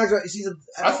 not exactly. She's a.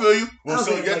 I feel you. I Well, don't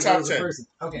so think your like her top as a 10. person.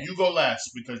 Okay. You go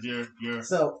last because you're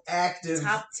So active.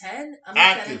 Top 10? I'm not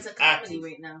that Active, into comedy active.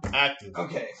 right now. active.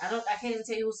 Okay. I can't even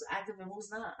tell you who's active and who's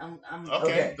not. I'm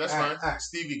Okay, that's alright, fine.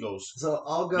 Stevie goes. So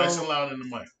I'll go. Nice and loud in the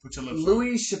mic. Put your lips on.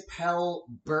 Louis Chappelle,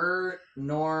 Burr,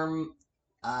 Norm,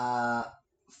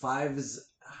 Fives.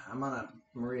 I'm on a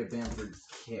Maria Bamford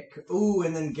kick. Ooh,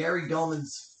 and then Gary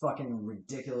Goldman's fucking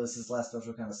ridiculous. His last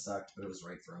special kind of sucked, but it was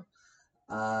right for him.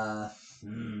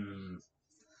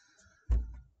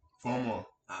 Four more.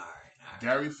 Alright.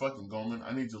 Gary fucking Goldman.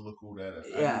 I need to look who that is.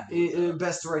 Yeah,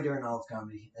 best writer in all of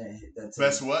comedy. That's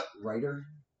Best what? Writer.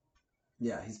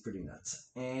 Yeah, he's pretty nuts.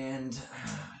 And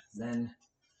then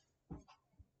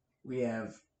we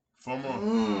have. Four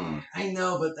more. I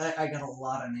know, but I got a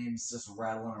lot of names just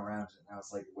rattling around, and I was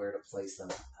like, where to place them.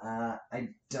 I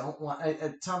don't want.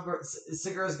 Tom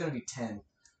Segura's going to be 10.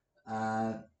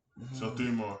 So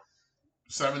 3 more.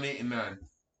 7, 8, and 9.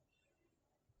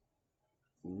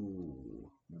 Ooh,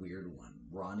 weird one.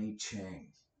 Ronnie Chang.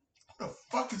 What the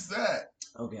fuck is that?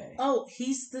 Okay. Oh,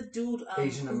 he's the dude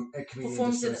Asian who comedian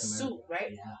performs in a Destroys suit, America.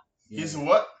 right? Yeah. He's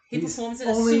what? He He's performs in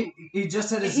a suit. He just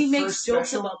had his He first makes jokes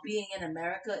special. about being in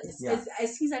America. Yeah.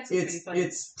 He's actually pretty funny.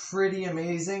 It's pretty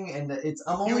amazing, and I'm You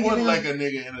only would giving like him, a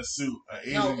nigga in a suit, an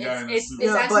Asian No, guy in a it's suit.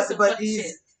 it's actually some but funny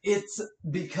shit. it's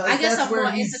because I guess that's I'm where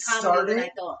more he's into comedy than starting. I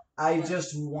thought. I but-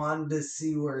 just wanted to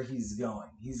see where he's going.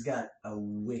 He's got a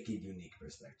wicked unique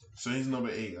perspective. So he's number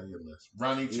 8 on your list.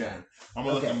 Ronnie Chan. Yeah. I'm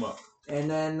gonna Okay. look him up. And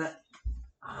then,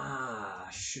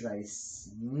 should I?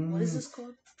 What is this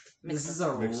called? This is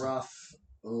Mixer. a Mixer. rough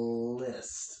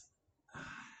list.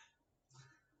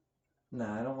 No,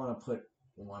 I don't want to put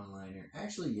one liner.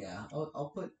 Actually, yeah,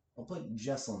 I'll put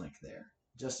Jesselnick there.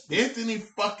 Just Anthony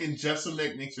fucking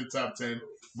Jeselnik makes your top 10.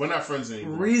 We're not friends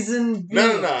anymore. reason.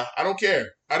 No. I don't care.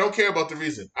 I don't care about the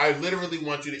reason. I literally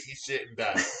want you to eat shit and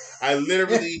die. I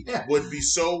literally would be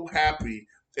so happy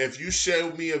if you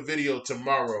showed me a video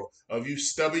tomorrow of you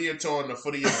stubbing your toe on the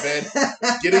foot of your bed,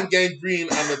 getting gangrene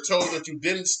on the toe that you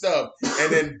didn't stub,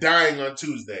 and then dying on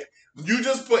Tuesday. You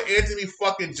just put Anthony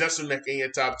fucking Jeselnik in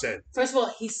your top 10. First of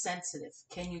all, he's sensitive.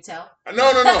 Can you tell?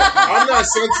 No. I'm not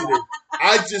sensitive.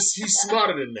 He's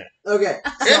smarter than that. Okay.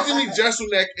 Anthony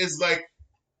Jeselnik is like,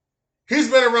 he's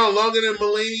been around longer than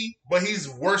Mulaney, but he's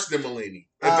worse than Mulaney,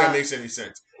 if that makes any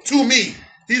sense. To me,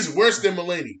 he's worse than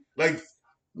Mulaney. Like,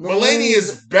 Mulaney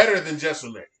is better than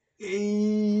Jeselnik.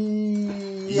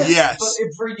 Yes. But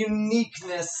for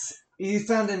uniqueness, he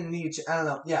found a niche. I don't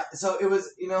know. Yeah. So it was,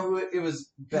 who it was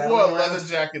He battling wore a around. leather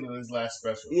jacket in his last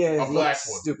special. Yeah, a black looks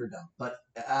one. super dumb. But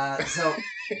so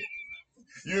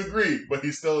You agree, but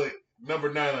he's still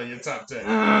number 9 on your top 10. all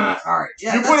right.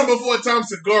 Yeah. You put him before Tom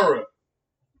Segura.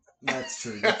 That's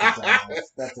true. That's a dumb.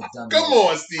 That's a dumb. Come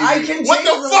on, Steve. I can what change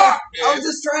the fuck? I was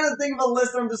just trying to think of a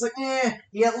list where I'm just like,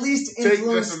 he at least Take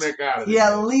influenced. Jeselnik out of He it.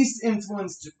 at least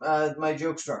influenced my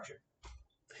joke structure.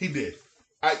 He did.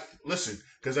 Listen,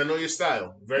 because I know your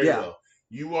style very well.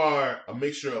 You are a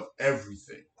mixture of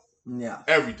everything. Yeah.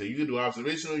 Everything. You can do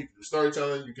observational, you can do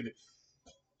storytelling, you can do...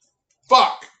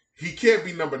 Fuck! He can't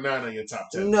be number 9 on your top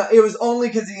 10. No, it was only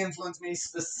because he influenced me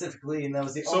specifically, and that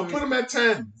was the So only. put him at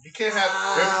 10. You can't have...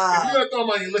 If you're going to throw him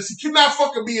on your list, you cannot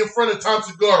fucking be in front of Tom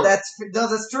Segura.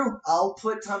 That's true. I'll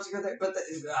put Tom Segura there, but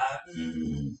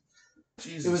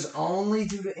Jesus. it was only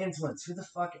due to influence. Who the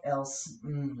fuck else?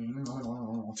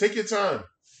 Take your time.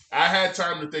 I had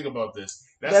time to think about this.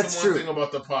 That's the one true. thing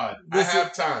about the pod. This I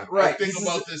have time. Right. I think This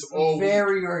about is this all week.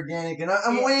 very organic, and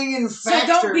I'm weighing in So factors.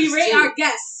 don't berate too. our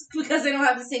guests because they don't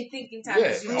have the same thinking time Yeah,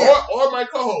 as you. or my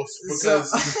co-host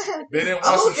because they didn't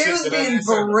I'm want some okay shit with that I being didn't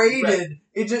say. berated.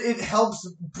 It helps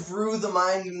brew the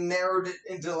mind and narrowed it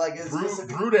into like a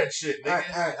specific. Brew that shit,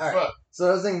 nigga. All right. Fuck. So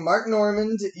I was thinking Mark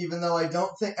Normand, even though I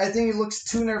think he looks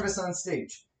too nervous on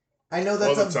stage. I know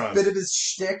that's All the a time. bit of his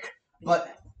shtick,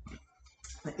 but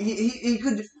he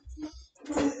could.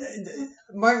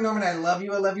 Mark Normand, I love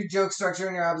you. I love your joke structure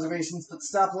and your observations, but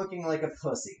stop looking like a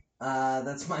pussy.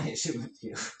 That's my issue with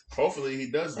you. Hopefully he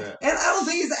does that. And I don't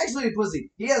think he's actually a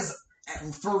pussy. He has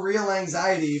for real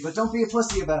anxiety, but don't be a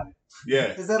pussy about it. Yeah.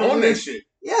 Is that Own a that weird- shit.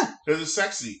 Yeah. Because it's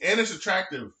sexy. And it's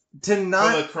attractive To for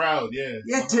not the crowd,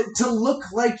 yeah. to look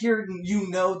like you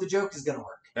know the joke is gonna work.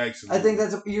 Absolutely. I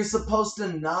think you're supposed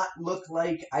to not look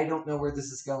like I don't know where this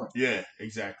is going. Yeah,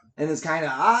 exactly. And it's kind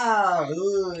of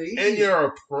and you're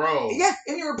a pro. Yeah,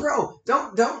 and you're a pro.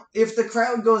 Don't if the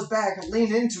crowd goes back,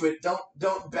 lean into it.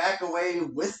 Don't back away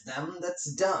with them.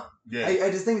 That's dumb. Yeah. I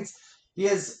just think he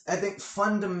has, I think,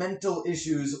 fundamental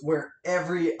issues where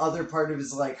every other part of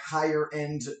his like higher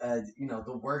end,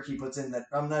 the work he puts in that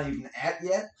I'm not even at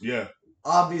yet. Yeah.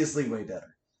 Obviously, way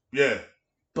better. Yeah.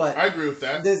 But I agree with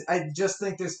that. I just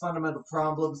think there's fundamental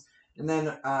problems. And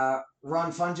then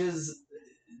Ron Funge's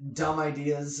dumb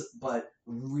ideas, but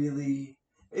really,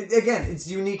 it's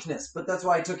uniqueness. But that's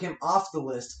why I took him off the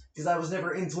list, because I was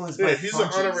never influenced by he's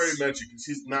Funches. an honorary mention because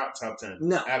he's not top 10.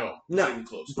 No. At all. No. Not even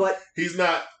close. But he's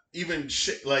not even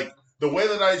shit. Like, the way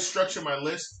that I structure my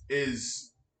list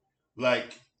is,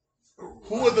 like,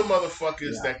 who are the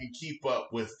motherfuckers that can keep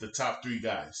up with the top 3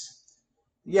 guys?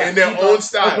 Yeah, in their own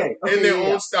style. Okay, in their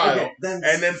own style. Okay,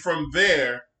 and then from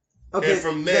there,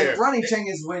 then Ronnie Cheng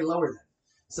is way lower then.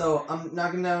 So I'm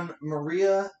knocking down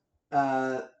Maria.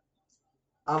 I'm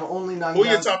only knocking down... Who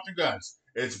are your top 3 guys?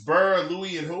 It's Burr,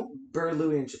 Louis, and who? Burr,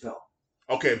 Louis, and Chappelle.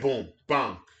 Okay, boom.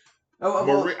 Bang.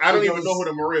 Maria, I don't even know who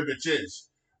the Maria bitch is.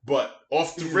 But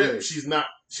off the rip, she's not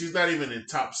even in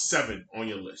top 7 on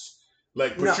your list.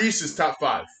 Like, Patrice is top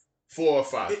 5. 4 or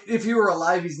 5. If he were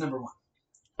alive, he's number 1.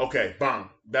 Okay, bang.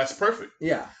 That's perfect.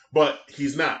 Yeah. But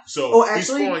he's not. So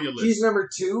actually, he's 4 on your list. He's number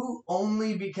 2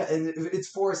 only because... And it's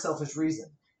for a selfish reason.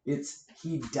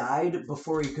 He died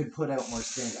before he could put out more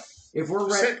stand-up. If we're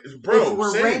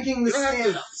ranking the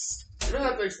stand-ups... You don't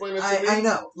have to explain that to me. I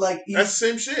know. Like, that's the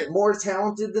same shit. More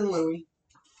talented than Louis,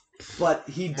 but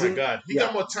he didn't... Oh my God. He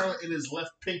got more talent in his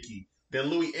left pinky than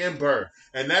Louis and Burr.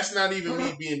 And that's not even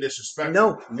me being disrespectful.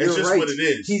 No, it's just right. what it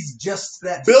is. He's just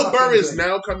that. Bill Burr is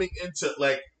now coming into,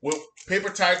 like, with Paper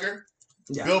Tiger.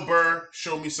 Yeah. Bill Burr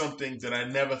showed me something that I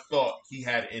never thought he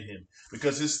had in him.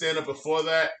 Because his stand-up before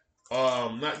that,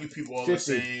 not you people all 50, the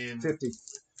same. 50.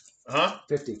 Huh?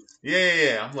 50.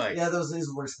 Yeah. I'm like... Yeah, those is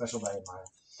the worst special by Admire.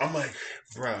 I'm like,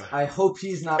 bruh. I hope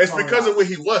he's not... It's because of where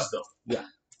he was, though. Yeah.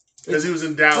 Because he was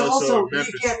in Dallas or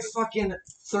Memphis. You get fucking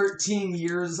 13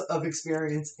 years of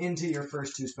experience into your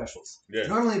first 2 specials. Yeah.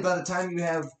 Normally, by the time you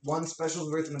have 1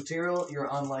 special's worth of material, you're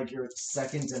on like your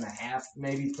 2nd and a half,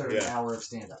 maybe 3rd hour of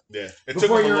stand-up. Yeah. It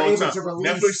Before took him a long time. To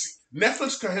release...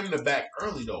 Netflix got him in the back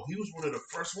early, though. He was one of the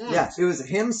first ones. Yeah, it was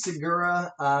him,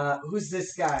 Segura. Who's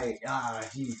this guy?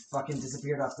 He fucking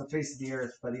disappeared off the face of the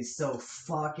earth, but he's so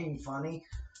fucking funny.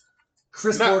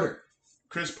 Chris Porter.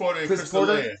 Chris Porter and Chris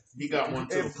D'Elia. He got one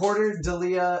too. Porter,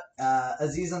 D'Elia,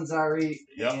 Aziz Ansari,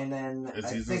 yep. And then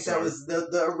Aziz I think Ansari. that was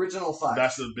the original 5.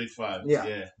 That's the big 5.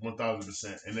 Yeah,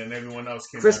 1000%. And then everyone else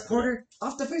came. Chris Porter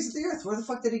off the face of the earth. Where the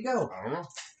fuck did he go? I don't know.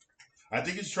 I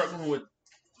think he's struggling with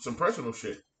some personal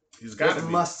shit. He's got to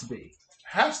be. Must be.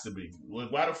 Has to be.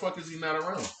 Like, why the fuck is he not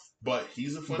around? But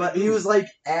he's a funny But dude. he was like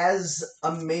as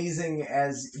amazing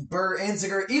as Burr and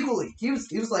Segura equally. He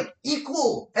was like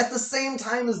equal at the same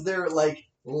time as their like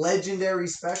legendary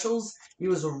specials. He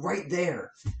was right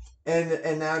there.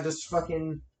 And now just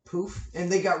fucking poof.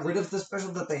 And they got rid of the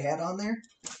special that they had on there.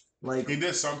 Like, he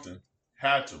did something.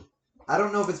 Had to. I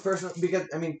don't know if it's personal because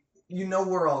I mean,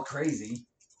 we're all crazy.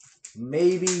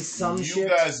 Maybe some shit. You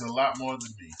guys are a lot more than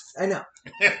me. I know.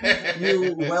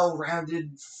 You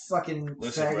well-rounded fucking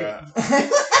faggot. Hey,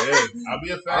 I'll be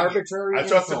a faggot. Arbitrary I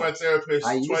talk to my therapist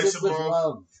twice a month.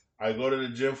 Love. I go to the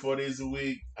gym 4 days a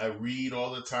week. I read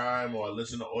all the time, or I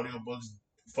listen to audiobooks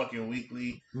fucking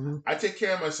weekly. Mm-hmm. I take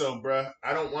care of myself, bruh.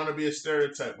 I don't want to be a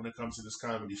stereotype when it comes to this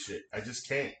comedy shit. I just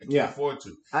can't. I can't afford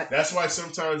to. That's why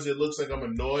sometimes it looks like I'm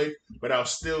annoyed, but I'll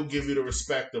still give you the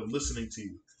respect of listening to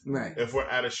you. Right. If we're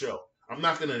at a show, I'm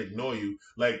not gonna ignore you.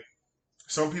 Like,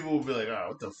 some people will be like, "Oh,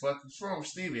 what the fuck is wrong with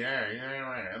Stevie?"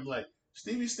 I'm like,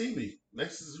 Stevie.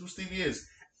 This is who Stevie is.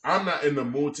 I'm not in the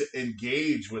mood to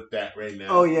engage with that right now.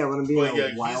 Oh yeah, when I'm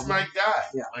being wild. He's my guy.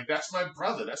 Yeah. Like, that's my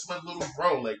brother. That's my little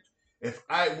bro. Like, if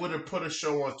I would have put a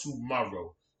show on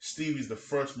tomorrow, Stevie's the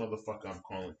first motherfucker I'm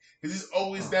calling because he's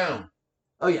always down.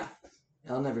 Oh yeah,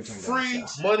 I'll never turn down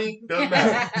free money doesn't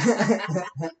matter.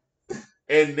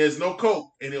 And there's no coke,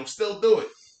 and he'll still do it.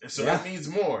 And so that means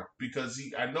more because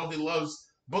I know he loves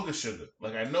Booger Sugar.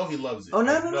 Like, I know he loves it. Oh,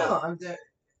 no. I'm dead.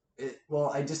 Well,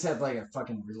 I just had like a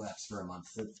fucking relapse for a month.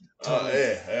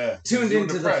 Tuned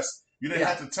into the press. You didn't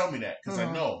have to tell me that because I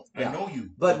know. I know you.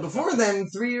 But before then,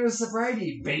 3 years of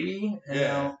sobriety, baby.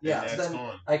 And that's then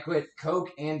gone. I quit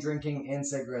coke and drinking and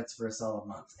cigarettes for a solid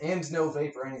month. And no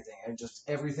vape or anything. I just,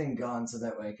 everything gone so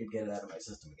that way I could get it out of my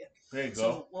system again. There you go.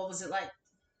 So what was it like?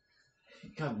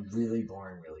 It got really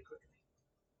boring really quickly.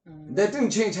 That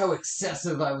didn't change how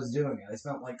excessive I was doing it. I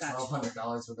spent like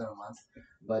 $1,200 within a month.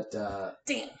 But,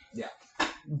 damn. Yeah.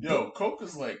 Yo, Coke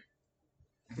is like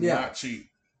not cheap.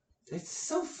 It's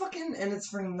so fucking, and it's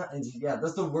for nothing. Yeah,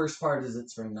 that's the worst part is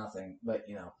it's for nothing. But,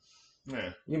 Yeah.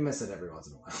 You miss it every once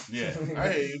in a while. Yeah,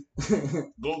 I hear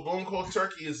you. Going cold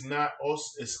turkey is not.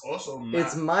 It's also not.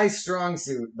 It's my strong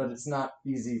suit, but it's not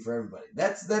easy for everybody.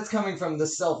 That's coming from the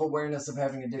self-awareness of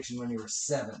having addiction when you were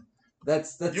 7.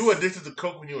 That's You were addicted to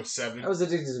Coke when you were 7? I was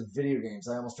addicted to video games.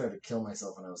 I almost tried to kill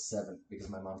myself when I was 7 because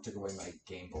my mom took away my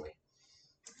Game Boy.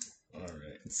 All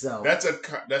right. So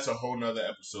that's a whole nother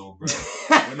episode, bro.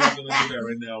 We're not gonna do that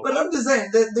right now. But I'm just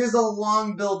saying there's a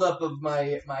long buildup of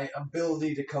my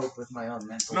ability to cope with my own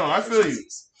mental. No, I feel you.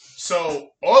 So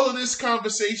all of this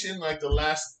conversation, like the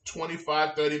last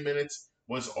 25, 30 minutes,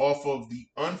 was off of the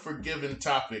unforgiven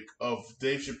topic of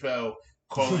Dave Chappelle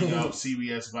calling out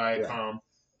CBS Viacom.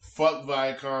 Fuck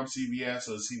Viacom, CBS,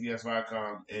 or CBS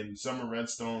Viacom, and Summer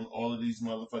Redstone, all of these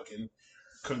motherfucking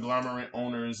conglomerate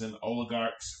owners and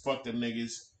oligarchs. Fuck them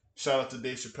niggas. Shout out to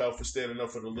Dave Chappelle for standing up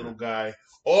for the little guy.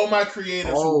 All my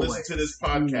creators who listen to this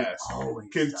podcast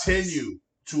continue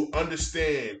to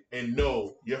understand and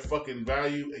know your fucking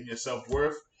value and your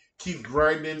self-worth. Keep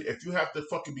grinding. If you have to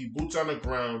fucking be boots on the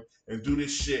ground and do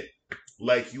this shit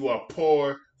like you are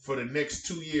poor for the next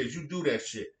 2 years, you do that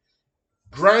shit.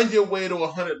 Grind your way to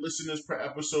 100 listeners per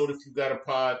episode if you got a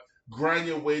pod. Grind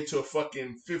your way to a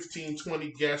fucking 15,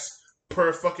 20 guests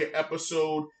per fucking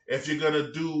episode if you're going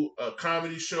to do a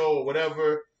comedy show or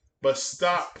whatever. But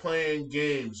stop playing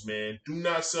games, man. Do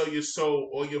not sell your soul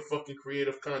or your fucking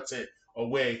creative content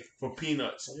away for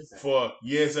peanuts for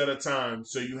years at a time.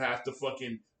 So you have to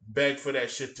fucking beg for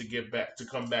that shit to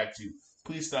come back to you.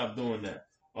 Please stop doing that.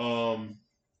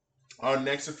 Our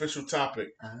next official topic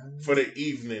for the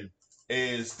evening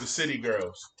is the City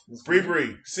Girls. Bre Bre,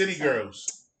 City Girls.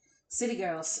 City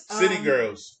Girls. City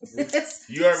Girls.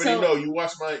 You already know. You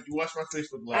watched my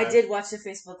Facebook Live. I did watch the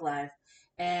Facebook Live,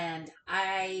 and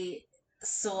I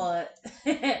saw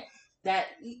that.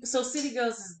 So City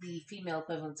Girls is the female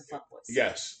equivalent to fuckboys.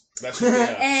 Yes, that's what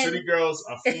they are. City Girls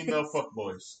are female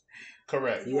fuckboys.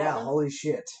 Correct. Yeah. Holy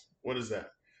shit. What is that?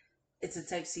 It's a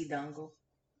Type-C dongle.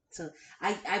 So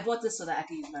I bought this so that I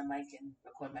could use my mic and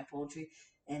record my poetry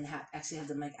and actually have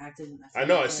the mic active. I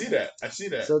know. I see that.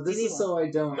 So this is so I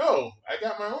don't. No, I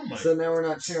got my own mic. So now we're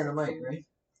not sharing a mic, right?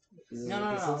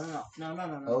 No.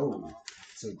 Oh,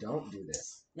 so don't do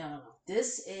this. No.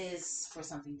 This is for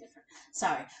something different.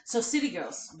 Sorry. So City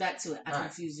Girls. Back to it. I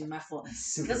confused you. My fault.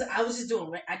 Because I was just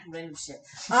doing random shit.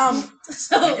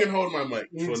 So you can hold my mic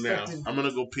for now. I'm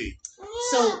gonna go pee.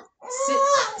 So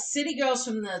City Girls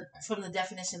from the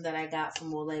definition that I got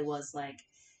from Wole was like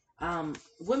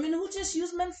women who just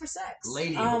use men for sex.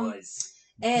 Lady boys.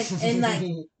 And like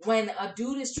when a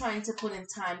dude is trying to put in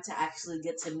time to actually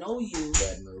get to know you.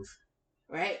 Bad move.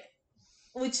 Right?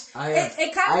 Which it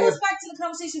kind of goes back to the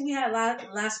conversation we had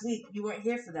last week. You weren't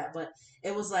here for that, but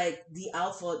it was like the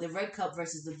alpha, the red cup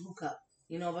versus the blue cup.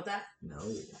 You know about that? No.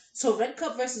 So red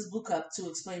cup versus blue cup, to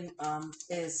explain,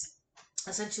 is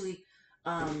essentially,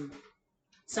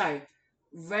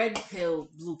 red pill,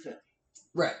 blue pill.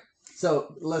 Right.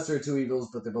 So lesser of two evils,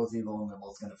 but they're both evil and they're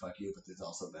both gonna fuck you. But there's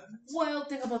also benefits. Well,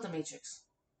 think about the Matrix.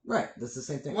 Right, that's the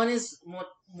same thing. One is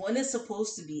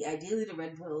supposed to be, ideally the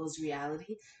red pill is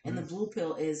reality, and the blue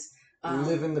pill is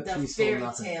live in the peaceful fairy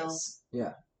nothingness.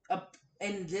 tale. Yeah.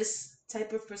 In this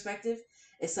type of perspective,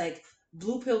 it's like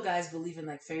blue pill guys believe in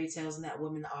like fairy tales and that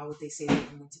women are what they say they're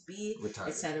going to be,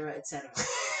 etc., etc.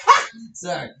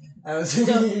 Sorry, I was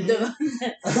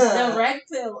the red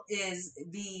pill is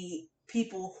the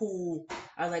people who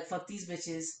are like, fuck these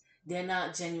bitches. They're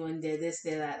not genuine. They're this,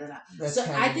 they're that, So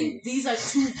I think these are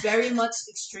two very much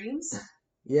extremes.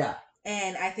 Yeah.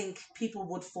 And I think people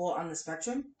would fall on the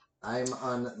spectrum. I'm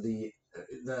on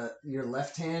your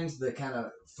left hand, the kind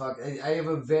of fuck. I have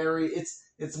a very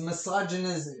it's misogyny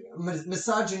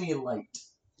light.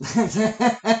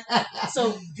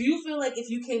 So do you feel like if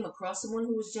you came across someone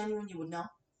who was genuine, you would know,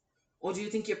 or do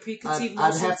you think your preconceived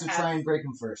notions? I'd have to try and break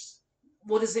them first.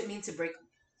 What does it mean to break them?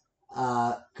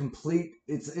 Complete.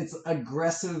 It's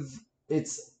aggressive.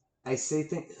 I say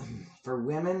things for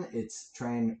women. It's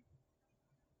try and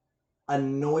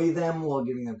annoy them while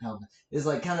giving them compliment. It's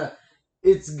like kind of.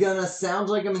 It's gonna sound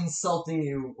like I'm insulting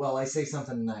you while I say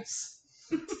something nice.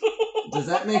 Does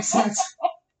that make sense?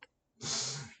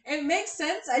 It makes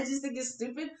sense. I just think it's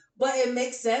stupid, but it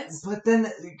makes sense. But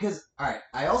then, because, alright,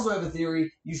 I also have a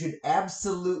theory. You should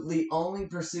absolutely only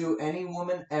pursue any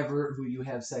woman ever who you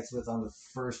have sex with on the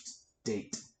first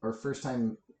date. Or first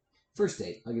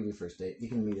date. I'll give you first date. You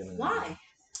can meet them in the Why?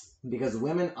 Because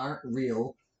women aren't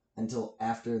real. until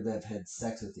after they've had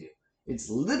sex with you. It's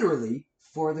literally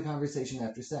for the conversation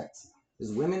after sex.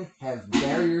 Because women have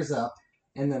barriers up,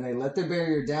 and then they let their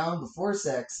barrier down before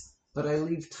sex, but I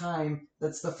leave time.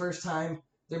 That's the first time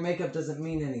their makeup doesn't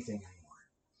mean anything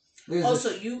anymore. So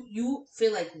you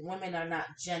feel like women are not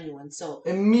genuine. So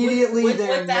immediately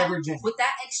they're never genuine. With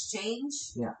that exchange,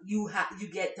 yeah, you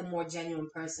get the more genuine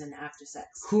person after sex.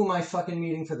 Who am I fucking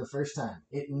meeting for the first time?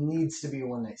 It needs to be a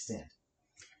one-night stand.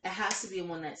 It has to be a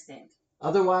one-night stand.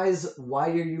 Otherwise, why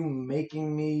are you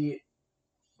making me...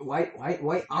 Why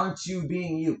aren't you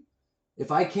being you?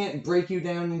 If I can't break you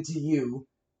down into you,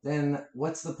 then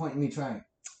what's the point in me trying?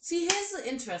 See, here's the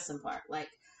interesting part. Like,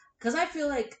 because I feel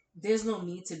like there's no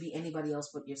need to be anybody else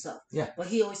but yourself. Yeah. But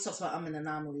he always talks about I'm an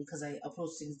anomaly because I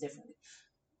approach things differently.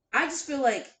 I just feel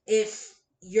like if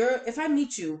I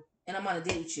meet you and I'm on a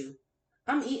date with you,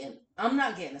 I'm eating. I'm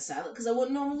not getting a salad because I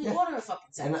wouldn't normally order a fucking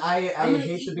salad. And I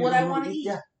hate to be what I want to eat.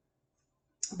 Yeah.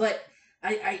 But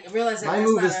I realize that my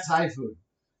move is Thai food.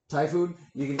 Thai food,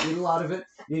 you can eat a lot of it.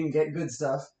 You can get good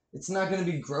stuff. It's not going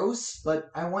to be gross, but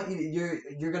I want you to,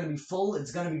 you're going to be full.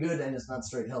 It's going to be good, and it's not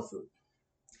straight health food.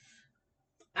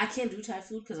 I can't do Thai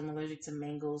food because I'm allergic to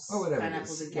mangoes,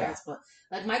 pineapples, and carrots. Yeah. But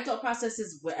like my thought process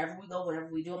is wherever we go, whatever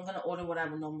we do, I'm gonna order what I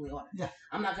would normally order. Yeah.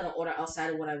 I'm not gonna order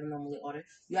outside of what I would normally order.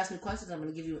 You ask me questions, I'm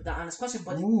gonna give you the honest question.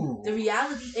 But the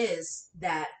reality is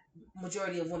that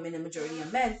majority of women and majority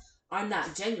of men are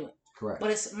not genuine. Correct.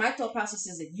 But it's my thought process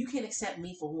is that you can accept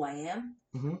me for who I am.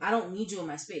 Mm-hmm. I don't need you in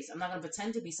my space. I'm not going to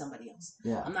pretend to be somebody else.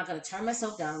 Yeah. I'm not going to turn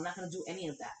myself down. I'm not going to do any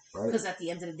of that. Right. Because at the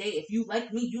end of the day, if you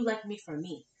like me, you like me for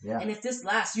me. Yeah. And if this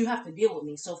lasts, you have to deal with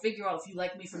me. So figure out if you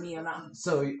like me for me or not.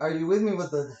 So are you with me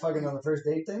with the fucking on the first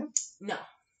date thing? No.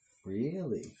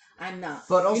 Really? I'm not.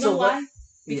 But also, you know why?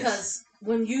 Because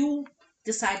when you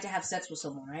decide to have sex with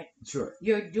someone, right? Sure.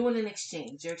 You're doing an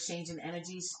exchange. You're exchanging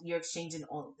energies. You're exchanging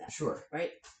all of that. Sure.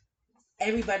 Right?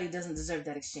 Everybody doesn't deserve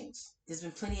that exchange. There's been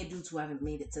plenty of dudes who haven't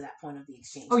made it to that point of the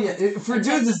exchange. Oh yeah, for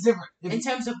dudes it's different. In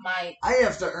terms of I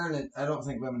have to earn it. I don't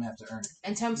think women have to earn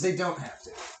it. They don't have to.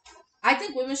 I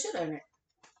think women should earn it.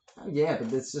 Oh, yeah,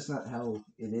 but that's just not how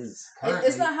it is currently.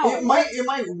 It's not how it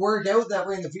might work out that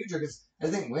way in the future because I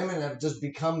think women have just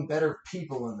become better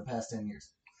people in the past 10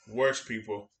 years. Worse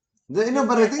people. No,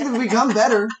 but I think they've become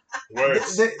better.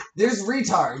 Worse. There's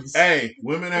retards. Hey,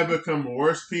 women have become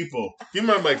worse people. Give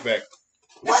my mic back.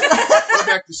 What? Go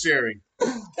back to sharing.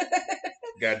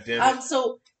 God damn it.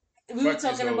 So we were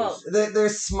talking about they're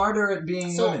smarter at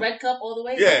being women. red cup all the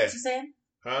way. Yeah. Is that what you're saying?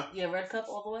 Huh? Yeah, red cup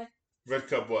all the way. Red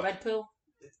cup what? Red pill.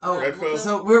 Oh, red pill.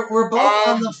 So we're both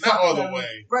on the not all the way.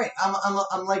 Right.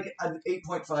 I'm like an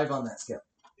 8.5 on that scale.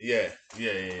 Yeah.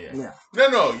 Yeah.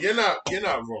 No, you're not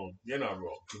wrong. You're not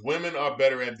wrong. Women are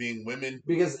better at being women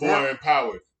because who are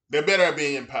empowered. They're better at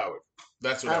being empowered.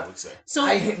 That's what I would say. So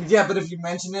but if you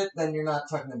mention it, then you're not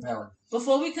fucking empowered.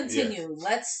 Before we continue,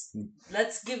 let's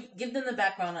give them the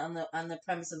background on the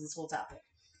premise of this whole topic.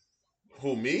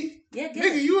 Who, me? Yeah,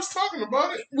 nigga, you was talking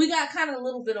about it. We got kind of a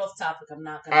little bit off topic. I'm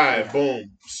not gonna. All right,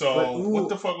 boom. So what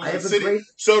the fuck was the city?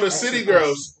 The city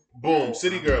girls, boom.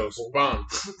 City girls, bomb.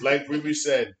 Like Riri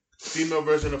said, female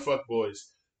version of fuckboys.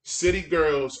 City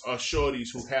girls are shorties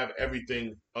who have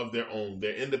everything of their own.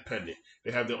 They're independent.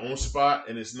 They have their own spot,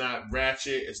 and it's not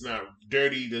ratchet. It's not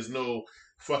dirty. There's no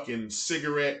fucking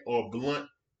cigarette or blunt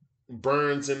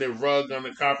burns in their rug on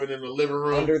the carpet in the living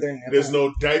room. Under their nipple. There's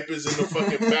no diapers in the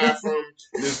fucking bathroom.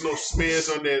 There's no smears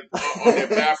on their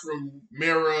bathroom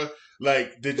mirror.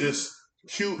 Like, they're just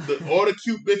cute. All the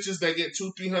cute bitches that get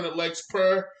 200-300 likes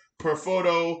per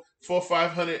photo,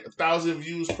 400-500 1,000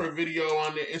 views per video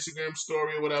on their Instagram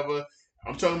story or whatever.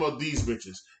 I'm talking about these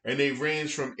bitches, and they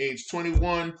range from age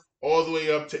 21 all the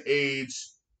way up to age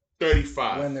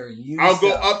 35. When they're used I'll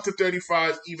go up to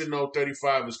 35, even though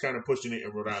 35 is kind of pushing it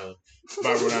in Rhode Island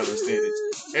by Rhode Island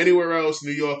standards. Anywhere else,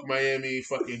 New York, Miami,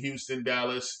 fucking Houston,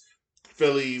 Dallas,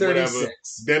 Philly, 36. Whatever.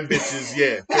 Them bitches,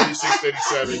 yeah, 36,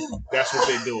 37. That's what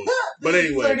they're doing. But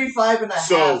anyway, 35 and a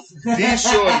so half. these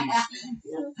shorties,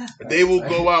 they will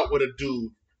go out with a dude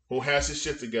who has his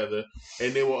shit together,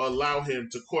 and they will allow him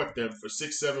to court them for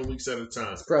 6-7 weeks at a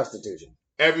time. It's prostitution.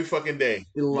 Every fucking day.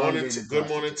 Good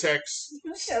morning texts.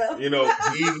 Shut up.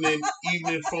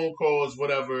 Evening phone calls,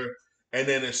 whatever. And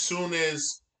then as soon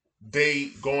as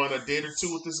they go on a date or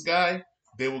two with this guy,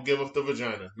 they will give up the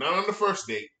vagina. Not on the first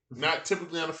date. Not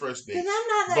typically on the first date.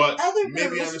 But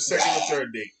maybe on the second or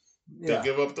third date. They'll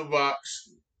give up the box.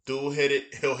 Dude will hit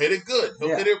it. He'll hit it good.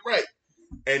 He'll hit it right.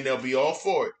 And they'll be all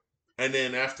for it. And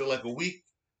then after like a week,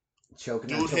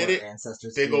 dude hit it,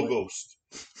 they go ghost.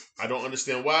 I don't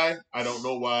understand why. I don't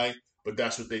know why. but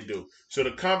that's what they do. So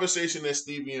the conversation that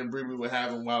Stevie and Bre Bre were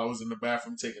having while I was in the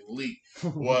bathroom taking a leak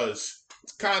was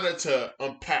kind of to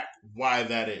unpack why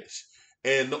that is.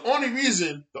 And the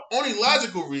only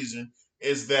logical reason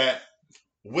is that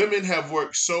women have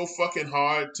worked so fucking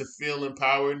hard to feel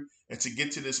empowered and to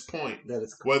get to this point That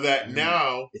is where that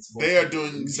now they are doing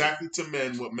illusion. exactly to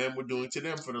men what men were doing to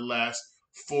them for the last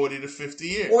 40 to 50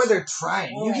 years. Or they're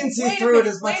trying. You can see through it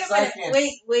as much as I can.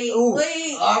 Wait.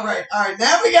 All right.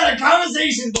 Now we got a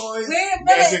conversation, boys. Wait a minute.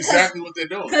 That's exactly what they're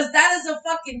doing. Because that is a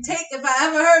fucking take if I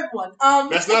ever heard one.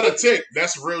 That's not a take.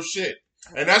 That's real shit.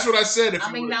 And that's what I said.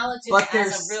 I'm acknowledging it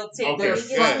as a real take. Okay, they're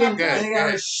fucking, they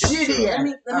are shitty at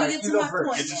it. Let me get to my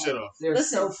point. Get your shit off. They're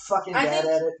so fucking bad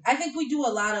at it. I think we do a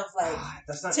lot of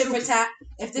like tit for tat.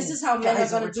 If this is how men are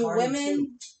going to do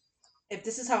women, if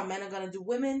this is how men are going to do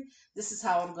women, this is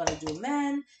how I'm going to do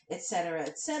men, etc.,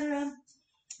 etc.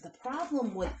 The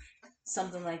problem with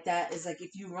something like that is like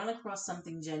if you run across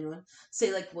something genuine,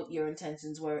 say like what your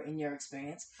intentions were in your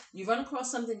experience, you run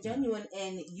across something genuine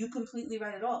and you completely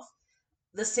write it off.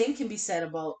 The same can be said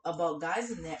about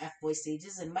guys in their F-boy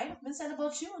stages and might have been said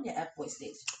about you in your F-boy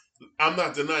stage. I'm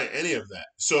not denying any of that.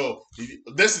 So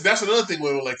that's another thing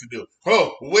we would like to do.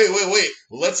 Oh, wait.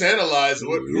 Let's analyze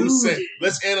who's saying.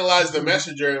 Let's analyze the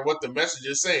messenger and what the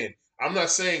messenger is saying. I'm not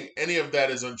saying any of that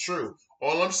is untrue.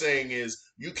 All I'm saying is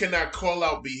you cannot call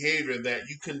out behavior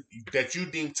that you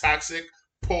deem toxic,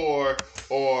 poor,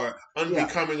 or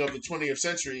unbecoming of the 20th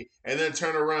century, and then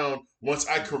turn around once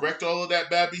I correct all of that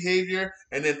bad behavior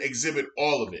and then exhibit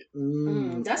all of it.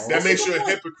 That makes you a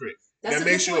hypocrite. That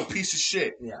makes you a piece of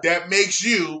shit. Yeah. That makes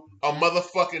you a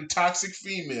motherfucking toxic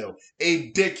female,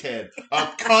 a dickhead, a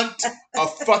cunt, a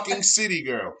fucking city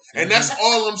girl. And that's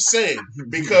all I'm saying.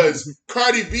 Because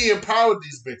Cardi B empowered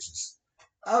these bitches.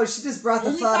 Oh, she just brought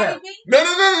the thought up.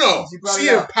 No. She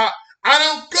empowered. I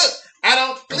don't cook. I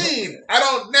don't clean. I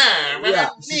don't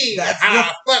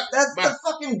That's the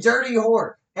fucking dirty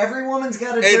whore. Every woman's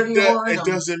got a dirty whore in them.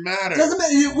 It doesn't matter.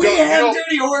 We have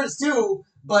dirty whores too.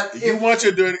 But you want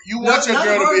your girl to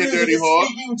be a dirty whore.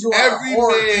 Every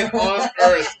man on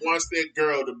earth wants their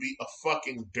girl to be a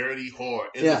fucking dirty whore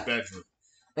in the bedroom.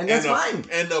 And that's fine.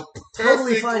 And a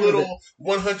totally perfect fine little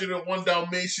 101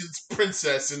 Dalmatians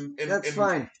princess in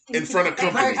front of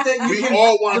company. We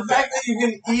all want the fact that you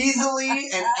can easily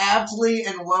and aptly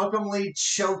and welcomely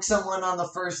choke someone on the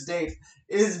first date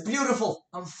is beautiful.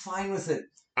 I'm fine with it.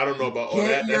 I don't know about all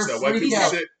that. That's that white people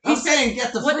shit. I'm saying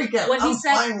get the freak out. I'm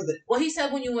fine with it. What he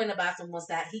said when you were in the bathroom was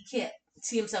that he can't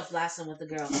see himself lasting with the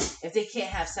girl if they can't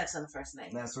have sex on the first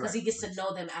night. That's right. Because he gets to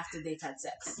know them after they've had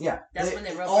sex. Yeah. That's when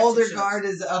they're all their guard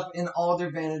is up in all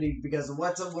their vanity because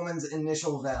what's a woman's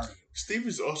initial value?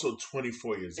 Stevie's also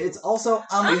 24 years old. It's also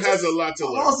he has a lot to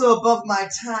learn. Also above my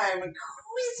time.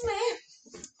 Quiz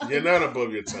man. You're not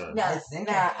above your time.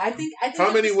 I think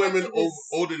how many women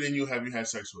older than you have you had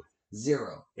sex with?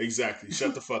 0. Exactly.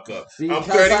 Shut the fuck up. Because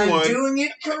I'm 31. I'm doing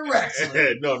it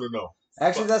correctly. No.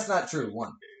 Actually, that's not true.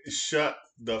 1. Shut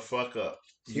the fuck up.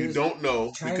 You don't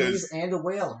know Chinese because and a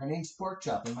whale. Her name's Pork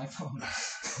Chop in my phone.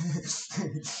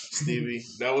 Stevie,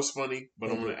 that was funny, but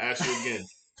I'm going to ask you again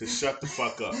to shut the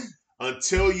fuck up.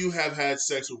 Until you have had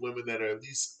sex with women that are at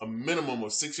least a minimum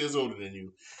of 6 years older than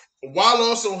you, while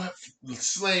also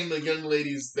slaying the young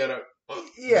ladies that are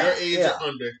their age or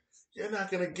under. You're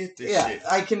not gonna get this shit.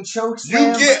 I can choke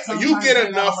slam. You get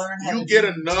enough. You get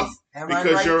enough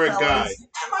because you're a guy.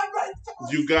 Am I right?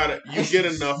 You get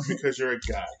enough because you're a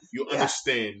guy. You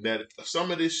understand that some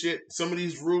of this shit, some of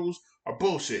these rules are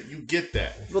bullshit. You get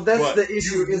that. Well, that's the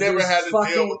issue. You've never had to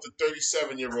deal with the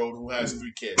 37-year-old who has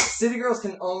 3 kids. City girls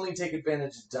can only take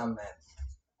advantage of dumb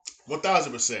men.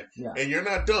 1000%. Yeah. And you're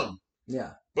not dumb.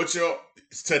 Yeah. But to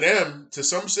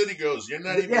some city girls, you're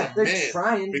not even a man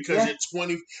trying, because you're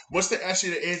 20. Once they ask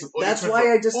you the age, that's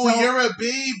why I just. You're a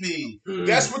baby.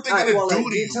 That's what they're gonna do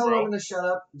to you, tell bro. women to shut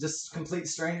up. Just complete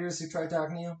strangers who try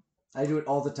talking to you. I do it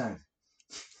all the time.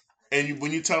 And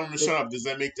when you tell them to shut up, does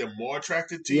that make them more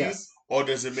attracted to you, or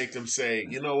does it make them say,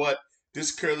 you know what,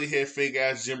 this curly hair fake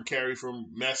ass Jim Carrey from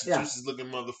Massachusetts looking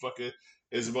motherfucker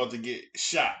is about to get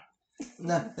shot?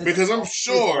 No, because I'm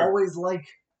sure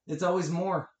it's always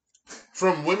more.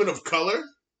 From women of color?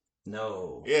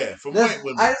 No. Yeah, from white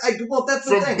women. Well, that's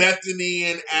the thing. From Bethany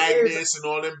and Agnes and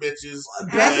all them bitches.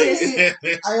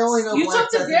 Bethany, I only know you black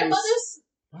talk to Bethany's. grandmothers?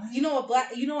 You know what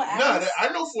Agnes? No, I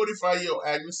know 45-year-old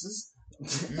Agnes's.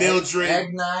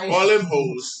 Mildred. All them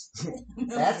hoes.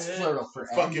 That's plural for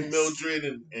fucking Agnes. Mildred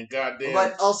and goddamn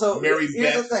But also, Mary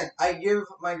here's Beth. the thing. I give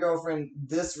my girlfriend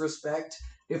this respect.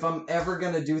 If I'm ever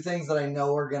going to do things that I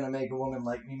know are going to make a woman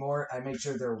like me more, I make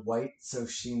sure they're white so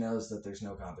she knows that there's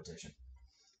no competition.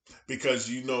 because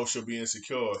you know she'll be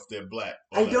insecure if they're black.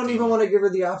 I don't even want to give her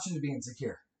the option to be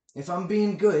insecure. If I'm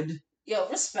being good... Yo,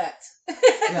 respect.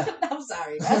 Yeah. I'm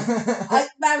sorry.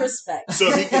 My respect.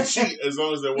 So he can cheat as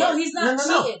long as they're white. No, he's not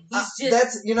cheating. He's just...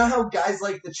 That's, you know how guys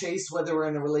like the chase, whether we're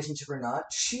in a relationship or not?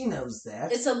 She knows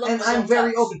that. It's a look. And I'm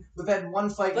very open. We've had one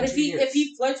fight but in 2 years. if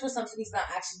he flirts with something he's not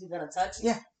actually going to touch,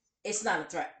 yeah, it's not a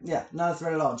threat. Yeah, not a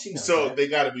threat at all. And she knows so that. they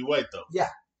got to be white, though. Yeah.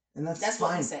 And that's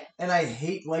what fine. I'm saying. And I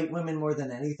hate white women more than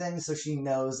anything, so she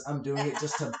knows I'm doing it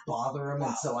just to bother him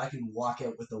and so I can walk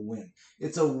out with a win.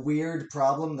 It's a weird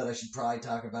problem that I should probably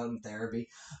talk about in therapy,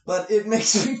 but it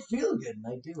makes me feel good and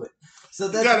I do it. So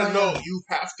that's you gotta know. You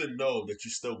have to know that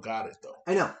you still got it, though.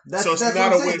 I know. So it's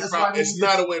not a win problem. It's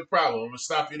not a win problem. I'm gonna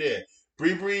stop you there.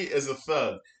 Bre Bre is a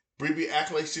thug. Bre Bre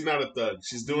act like she's not a thug.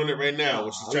 She's doing it right now.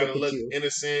 When she's trying to look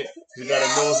innocent. She got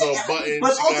her nose all buttoned.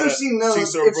 But also she knows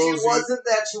if rosy. she wasn't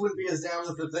that, she wouldn't be as down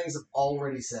with the things I've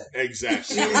already said.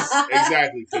 Exactly.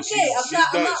 Exactly. Okay,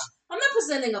 I'm not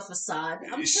presenting a facade.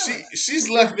 I'm she's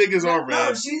left niggas on red.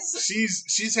 No,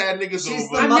 she's had niggas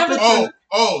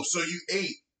over. So you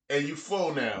ate and you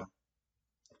full now.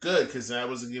 Good, because I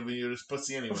wasn't giving you this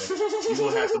pussy anyway. You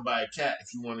won't have to buy a cat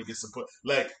if you want to get some pussy.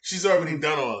 Like, she's already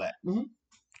done all that. Mm-hmm.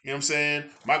 You know what I'm saying?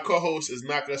 My co-host is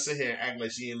not gonna sit here and act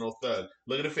like she ain't no thug.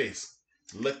 Look at her face.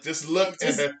 Look at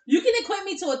her. You can equate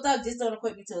me to a thug, just don't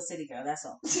equate me to a city girl. That's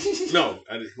all. No,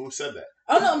 who said that?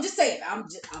 Oh no, I'm just saying. I'm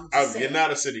just saying. You're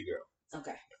not a city girl.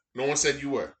 Okay. No one said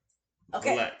you were. Okay.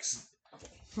 Relax.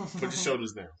 Okay. Put your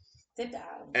shoulders down. Sit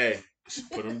down. Hey,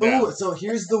 put them down. Ooh, so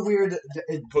here's the weird,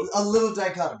 a little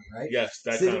dichotomy, right? Yes,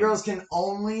 City girls can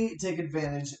only take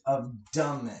advantage of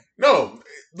dumb men. No,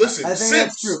 listen, I think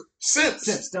that's true.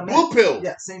 Simps, dumb blue men. pill,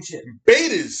 yeah, same shit.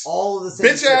 betas, all of the same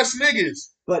bitch ass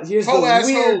niggas. But here's the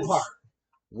weird part: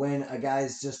 when a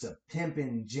guy's just a pimp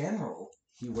in general,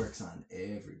 he works on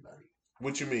everybody.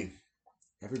 What you mean?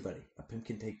 Everybody. A pimp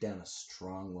can take down a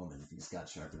strong woman if he's got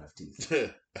sharp enough teeth.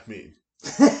 I mean,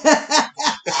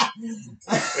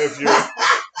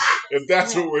 if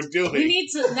that's what we're doing, we need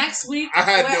to next week. We're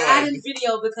adding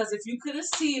video because if you could have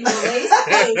seen Relay's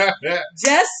face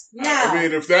just now. I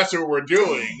mean, if that's what we're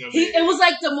doing, it was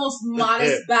like the most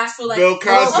modest, bashful, like Bill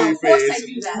Cosby of course face. I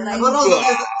do that. Like,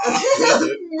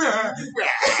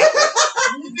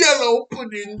 yellow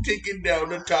pudding taking down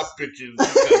the top pitches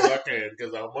because I can,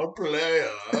 because I'm a player.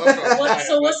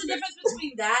 So what's the difference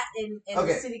between that and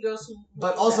the city girls who?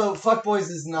 But also, fuckboys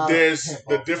is not. There's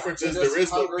the difference is there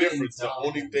is no difference. The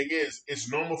only thing is,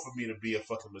 it's normal for me to be a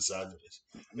fucking misogynist.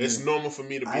 It's normal for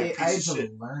me to be a piece I had of to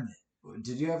shit. learn it.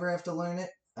 Did you ever have to learn it?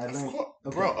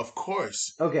 Bro, of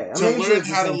course. Okay, to learn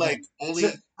how to like only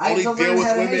deal with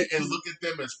women and look at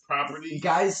them as property.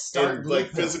 Guys start and like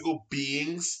physical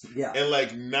beings, yeah, and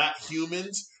like not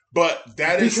humans. But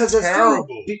that is because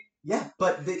terrible. Yeah,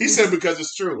 but he said because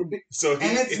it's true. And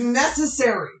it's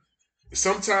necessary.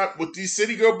 Sometimes with these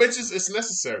city girl bitches, it's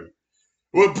necessary.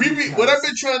 What I've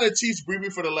been trying to teach Bre Bre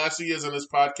for the last 2 years on this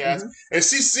podcast, and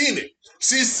she's seen it.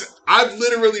 I've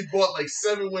literally bought like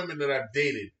 7 women that I've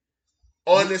dated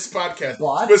on this podcast.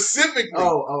 Specifically.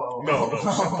 No, shut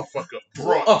the fuck up.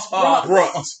 Brought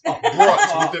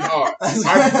with an R.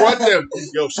 I brought them.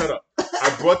 Yo, shut up.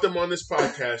 I brought them on this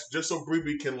podcast just so Bre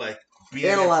Bre can like be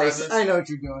analyze. In their presence. I know what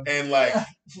you're doing. And like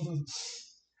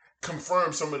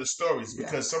confirm some of the stories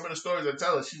because some of the stories I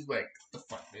tell her, she's like, "The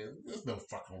fuck, man? There's no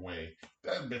fucking way.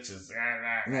 That bitch is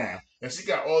and she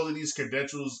got all of these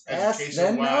credentials,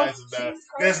 education wise, and that.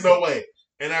 There's no way."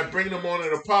 And I bring them on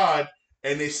in a pod,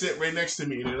 and they sit right next to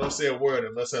me, and they don't say a word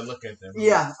unless I look at them.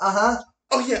 Yeah.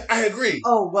 Oh yeah, I agree.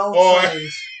 Oh well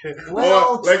trained.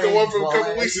 Or like the one from a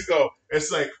couple weeks ago. It's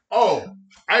like, oh,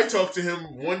 I talked to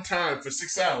him one time for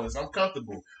 6 hours. I'm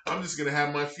comfortable. I'm just gonna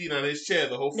have my feet on his chair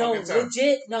the whole fucking time.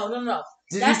 Legit. No.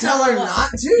 Did you tell her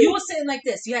not to? You were sitting like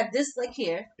this. You had this like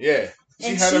here. Yeah.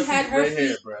 She had her feet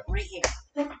here, bro. Right here.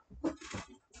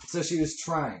 So she was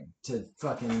trying to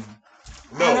fucking.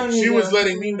 No, she was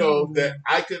letting me know that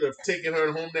I could have taken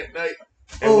her home that night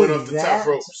and went up the top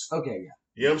ropes. Okay, yeah.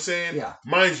 You know what I'm saying? Yeah.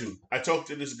 Mind you, I talked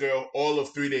to this girl all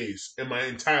of 3 days in my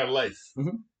entire life.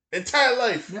 Mm-hmm. Entire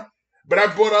life. Yeah. But I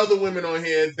brought other women on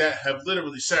here that have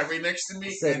literally sat right next to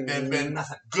me and been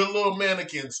good little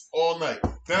mannequins all night.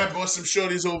 Then I brought some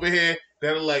shorties over here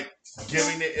that are like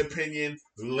giving their opinion,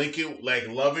 linking, like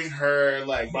loving her,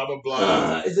 like blah, blah,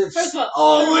 blah. First of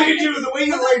all, look at you, the way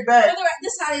you lay back.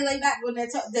 This is how they lay back when they're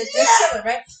chilling,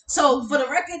 right? So, for the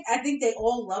record, I think they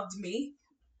all loved me.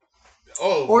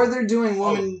 Oh, or they're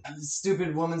doing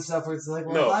stupid woman stuff where it's like,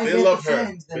 well, no, if I they get love the her.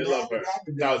 fame, then They love her.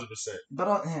 1,000%. But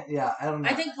I don't know.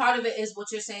 I think part of it is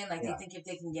what you're saying. Like, Yeah. they think if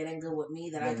they can get in good with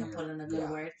me, that I can put in a good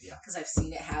word. Yeah. Because I've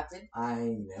seen it happen. I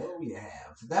know you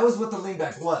have. That was what the lean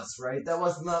back was, right? That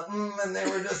wasn't the and they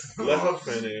were just. Let her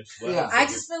finish. I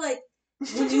just feel like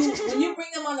when you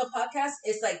bring them on the podcast,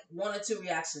 it's like one or two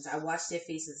reactions. I watch their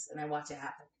faces and I watch it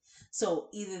happen. So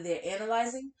either they're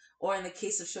analyzing, or in the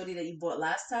case of Shorty that you bought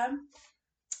last time,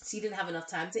 she didn't have enough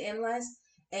time to analyze,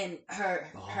 and her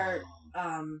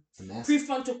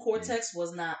prefrontal cortex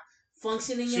was not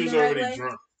functioning in the right way.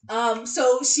 Drunk.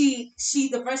 So she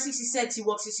the first thing she said, she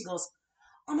walks in, she goes,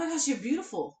 "Oh my gosh, you're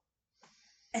beautiful."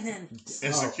 And then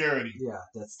insecurity. Yeah,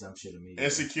 that's dumb shit immediately.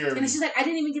 Insecurity. And then she's like, I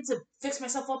didn't even get to fix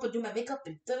myself up or do my makeup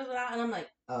and da da da. And I'm like,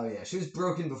 oh yeah, she was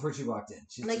broken before she walked in.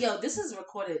 She's like, yo, this is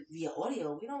recorded via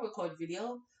audio. We don't record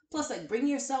video. Plus, like, bring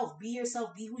yourself, be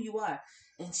who you are.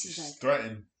 And she's like,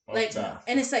 threatened. Like,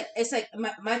 and it's like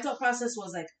my thought process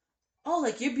was like, oh,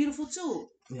 like you're beautiful too.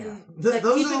 Yeah, and,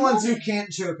 those are the ones who can't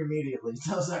choke immediately.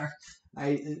 Those are,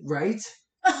 right.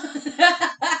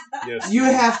 Yes, you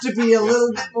have to be a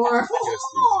little bit more.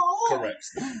 Correct.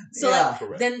 So yeah,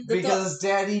 correct. Then because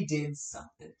Daddy did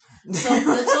something. So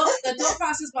the thought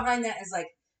process behind that is like,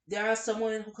 there are some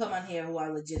women who come on here who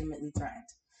are legitimately threatened.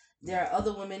 There are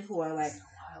other women who are like,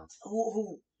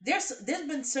 who there's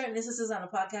been certain instances on the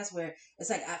podcast where it's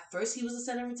like at first he was the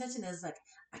center of attention, and it's like,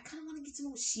 I kind of want to get to know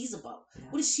what she's about. Yeah.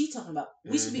 What is she talking about?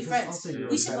 We should be friends.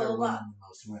 We should blah blah blah.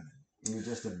 Most women, you're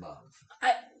just above.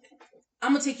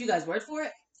 I'm gonna take you guys' word for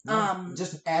it. No,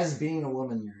 just as being a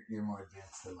woman, you're more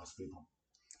advanced than most people.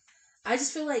 I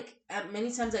just feel like at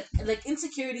many times, like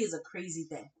insecurity is a crazy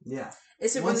thing. Yeah,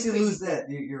 it's a once really you crazy lose that,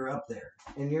 you're up there,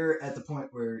 and you're at the point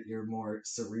where you're more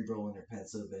cerebral and you're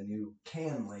pensive, and you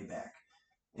can lay back.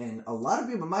 And a lot of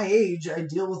people my age, I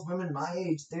deal with women my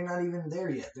age, they're not even there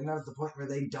yet. They're not at the point where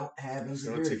they don't have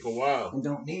insecurity. It's gonna take a while. And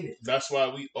don't need it. That's why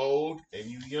we old and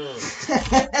you young.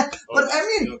 But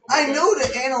I mean, I know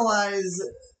to analyze,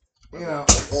 you know.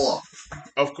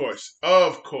 Of course,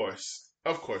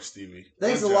 Stevie.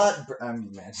 Thanks a lot. I'm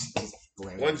imagining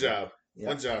blaming. One job. Yep.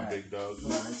 One job, big dog.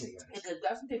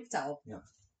 Grab some paper towel. Yeah.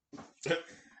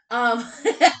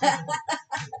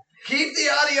 Keep the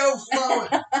audio flowing.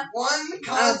 One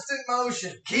constant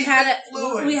motion. Keep it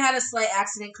fluid. We had a slight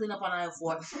accident cleanup on aisle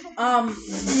 4.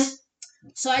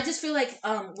 So I just feel like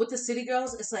with the City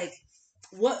Girls, it's like,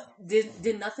 what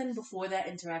did nothing before that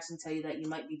interaction tell you that you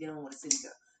might be dealing with a City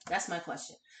Girl? That's my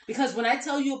question. Because when I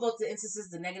tell you about the instances,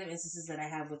 the negative instances that I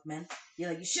have with men, you're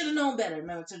like, you should have known better.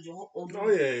 Remember I told you? Oh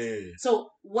yeah. So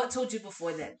what told you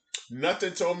before then?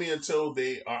 Nothing told me until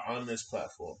they are on this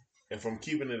platform. If I'm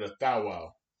keeping it a thou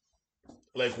wow.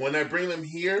 Like when I bring them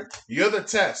here, you're the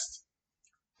test.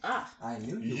 I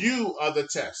knew you are the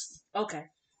test. Okay.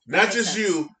 Not just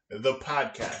you, the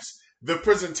podcast. The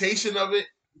presentation of it,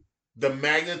 the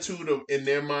magnitude of in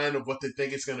their mind of what they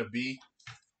think it's gonna be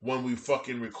when we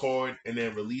fucking record and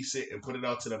then release it and put it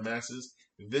out to the masses.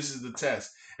 This is the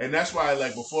test. And that's why,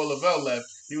 like, before Lavelle left,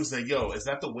 he was like, yo, is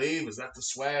that the wave? Is that the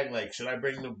swag? Like, should I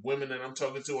bring the women that I'm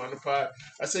talking to on the pod?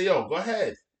 I say, yo, go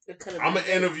ahead. I'm going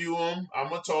to interview them. I'm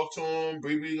going to talk to them.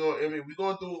 Bre Bre we're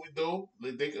going to do what we do.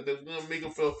 Like, they're going to make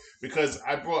them feel, because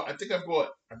I brought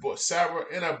Sarah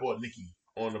and I brought Nikki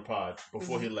on the pod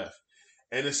before he left.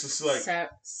 And it's just like.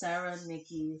 Sarah,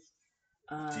 Nikki.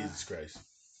 Jesus Christ.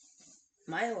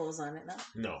 Maya was on it, no?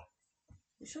 No.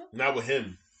 You sure? Not with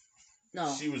him.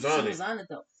 No. She was on it. She was on it,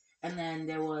 though. And then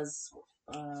there was...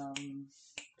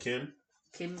 Kim?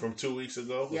 Kim. From 2 weeks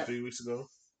ago or 3 weeks ago.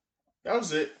 That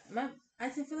was it. I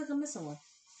feel like I'm missing one.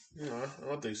 No, I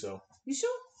don't think so. You sure?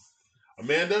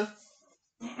 Amanda?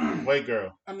 White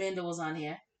girl. Amanda was on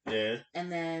here. Yeah.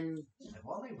 And then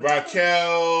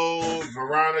Raquel,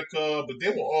 Veronica, but they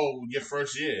were all your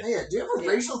first year. Yeah, do you have a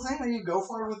racial thing that you go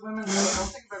for with women? I don't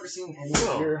think I've ever seen any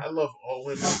of your... I love all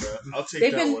women, bro. I'll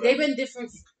take that. They've been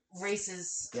different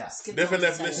races. Yeah. Different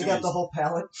ethnicities. You got the whole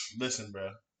palette. Listen,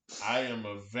 bro. I am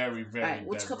a very, very diverse.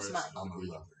 Which cup's mine?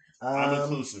 I'm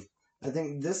inclusive. I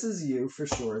think this is you for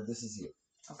sure. This is you.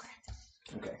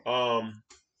 Okay.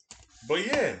 But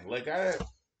yeah, like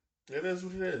it is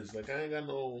what it is. Like I ain't got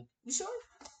no. You sure?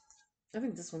 I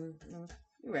think this one. No,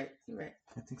 you're right.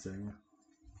 I think so.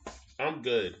 Yeah. I'm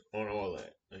good on all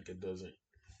that. Like it doesn't.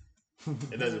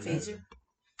 It doesn't phase you.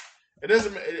 It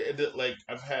doesn't. It like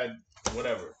I've had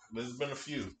whatever. There's been a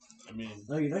few. I mean.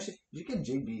 No, you get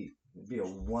JB. Would be a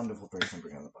wonderful person to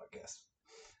bring on the podcast.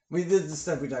 We did the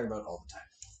stuff we talk about all the time.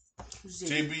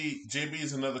 JB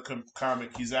is another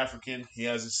comic. He's African. He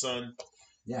has a son.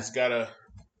 Yeah. He's got a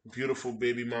beautiful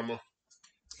baby mama.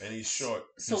 And he's short.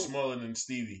 So- He's smaller than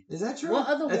Stevie. Is that true? What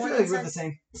other I feel warning like we're the signs?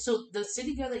 same. So the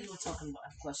city girl that you were talking about, I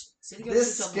have a question. City girl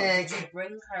This that you were talking about, did skank. you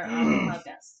bring her on the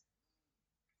podcast?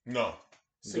 No.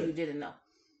 So you didn't know.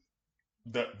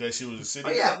 That she was a city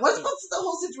Oh yeah, girl? what's the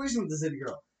whole situation with the city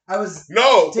girl? I was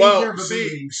No, taking care well, of a see,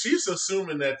 baby. she's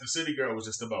assuming that the city girl was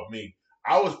just about me.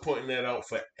 I was pointing that out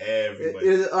for everybody.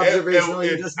 It is observational.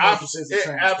 It, You just want to say it's a it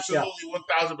trend. absolutely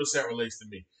 1000% relates to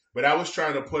me. But I was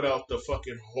trying to put out the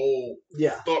fucking whole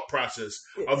Yeah. thought process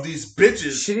of these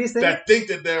bitches Shittiest thing. that think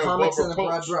that they're Comics above in a broad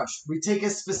reproach. brush. We take a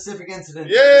specific incident.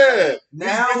 Yeah.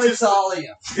 Now These it's all of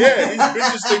you. Yeah, these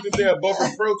bitches think that they're above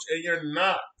reproach, and you're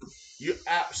not. You're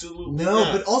absolutely No,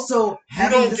 not. but also You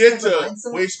having don't this get type of to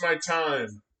mindset- waste my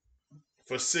time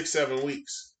for 6-7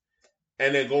 weeks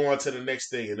and then go on to the next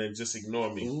thing and then just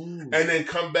ignore me. Ooh. And then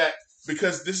come back,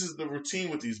 because this is the routine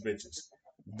with these bitches.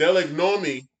 They'll ignore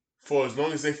me for as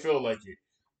long as they feel like it,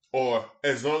 or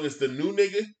as long as the new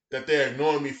nigga that they're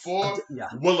ignoring me for Yeah.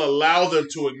 will allow them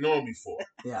to ignore me for.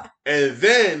 Yeah. And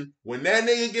then when that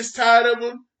nigga gets tired of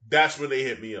them, that's when they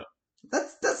hit me up.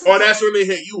 That's Or that's when they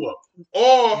hit you up.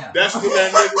 Or Yeah. that's when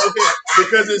that nigga will hit.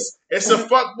 Because it's a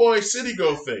fuckboy city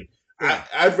girl thing. Yeah.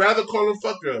 I'd rather call them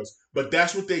fuck girls. But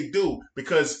that's what they do.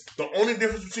 Because the only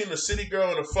difference between a city girl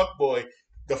and a fuckboy,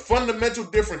 the fundamental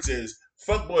difference is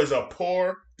fuckboys are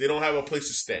poor. They don't have a place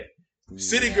to stay.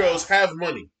 City girls have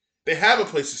money. They have a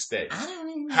place to stay. I don't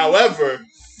even However,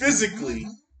 physically,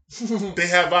 they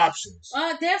have options.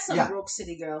 There's some Yeah. broke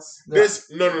city girls.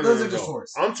 This no. Those are just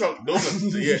whores. I'm talking. Those are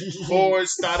whores,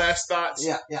 thought-ass thoughts,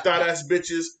 Yeah. thought-ass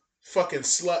bitches, fucking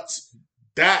sluts.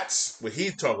 That's what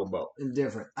he's talking about.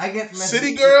 Indifferent. I get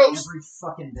City messages girls? every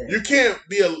fucking day.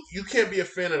 You can't be a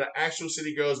fan of the actual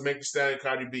city girls, Megan Thee Stallion,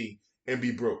 Cardi B, and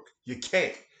be broke. You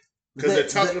can't, because they're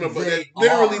talking about. They're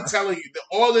literally telling you that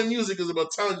all their music is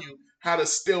about telling you how to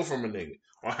steal from a nigga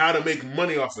or how to make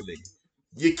money off a nigga.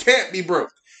 You can't be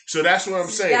broke. So that's what I'm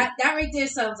saying. That right there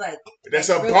sounds like That's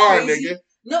like a real bar, crazy. nigga.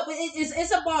 No,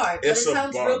 it's a bar, but It's it a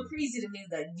sounds bar. real crazy to me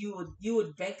that you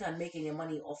would bank on making your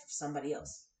money off of somebody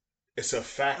else. It's a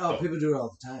fact, Oh, though. people do it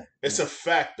all the time. It's a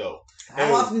fact, though.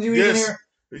 How often do you even hear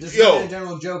just a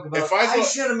general joke about, if I go- I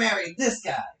should have married this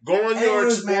guy? Go on your Anyone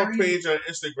who's explore married page on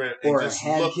Instagram and Or just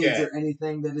had look kids at. or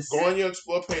anything that is Go on your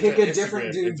explore page pick on a Instagram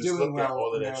different dude and just doing look at well,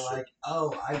 all of and that they're shit. like,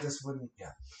 oh, I just wouldn't,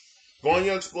 yeah. Go on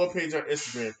your explore page on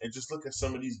Instagram and just look at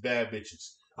some of these bad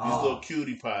bitches, these little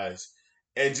cutie pies,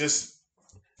 and just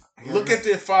look at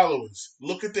their followers.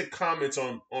 Look at their comments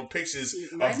on pictures See,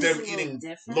 of mine is a them little eating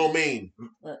different. lo mein.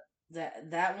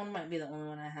 That one might be the only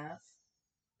one I have.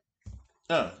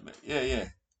 Yeah.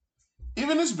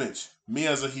 Even this bitch, me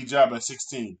as a hijab at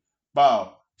 16.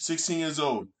 Wow, 16 years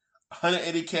old,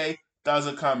 180K,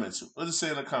 1,000 comments. What does it say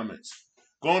in the comments?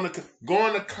 Go on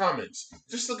the comments.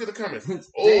 Just look at the comments.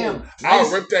 Damn, I'll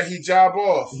nice. rip that hijab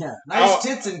off. Yeah, nice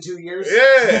tits in 2 years.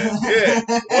 Yeah.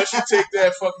 Once you take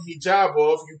that fucking hijab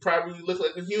off, you probably look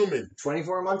like a human.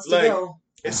 24 months to Like, go.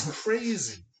 It's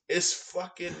crazy. It's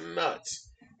fucking nuts.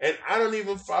 And I don't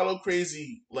even follow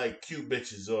crazy, like, cute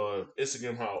bitches or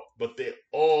Instagram how, but they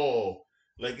all,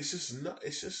 like, it's just nuts.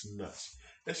 It's just nuts.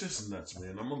 It's just nuts,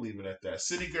 man. I'm going to leave it at that.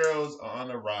 City girls are on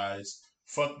the rise.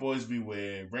 Fuck boys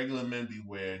beware. Regular men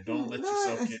beware. Don't let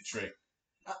yourself get tricked.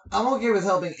 I'm okay with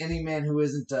helping any man who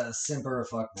isn't a simp or a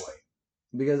fuckboy.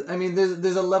 Because, I mean,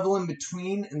 there's a level in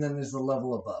between, and then there's the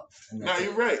level above. And No, that's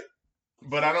you're it. right.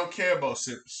 But I don't care about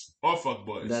simps or fuck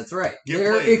boys. That's right. Get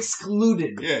They're played.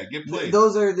 excluded. Yeah, get played.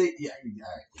 Those are the... Yeah, all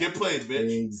right. Get played,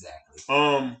 bitch.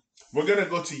 Exactly. We're gonna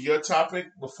go to your topic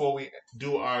before we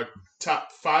do our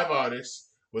top 5 artists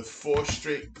with 4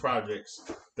 straight projects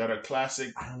that are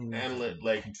classic I don't even and know if I can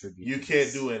like contribute you to can't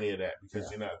this. do any of that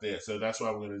because you're not there. So that's why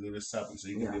we're gonna do this topic so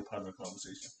you can Yeah. be a part of the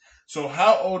conversation. So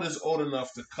how old is old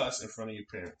enough to cuss in front of your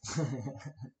parents?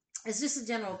 It's just a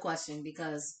general question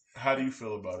because How do you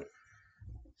feel about it?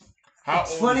 How old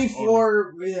is old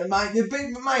 24, my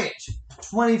age.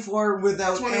 24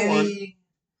 without 21. any...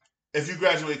 if you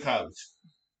graduate college?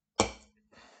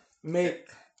 Mate,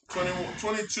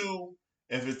 22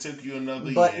 if it took you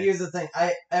another but year. here's the thing.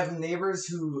 I have neighbors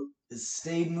who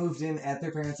stayed moved in at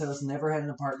their parents' house, never had an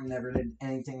apartment, never did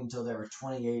anything until they were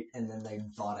 28, and then they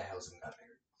bought a house and got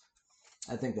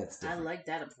married. I think that's different. I like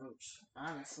that approach,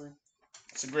 honestly.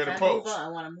 It's a great If I approach. move out, I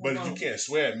want to move But out. you can't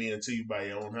swear at me until you buy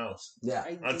your own house. Yeah.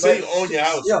 Until you own your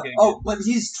house. Yo, you can't but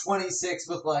he's 26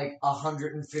 with like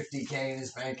 150K in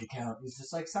his bank account. He's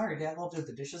just like, sorry, Dad, I'll do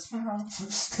the dishes.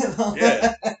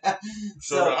 Yeah.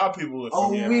 So there are people with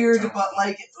weird, but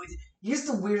like, here's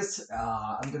the weirdest.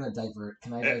 I'm gonna divert.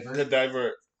 Can I divert?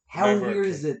 Divert. How divert. weird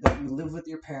is it that you live with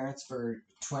your parents for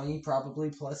 20 probably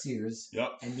plus years,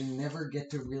 Yep. and you never get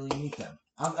to really meet them?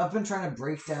 I've been trying to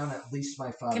break down at least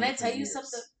my father. Can I tell for you years,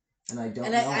 something? And I don't.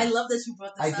 And know I love that you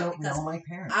brought this I up don't because know my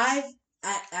parents.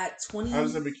 at 20 How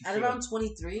does that make you at feel? around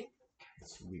 23.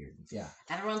 It's weird. Yeah.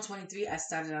 At around 23, I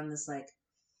started on this like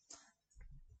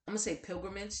I'm gonna say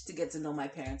pilgrimage to get to know my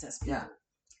parents as people. Yeah.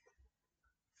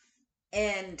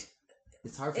 And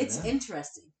It's hard for it's them.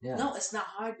 interesting. Yeah. No, it's not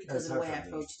hard because It's of the hard way I for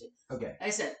me. approached it. Okay. Like I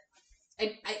said,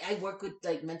 I work with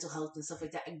like mental health and stuff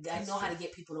like that. I know how to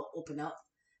get people to open up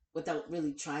without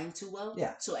really trying too well.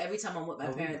 Yeah. So every time I'm with my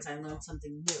parents, I learn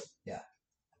something new. Yeah.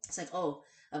 It's like,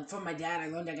 from my dad, I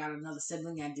learned I got another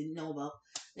sibling I didn't know about.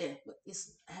 Yeah, but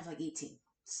I have like 18.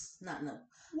 It's not no.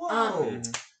 Whoa.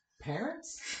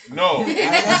 Parents? No.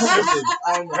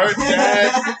 Her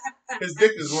dad, his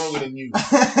dick is longer than you.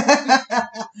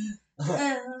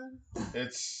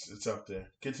 It's up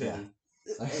there. Continue.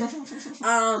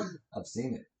 Yeah. I've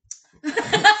seen it.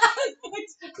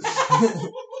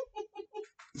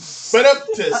 But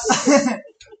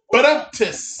up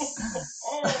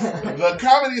the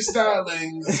comedy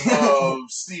stylings of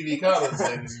Stevie Collins,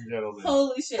 ladies and gentlemen.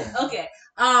 Holy shit. Okay.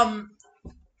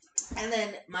 And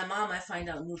then my mom, I find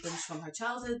out new things from her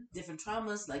childhood, different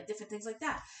traumas, like different things like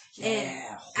that.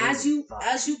 Yeah, and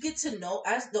as you get to know,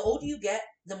 as the older you get,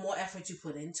 the more effort you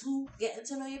put into getting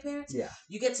to know your parents. Yeah.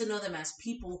 You get to know them as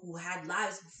people who had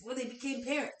lives before they became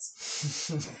parents.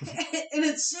 And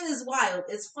shit is wild.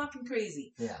 It's fucking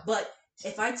crazy. Yeah. But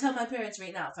if I tell my parents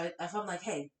right now, if I'm like,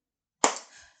 hey,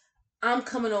 I'm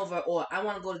coming over or I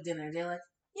want to go to dinner, they're like,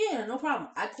 yeah, no problem.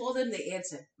 I call them, they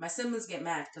answer. My siblings get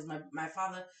mad because my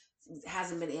father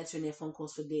hasn't been answering their phone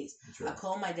calls for days. True. I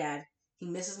call my dad. He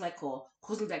misses my call.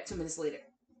 Calls me back 2 minutes later.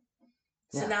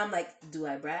 So now I'm like, do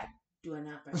I brag? Do I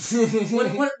not brag?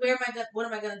 What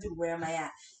am I gonna do? Where am I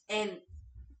at? And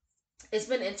it's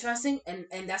been interesting,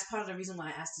 and that's part of the reason why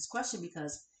I asked this question,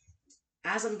 because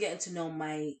as I'm getting to know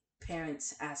my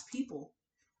parents as people,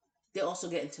 they're also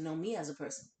getting to know me as a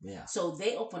person. Yeah. So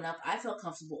they open up. I felt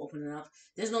comfortable opening up.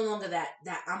 There's no longer that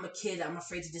I'm a kid. I'm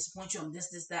afraid to disappoint you. I'm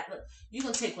this, that. Look, you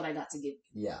can take what I got to give you.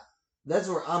 Yeah. That's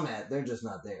where I'm at. They're just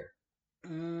not there.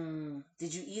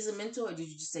 Did you ease them into it, or did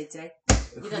you just say today?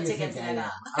 You're going to take everything I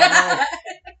got. Like,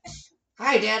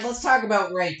 hi, Dad. Let's talk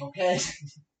about rape, okay?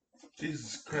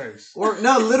 Jesus Christ. Or,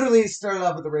 no, literally started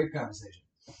off with a rape conversation.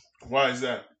 Why is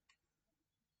that?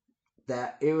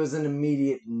 That it was an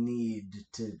immediate need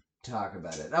to talk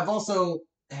about it. I've also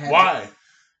had... Why?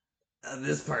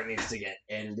 This part needs to get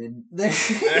edited.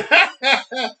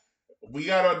 We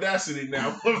got Audacity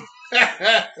now.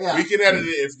 Yeah. We can edit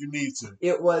it if you need to.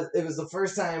 It was the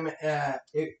first time.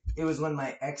 It was when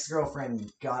my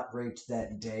ex-girlfriend got raped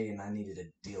that day, and I needed to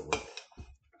deal with it.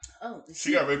 Oh,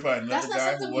 she got raped by another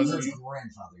guy who wasn't her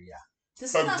grandfather. Yeah,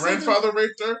 her grandfather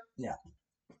raped her. Yeah,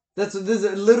 this is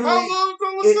literally. How long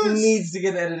ago was it this? Needs to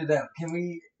get edited out. Can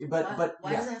we? But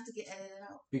why does it have to get edited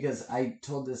out? Because I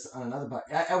told this on another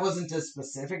podcast. I wasn't as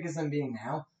specific as I'm being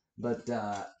now, but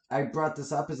I brought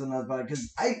this up as another podcast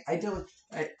because I dealt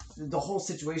with the whole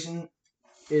situation.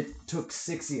 It took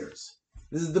 6 years.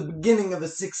 This is the beginning of a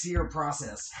 6-year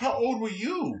process. How old were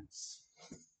you?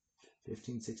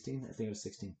 15, 16? I think it was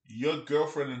 16. Your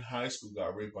girlfriend in high school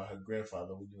got raped by her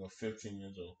grandfather when you were 15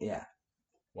 years old. Yeah.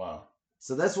 Wow.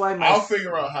 So that's why I'll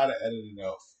figure out how to edit it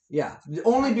out. Yeah.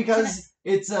 Only because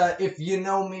it's, if you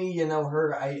know me, you know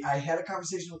her. I had a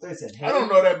conversation with her. I said, hey. I don't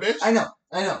know that bitch. I know.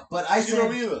 But I said, you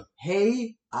don't either.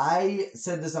 Hey, I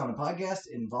said this on a podcast.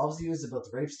 It involves you. It's about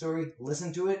the rape story.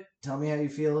 Listen to it. Tell me how you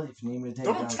feel. If you need me to take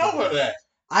it down. Don't tell her that.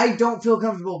 I don't feel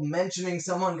comfortable mentioning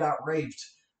someone got raped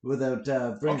without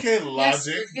bringing... Okay,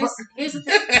 logic. Here's the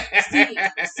thing.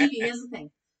 Stevie, here's the thing.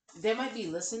 There might be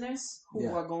listeners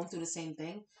who are going through the same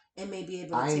thing and may be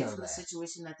able to take from the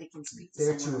situation that they can speak to.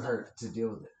 They're too hurt to deal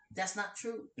with it. That's not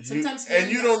true. Sometimes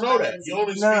you don't know that. You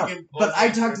only speaking. But I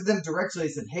talked to them directly. I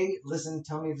said, "Hey, listen,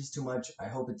 tell me if it's too much. I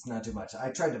hope it's not too much." I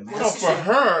tried to match. No, for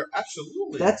her,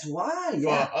 absolutely. That's why.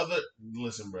 Yeah. For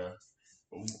listen, bro.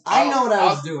 I know what I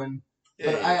was doing,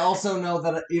 but I also know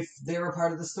that if they're a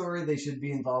part of the story, they should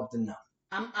be involved enough.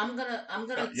 I'm gonna.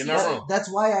 You're not wrong. That's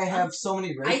why I have so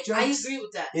many rape jokes. I agree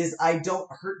with that. Is I don't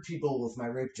hurt people with my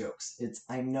rape jokes. It's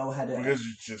I know how to. Because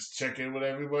you just check in with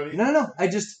everybody. No. I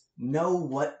just know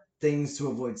what things to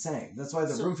avoid saying. That's why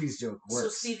the roofies joke works. So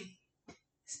Stevie,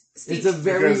 it's a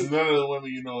very because none of the women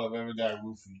you know have ever got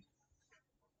roofied.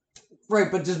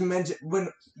 Right, but just mention when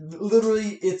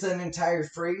literally it's an entire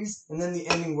phrase, and then the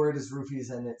ending word is roofies,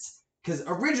 and it's because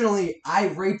originally I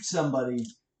raped somebody.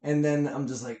 And then I'm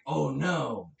just like, oh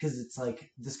no, because it's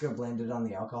like this girl blamed it on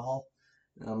the alcohol,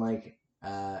 and I'm like,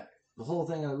 the whole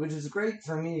thing, which is great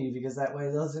for me because that way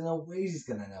there's no way she's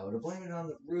gonna know to blame it on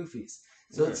the roofies.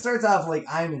 So It starts off like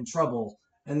I'm in trouble,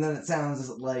 and then it sounds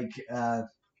like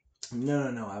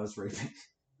no, I was raping.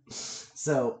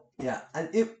 So yeah,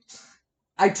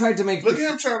 I tried to make. Look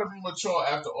at him trying to be mature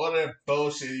after all that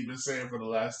bullshit he's been saying for the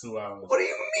last 2 hours. What do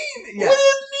you mean? Yeah. What do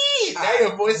you mean? Now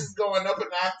your voice is going up an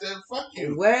octave. Fuck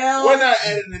you. Well, we're not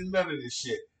editing none of this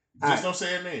shit. Just don't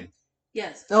say her name.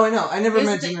 Yes. Oh, I know. I never Here's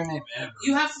mentioned her name ever.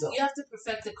 You have to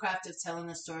perfect the craft of telling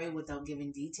a story without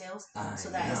giving details, so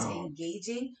that it's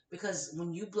engaging. Because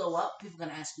when you blow up, people are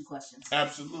gonna ask you questions.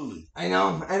 Absolutely. I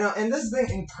know. And this thing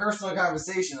in personal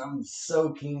conversation, I'm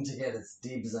so keen to get as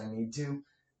deep as I need to.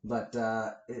 But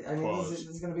I mean, this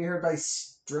is gonna be heard by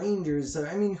strangers. So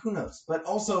I mean, who knows? But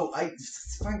also, what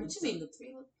you mean the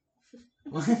three?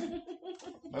 What?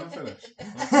 Let him finish.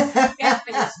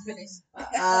 Yeah, finish.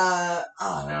 Oh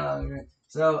no.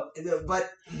 So,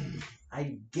 but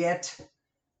I get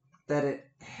that it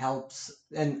helps,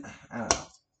 and I don't know.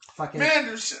 Fucking man,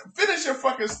 finish your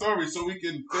fucking story so we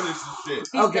can finish the shit.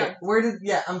 Okay,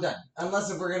 I'm done. Unless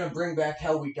if we're gonna bring back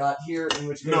how we got here, in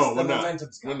which case no, the we're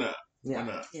momentum's gone. We're not. Yeah.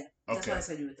 We're not. Yeah. That's why I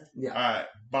said you were done. Yeah. All right,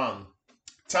 bang.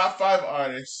 Top 5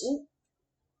 artists. Ooh.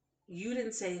 You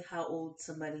didn't say how old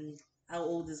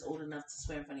is old enough to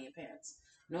swear in front of your parents.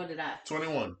 Nor did I.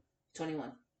 21.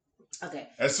 21. Okay.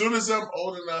 As soon as I'm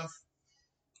old enough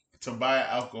to buy an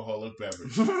alcoholic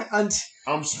beverage,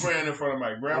 I'm swearing in front of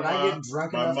my grandma, when I get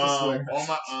drunk my enough to mom, swear. all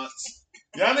my aunts.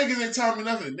 Y'all niggas ain't telling me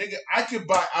nothing. Nigga, I can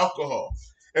buy alcohol.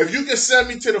 If you can send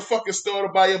me to the fucking store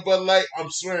to buy your Bud Light, I'm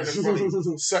swearing in front of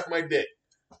you. Suck my dick.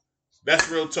 That's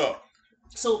real talk.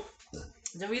 So,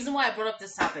 the reason why I brought up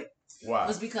this topic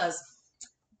was because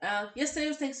yesterday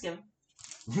was Thanksgiving.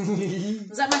 I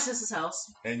was at my sister's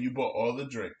house. And you bought all the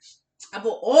drinks. I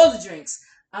bought all the drinks.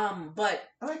 But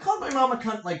I called my mom a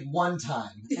cunt like one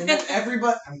time, and then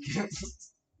everybody. I'm kidding.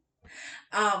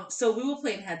 So we were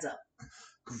playing Heads Up.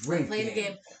 Great. Playing the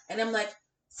game, and I'm like,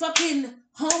 fucking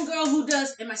homegirl who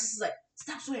does, and my sister's like,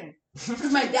 stop swearing,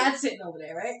 because my dad's sitting over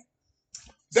there, right?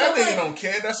 That so nigga don't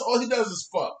care. That's all he does is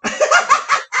fuck.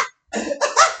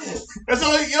 That's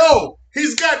all.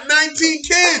 He's got 19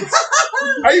 kids.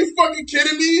 Are you fucking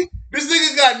kidding me? This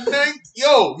nigga got 9.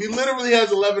 He literally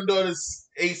has 11 daughters,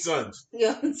 8 sons.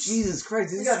 Yeah. Jesus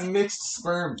Christ, he's got mixed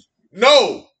sperm.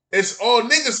 No, it's all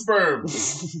nigga sperm.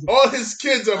 All his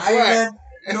kids are black.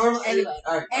 Anyway,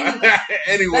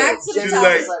 anyway, back to the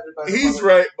topic. He's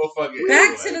right, but fuck it.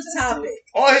 Back to the topic.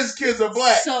 All his kids are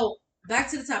black. So back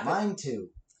to the topic. Mine too.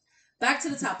 Back to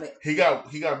the topic. He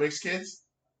got mixed kids.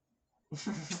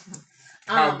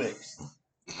 How mixed?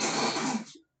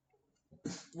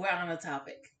 We're on the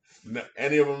topic. No,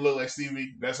 any of them look like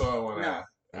Stevie? That's all I want to ask.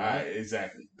 All right,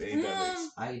 exactly. They ain't that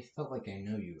mixed. I felt like I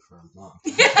know you for a long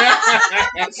Yo,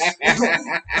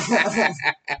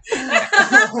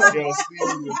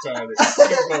 Stevie's retarded.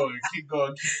 Keep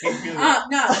going.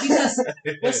 No, because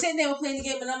we're sitting there, we're playing the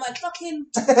game, and I'm like, fucking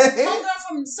homegirl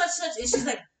from such, and she's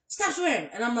like, stop swearing.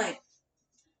 And I'm like,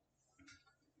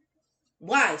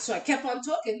 why? So I kept on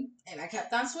talking, and I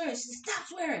kept on swearing. She said, stop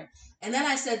swearing. And then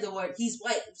I said the word, he's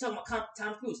white. I'm talking about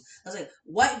Tom Cruise. I was like,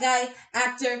 white guy,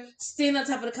 actor, standing on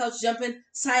top of the couch, jumping,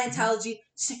 Scientology.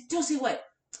 She's like, don't say white.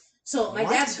 So my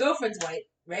dad's girlfriend's white,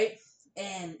 right?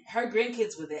 And her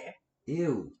grandkids were there.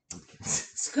 Ew.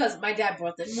 Because my dad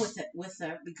brought them with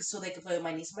her so they could play with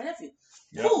my niece and my nephew.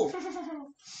 Yep. Cool.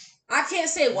 I can't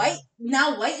say white.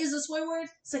 Now white is a swear word.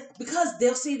 It's like, because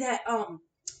they'll say that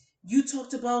you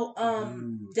talked about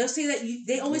they'll say that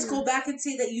they always go back and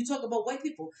say that you talk about white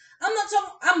people.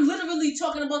 I'm literally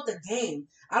talking about the game.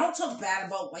 I don't talk bad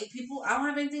about white people. I don't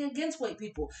have anything against white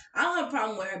people. I don't have a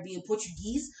problem with her being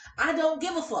Portuguese. I don't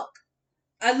give a fuck.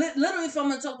 I literally, if I'm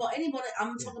gonna talk about anybody, I'm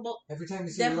gonna talk about every time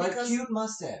you see you like cute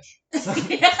mustache.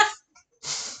 Yeah.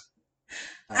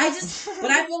 But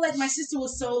I feel like my sister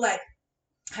was so like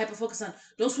hyper focused on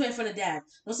don't swear in front of dad.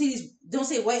 Don't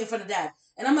say white in front of dad.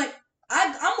 And I'm like,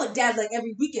 I'm with dad like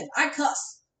every weekend. I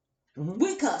cuss. Mm-hmm.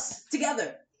 We cuss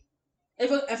together.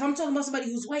 If I'm talking about somebody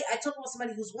who's white, I talk about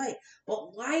somebody who's white.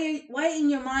 But why in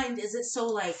your mind is it so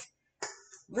like,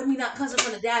 let me not cuss in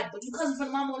front of dad, but you cuss in front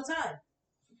of mom all the time?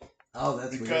 Oh,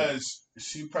 that's because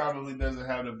she probably doesn't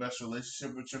have the best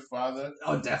relationship with your father.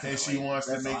 Oh, definitely. And she wants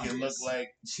to make it look like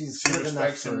she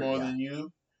respects him more than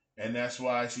you. And that's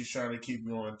why she's trying to keep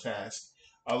you on task.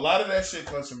 A lot of that shit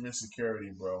comes from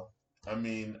insecurity, bro. I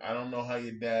mean, I don't know how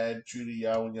your dad treated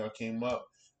y'all when y'all came up,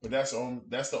 but that's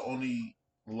the only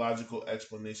logical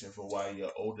explanation for why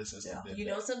your older sister did You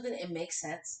that. know something? It makes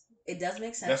sense. It does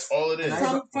make sense. That's all it is.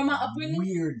 From my upbringing.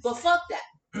 Weird. But fuck that.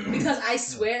 Because I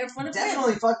swear in front of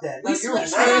definitely fuck that. We swear in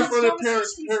front of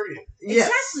parents, period.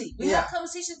 Exactly. We have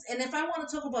conversations, and if I want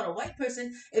to talk about a white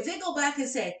person, if they go back and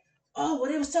say, oh,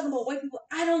 well, they was talking about white people.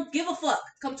 I don't give a fuck.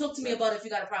 Come talk to me about it if you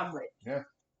got a problem with it. Yeah.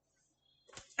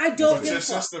 I don't But give your a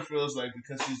fuck. sister feels like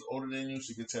because she's older than you,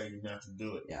 she can tell you not to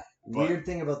do it. Yeah. But weird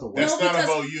thing about the white. That's not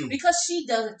about you. Because she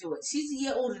doesn't do it. She's a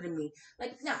year older than me.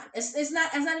 Like, nah, it's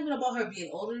not even about her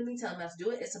being older than me telling me not to do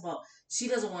it. It's about she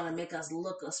doesn't want to make us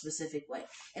look a specific way.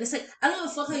 And it's like, I don't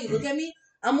give a fuck how you look at me.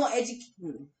 I'm more educated.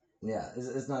 Yeah,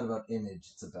 it's not about image.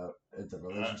 It's about the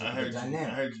relationship, I heard the you. dynamic.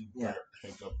 I heard you. Yeah.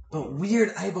 Hiccup. But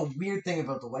weird. I have a weird thing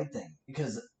about the white thing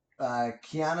because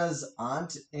Kiana's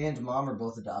aunt and mom are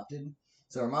both adopted.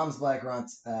 So her mom's black, her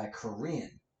aunt's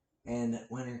Korean. And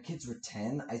when her kids were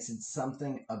 10, I said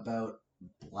something about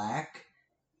black,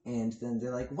 and then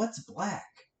they're like, "What's black?"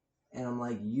 And I'm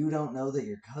like, "You don't know that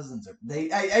your cousins are."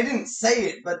 I didn't say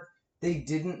it, but they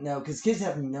didn't know because kids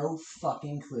have no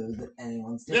fucking clue that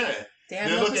anyone's different. Yeah. They have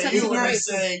They no look at you perception of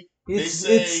and race.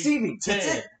 It's Stevie. That's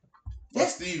 10. it. Or Yeah.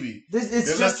 Stevie. It's They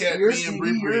just look at you're me Stevie,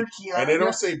 and Bre Bre, you're Kiana, and they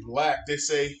don't say black. They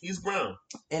say he's brown.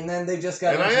 And then they just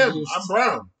got And introduced. I'm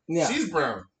brown. Yeah. She's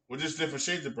brown. We're just different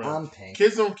shades of brown. I'm pink.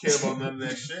 Kids don't care about none of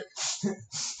that shit.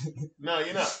 No,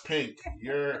 you're not pink.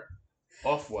 You're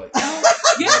off-white. No,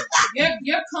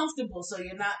 you're comfortable, so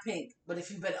you're not pink. But if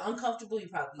you've been uncomfortable, you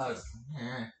probably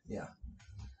Yeah.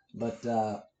 But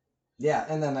yeah,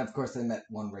 and then of course they met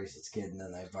one racist kid, and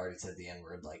then I've already said the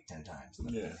N-word like 10 times.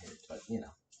 And Yeah. hit, but you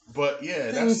know. But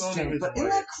yeah, Things that's the only change. reason But why. isn't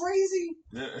that crazy?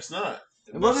 Yeah, it's not.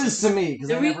 Well, it is to me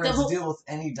because I never had to whole- deal with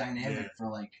any dynamic for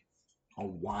like a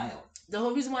while. The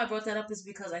whole reason why I brought that up is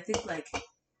because I think like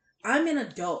I'm an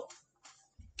adult.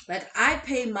 Like I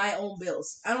pay my own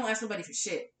bills. I don't ask nobody for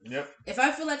shit. Yep. If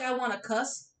I feel like I want to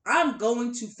cuss, I'm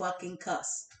going to fucking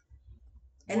cuss.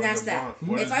 And What that's is that. wrong?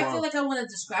 What If is I wrong? feel like I want to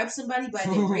describe somebody by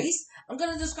their race, I'm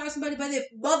gonna describe somebody by their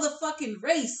motherfucking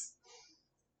race.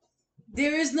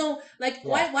 There is no like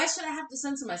why should I have to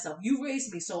censor myself? You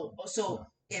raised me, so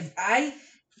if I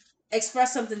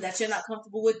express something that you're not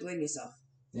comfortable with, blame yourself.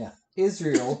 Yeah.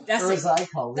 Israel, That's or it. as I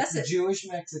call it, That's it. Jewish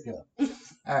Mexico. All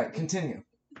right, continue.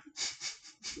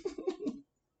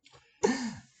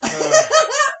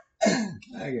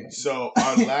 Okay. So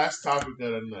our last topic of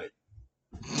the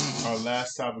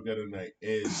night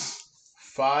is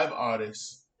 5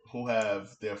 artists who have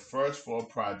their first 4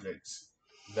 projects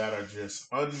that are just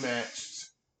unmatched.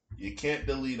 You can't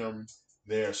delete them.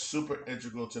 They're super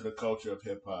integral to the culture of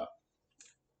hip hop.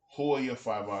 Who are your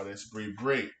 5 artists? Bre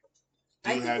Bre.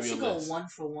 I think we should go 1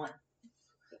 for 1.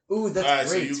 Ooh, that's All right,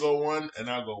 great. so you go 1 and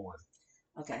I'll go 1.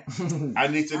 Okay. I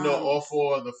need to know all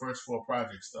 4 of the first 4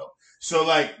 projects though. So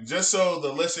like, just so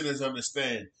the listeners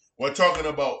understand, we're talking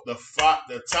about the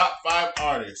top 5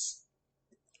 artists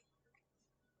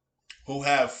who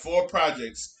have 4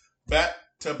 projects back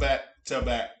to back to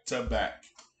back to back.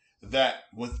 That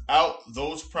without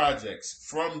those projects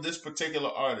from this particular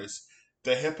artist,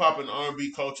 the hip hop and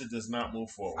R&B culture does not move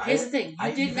forward. Here's the thing: I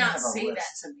you did even not have a say list.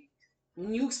 that to me.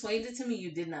 When you explained it to me,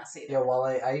 you did not say that. Yeah, well,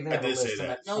 I even I have a did say list. I'm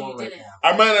that. at No, 4 you right didn't. now.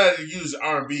 I might not have used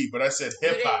R&B, but I said You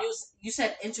hip didn't hop. you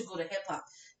said integral to hip hop.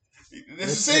 It's the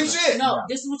same shit. No, Yeah.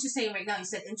 this is what you're saying right now. You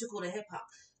said integral to hip hop.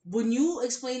 When you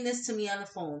explain this to me on the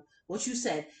phone, what you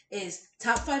said is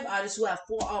top 5 artists who have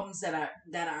 4 albums that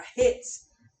are hits.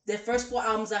 Their first 4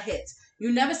 albums are hits.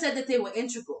 You never said that they were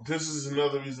integral. This is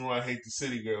another reason why I hate the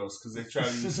city girls, because they try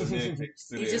to use semantics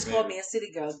to You their just called me a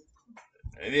city girl.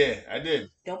 Yeah, I did.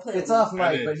 Don't play It's with off me.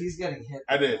 mic, but he's getting hit.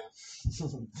 I did.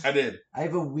 I did. I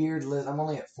have a weird list. I'm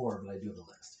only at 4, but I do have a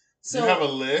list. So you have a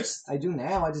list? I do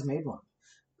now. I just made one.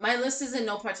 my list is in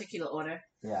no particular order.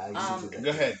 Yeah, I usually do that. Go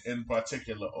ahead, in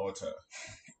particular order.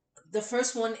 The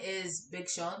first one is Big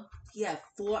Sean. He had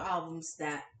 4 albums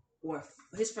that were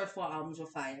his first 4 albums were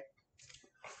fire.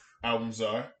 Albums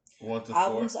are 1 to 4.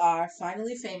 Albums are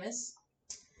Finally Famous,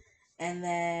 and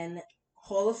then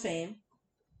Hall of Fame.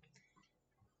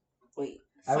 Wait,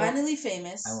 Finally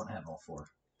Famous. I won't have all 4.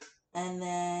 And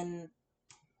then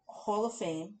Hall of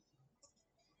Fame,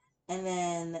 and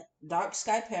then Dark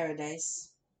Sky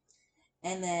Paradise,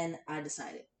 and then I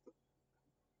Decided.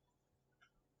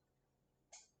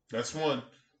 That's 1.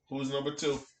 Who's number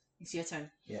 2? It's your turn.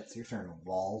 Yeah, it's your turn,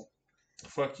 Wall.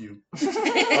 Fuck you.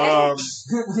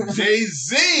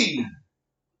 Jay-Z.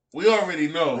 We already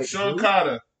know. Wait, Sean who?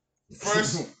 Carter.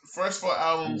 First 4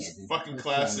 albums, Yeah, dude, fucking you're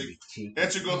classic. trying to be cheeky.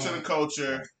 Integral to the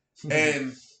culture. And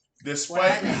What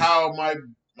despite I did. how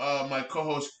my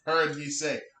co-host heard me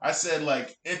say, I said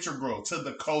like integral to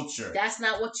the culture. That's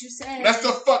not what you said. That's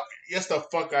the fuck. Yes, the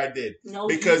fuck I did. No,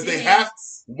 Because you they didn't. have.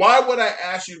 Why would I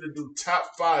ask you to do top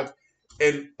 5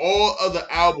 and all other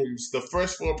albums? The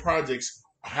first 4 projects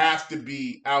have to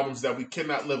be albums that we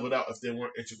cannot live without if they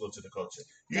weren't integral to the culture.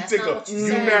 You That's think not of what you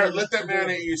said. let that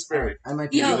marinate in your spirit. I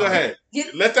might You Yo, go ahead.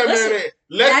 Get, Let that listen, marinate.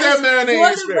 Let that marinate in for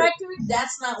your the spirit. record,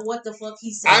 that's not what the fuck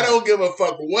he said. I don't give a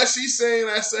fuck what she's saying.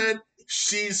 I said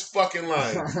she's fucking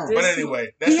lying. But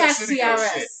anyway, that's he that has city girl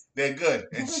TRS. shit. They're good,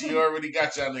 and she already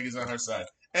got y'all niggas on her side.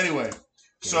 Anyway,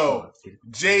 so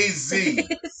Jay-Z,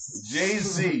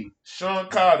 Sean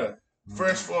Carter,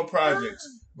 first 4 projects,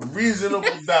 Reasonable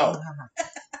Doubt.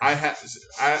 I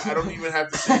don't even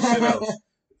have to say shit else.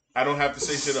 I don't have to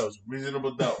say shit else.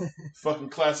 Reasonable Doubt, fucking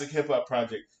classic hip hop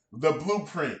project, The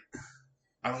Blueprint.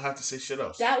 I don't have to say shit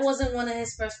else. That wasn't one of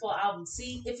his first 4 albums.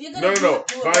 See, if you're No. gonna do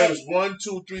it Volumes right. 1,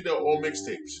 2, 3, they're all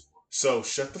mixtapes. So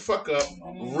shut the fuck up,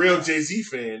 real Jay-Z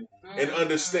fan, and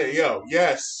understand. Yo,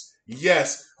 yes.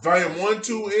 Volume 1,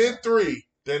 2, and 3.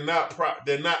 They're not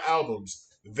albums.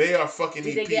 They are fucking EPs.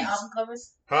 Did they get album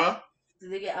covers? Huh?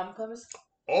 Did they get album covers?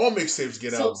 All mixtapes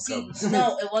get album covers.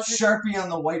 No, it wasn't. Sharpie on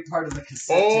the white part of the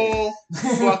cassette. All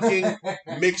fucking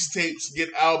mixtapes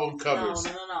get album covers.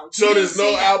 No. So there's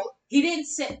no album. He didn't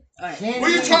say. All right. What are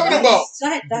you talking about? Go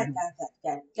ahead.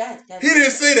 He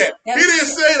didn't say that. He didn't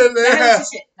say that.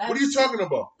 What are you talking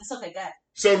about? It's okay, go ahead.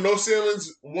 So No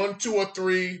Ceilings 1, 2, or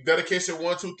 3, Dedication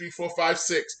 1, 2, 3, 4, 5,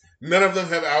 6. None of them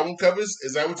have album covers.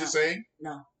 Is that what you're saying?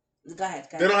 No. Go ahead.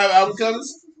 They don't have album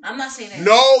covers? I'm not saying anything.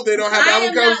 No, they don't have I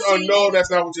album covers. Or no, anything.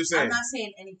 that's not what you're saying. I'm not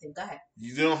saying anything. Go ahead.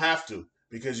 You don't have to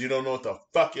because you don't know what the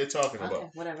fuck you're talking about. Okay,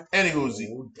 whatever. Any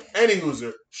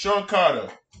hooser. Sean Carter,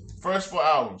 first 4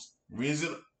 albums.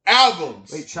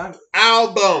 Albums. Wait, Sean.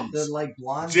 Albums. The like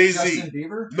blonde Jay-Z. Justin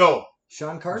Bieber? No.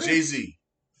 Sean Carter? Jay-Z.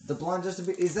 The blonde Justin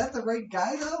Bieber. Is that the right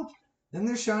guy though? Then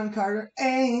there's Sean Carter.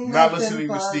 Ain't Not nothing listening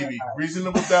to but Stevie. a-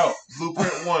 Reasonable Doubt.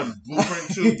 Blueprint 1.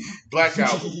 Blueprint 2. Black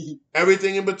Album.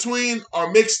 Everything in between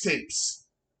are mixtapes.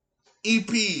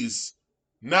 EPs.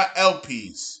 Not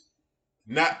LPs.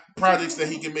 Not projects that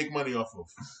he can make money off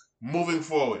of. Moving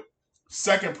forward.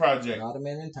 Second project. Not a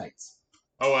man in tights.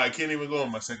 Oh, I can't even go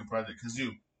on my second project because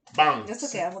you. Bang. That's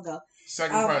okay. I'm gonna go.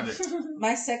 Second project.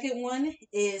 My second one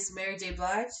is Mary J.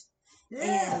 Blige.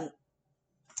 Yeah. And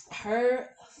her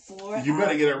 4 You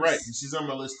better get it right. She's on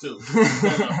my list too. You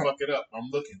better not fuck it up. I'm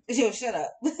looking. Yo, shut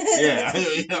up. Yeah,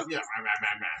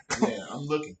 I'm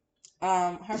looking.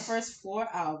 Her first 4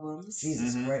 albums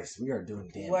Jesus Christ, we are doing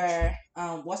damage. were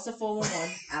What's the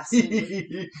 411?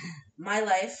 Absolutely. My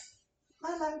Life,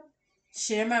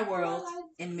 Share My World,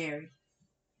 and Mary.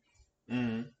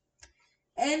 Mm-hmm.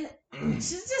 And it's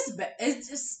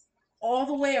just all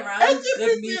the way around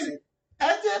good music.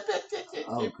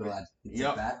 Oh god, it's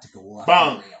about to go off.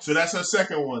 Bang. So that's her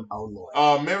second one. Oh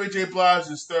lord. Mary J. Blige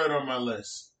is third on my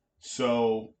list.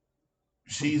 So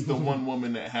she's the one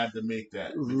woman that had to make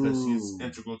that because she's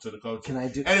integral to the culture. Can I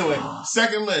do? Anyway,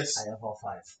 second list. I have all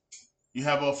 5. You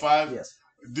have all 5? Yes.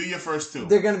 Do your first 2.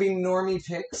 They're gonna be normie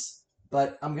picks.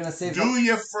 But I'm gonna say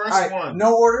your first one.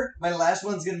 No order. My last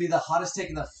one's gonna be the hottest take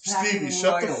in the Stevie,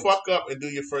 shut the fuck up and do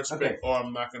your first pick, or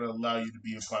I'm not gonna allow you to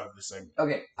be a part of the segment.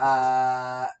 Okay.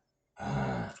 No.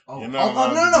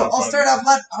 I'll start off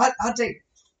hot take.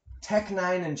 Tech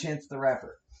 9 and Chance the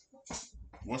Rapper.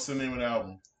 What's the name of the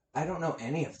album? I don't know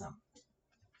any of them.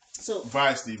 So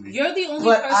bye, Stevie. You're the only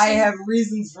but person. I have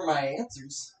reasons for my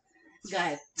answers. Go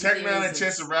ahead. Tech 9 and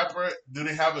Chance the Rapper. Do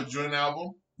they have a joint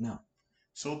album? No.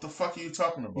 So what the fuck are you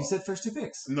talking about? You said first 2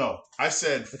 picks. No, I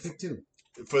said I picked 2.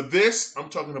 For this, I'm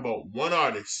talking about one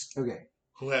artist. Okay.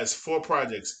 Who has 4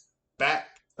 projects back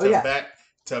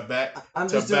to back. I'm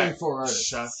just doing 4 artists.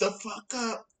 Shut the fuck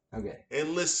up. Okay.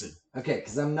 And listen. Okay,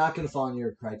 because I'm not going to fall in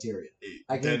your criteria.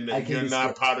 You're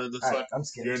not part of this. Right, I'm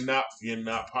skipped. You're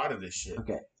not part of this shit.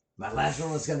 Okay. My last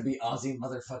one was going to be Ozzy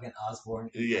motherfucking Osbourne.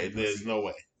 Yeah, there's no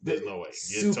way. There's no way.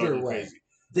 You're super totally way. crazy.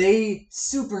 They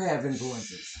super have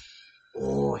influences.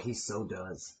 Oh, he so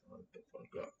does. What the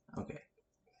fuck up? Okay.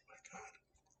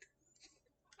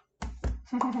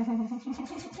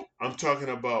 I'm talking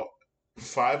about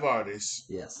 5 artists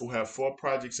Yes. who have 4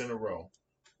 projects in a row.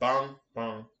 Bang,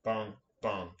 bang, bang,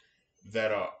 bang.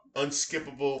 That are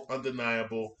unskippable,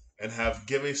 undeniable, and have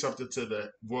given something to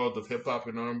the world of hip hop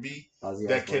and R&B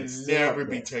that can never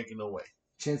be taken away.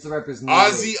 Chance the Rapper's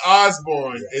Ozzy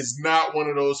Osbourne is not one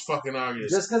of those fucking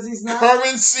artists. Just because he's not.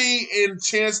 Currency and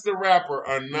Chance the Rapper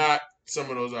are not some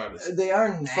of those artists. They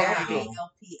are now. Fuck you doing?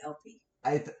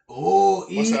 LP.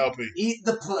 What's LP? Eat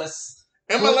the puss.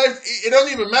 In my life, it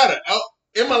don't even matter.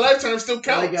 In my lifetime, still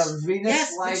counts. Like a Venus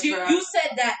yes, but flytrap. you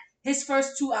said that his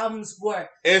first 2 albums were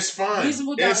It's fine.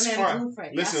 Reasonable Doubt It's and fine.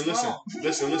 Blueprint. Listen. Those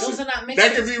are not mixtapes.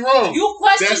 That could be wrong. You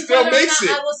questioned That still whether or makes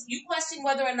not it. You questioned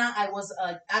whether or not I was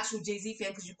an actual Jay-Z fan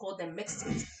because you called them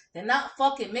mixtapes. They're not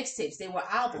fucking mixtapes. They were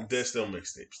albums. They're still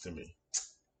mixtapes to me.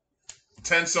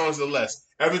 10 songs or less.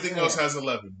 Everything else has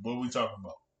 11. What are we talking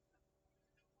about?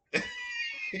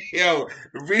 Yo,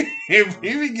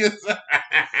 Riri gets. Nah,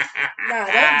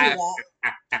 don't do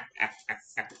that.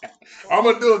 I'm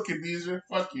gonna do it, Khadijah.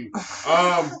 Fuck you.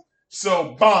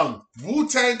 So Bang,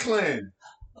 Wu-Tang Clan.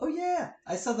 Oh yeah,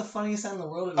 I saw the funniest sound in the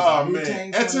world. It was Oh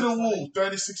Wu-Tang man, Enter the Clan. Womb,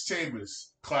 36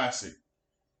 Chambers, classic.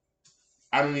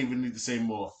 I don't even need to say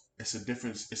more. It's a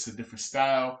different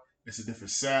style. It's a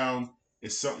different sound.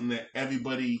 It's something that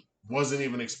everybody wasn't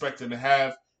even expecting to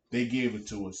have. They gave it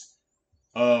to us.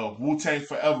 Wu-Tang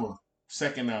Forever,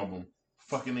 second album,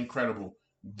 fucking incredible.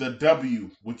 The W,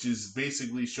 which is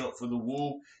basically short for the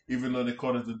Wu, even though they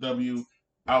call it the W,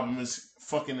 album is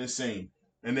fucking insane.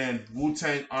 And then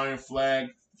Wu-Tang Iron Flag,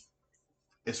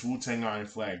 it's Wu-Tang Iron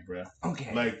Flag, bruh.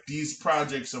 Okay. Like, these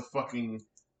projects are fucking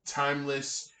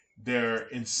timeless. They're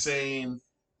insane.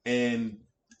 And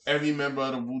every member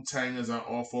of the Wu-Tang is on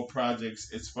all 4 projects.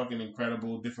 It's fucking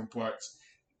incredible. Different parts.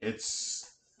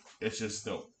 It's just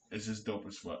dope. It's just dope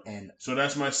as fuck. And so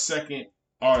that's my second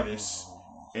artist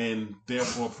and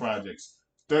therefore projects.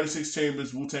 36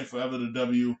 Chambers, Wu-Tang Forever, the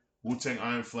W, Wu-Tang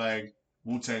Iron Flag.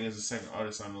 Wu-Tang is the second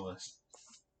artist on the list.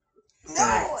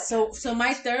 No. So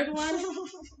my third one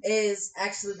is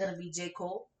actually gonna be J.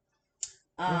 Cole.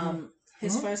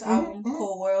 His first album,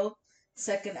 Cold World.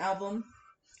 Second album,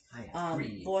 I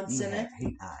agree. Born Sinner. I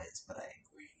hate eyes, but I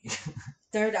agree.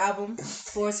 Third album,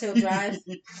 Forest Hill Drive.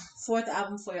 Fourth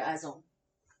album, For Your Eyes Only.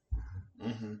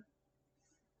 Mm-hmm.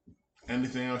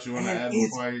 Anything else you want to add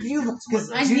before I? I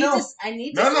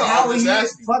need to. No, how he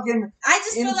fucking. I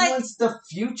just feel like the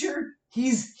future.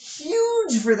 He's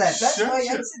huge for that. That's why I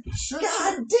said,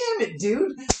 God damn it,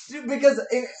 dude. Because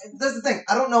that's the thing.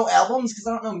 I don't know albums because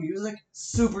I don't know music.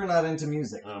 Super not into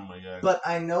music. Oh my god. But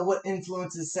I know what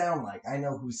influences sound like. I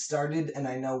know who started, and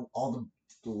I know all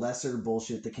the lesser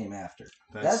bullshit that came after.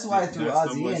 That's why I threw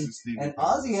Ozzy in. And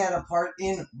Ozzy had a part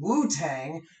in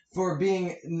Wu-Tang for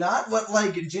being not what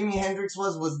like Jimi Hendrix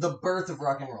was the birth of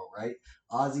rock and roll, right?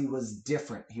 Ozzy was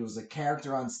different. He was a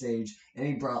character on stage, and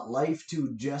he brought life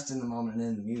to just in the moment and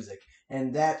in the music.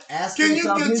 And that aspect Can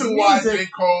you of get his to music, why J.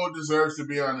 Cole deserves to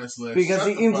be on this list? Because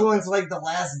he influenced like the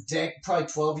last probably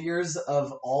 12 years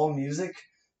of all music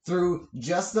through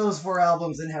just those 4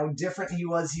 albums and how different he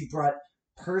was. He brought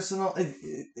personal.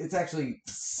 It's actually.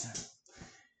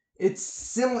 It's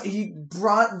similar. He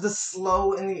brought the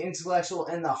slow and the intellectual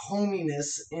and the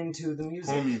hominess into the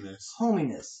music.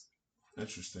 Hominess.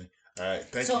 Interesting. All right,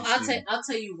 thank you. So I'll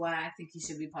tell you why I think he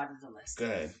should be part of the list. Go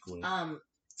ahead, Queen.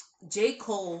 J.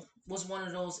 Cole was one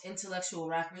of those intellectual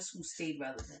rappers who stayed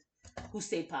relevant, who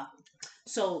stayed popular.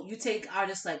 So you take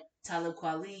artists like Talib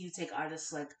Kweli, you take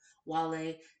artists like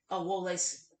Wale.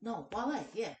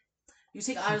 Yeah. You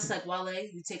take artists like Wale,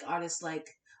 you take artists like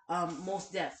Mos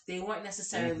Def. They weren't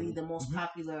necessarily the most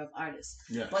popular of artists,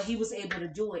 but he was able to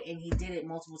do it, and he did it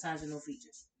multiple times with no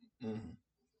features. Mm-hmm.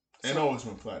 And always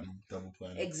went platinum, double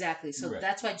platinum. Exactly. So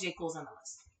that's why J. Cole's on the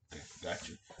list. Okay, got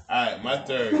you. All right, my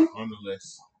third on the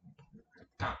list.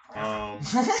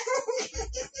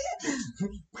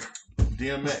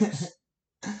 DMX.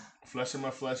 Flesh of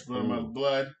my flesh, blood of my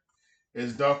blood.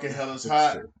 Is dark and hell is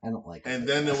hot. True. I don't like it. And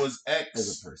then there was X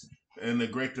as a person. in the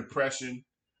Great Depression.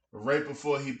 Right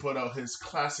before he put out his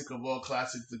classic of all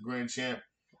classics, The Grand Champ.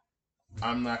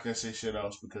 I'm not going to say shit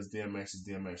else because DMX is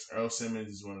DMX. Earl Simmons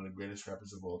is one of the greatest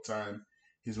rappers of all time.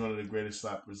 He's one of the greatest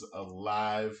rappers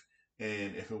alive.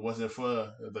 And if it wasn't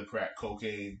for the crack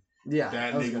cocaine,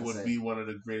 that nigga would be one of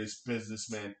the greatest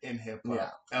businessmen in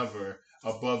hip-hop ever.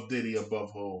 Above Diddy,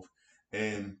 above Hove.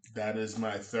 And that is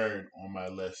my third on my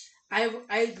list. I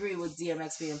agree with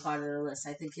DMX being part of the list.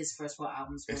 I think his first 4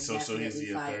 albums were definitely he's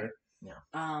your fire. Third? Yeah.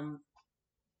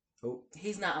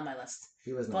 He's not on my list.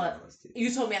 He was not on my list.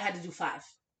 You told me I had to do 5.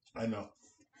 I know.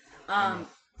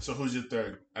 So who's your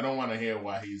third? I don't want to hear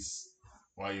why you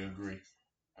agree.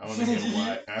 I want to hear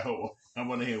why. I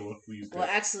want to hear who you pick. Well,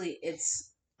 actually,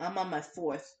 I'm on my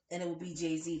 4th, and it would be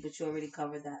Jay-Z, but you already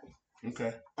covered that.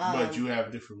 Okay. But you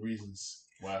have different reasons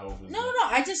why Hov is No.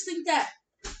 I just think that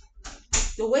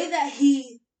the way that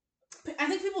I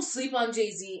think people sleep on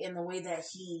Jay-Z in the way that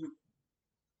he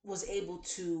was able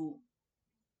to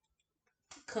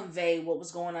convey what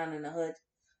was going on in the hood,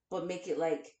 but make it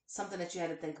like something that you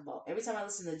had to think about. Every time I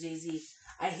listen to Jay-Z,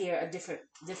 I hear a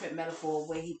different metaphor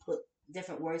where he put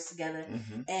different words together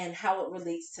and how it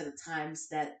relates to the times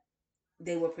that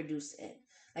they were produced in.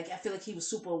 Like I feel like he was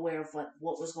super aware of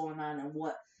what was going on and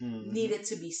what needed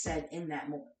to be said in that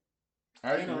moment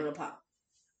in order to pop.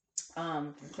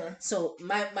 Okay. So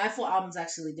my 4 albums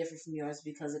actually differ from yours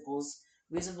because it goes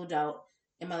Reasonable Doubt,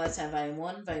 In My Lifetime Volume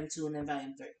 1, Volume 2, and then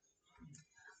Volume 3.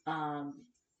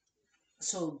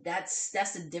 So that's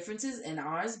the differences in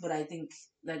ours, but I think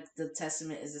like the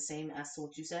testament is the same as to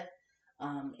what you said,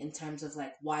 in terms of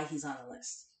like why he's on the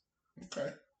list.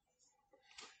 Okay.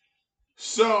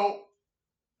 So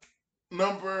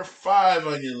number 5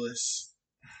 on your list.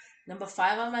 Number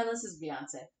 5 on my list is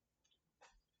Beyonce.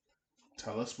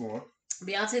 Tell us more.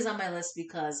 Beyonce's on my list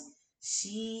because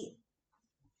she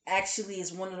actually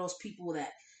is one of those people that,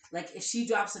 like, if she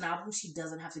drops an album, she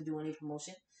doesn't have to do any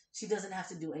promotion. She doesn't have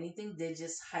to do anything. They're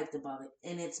just hyped about it.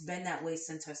 And it's been that way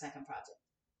since her second project.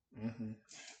 Mm-hmm.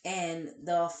 And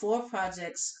the 4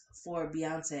 projects for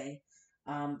Beyonce,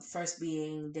 first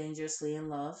being Dangerously in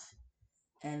Love.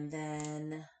 And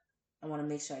then I want to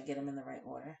make sure I get them in the right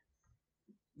order.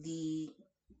 We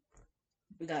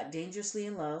got Dangerously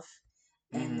in Love.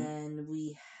 And then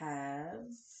we have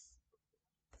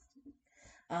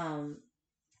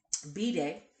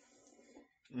B-Day.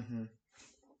 Mm-hmm.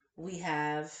 We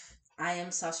have I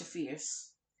Am Sasha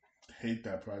Fierce. Hate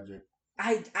that project.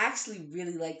 I actually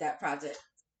really like that project.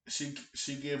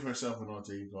 She gave herself an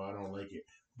alter ego. I don't like it,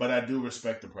 but I do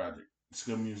respect the project. It's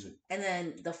good music. And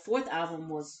then the 4th album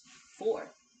was 4.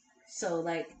 So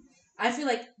like, I feel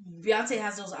like Beyonce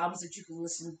has those albums that you can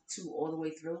listen to all the way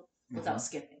through without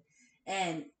skipping.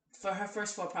 And for her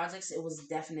first 4 projects, it was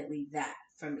definitely that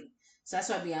for me. So that's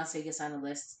why Beyonce gets on the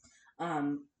list.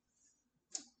 I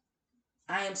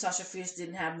Am Sasha Fierce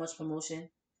didn't have much promotion.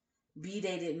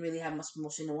 B-Day didn't really have much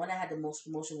promotion. The one that had the most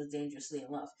promotion was Dangerously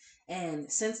in Love.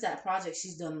 And since that project,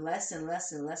 she's done less and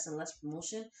less and less and less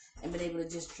promotion and been able to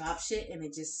just drop shit and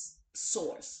it just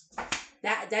soars.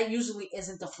 That usually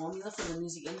isn't the formula for the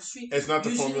music industry. It's not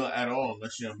the formula at all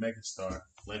unless you're a megastar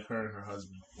like her and her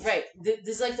husband. Right. This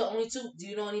is like the only 2. Do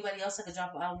you know anybody else that could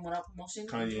drop an album without promotion?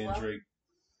 Kanye and Drake.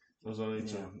 Those are only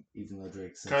 2. Even though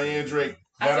Drake. Kanye and Drake.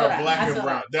 That are black and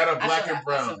brown. That are black and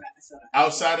brown.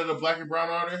 Outside of the black and brown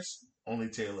artists, only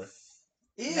Taylor.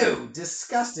 Ew,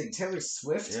 disgusting. Taylor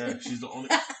Swift? Yeah, she's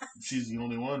the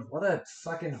only one. What a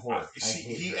fucking whore.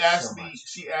 She asked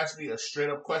me a straight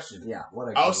up question. Yeah, what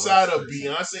a outside of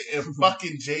Beyonce and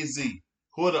fucking Jay-Z,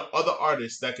 who are the other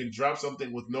artists that can drop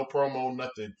something with no promo,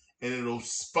 nothing, and it'll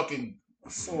fucking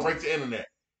break the internet?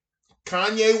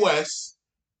 Kanye West,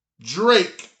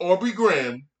 Drake, Aubrey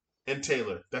Graham, and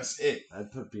Taylor. That's it.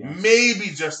 I'd put Beyonce. Maybe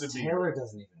Justin Bieber. Taylor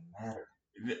doesn't even matter.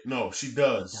 No, she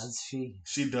does. Does she?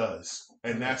 She does.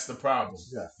 And that's the problem.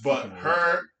 Yeah, but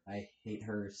her... I hate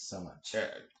her so much.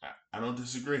 I don't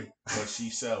disagree. But she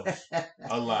sells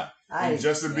a lot. And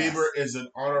Justin Bieber is an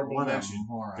honorable mention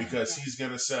because he's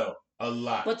going to sell a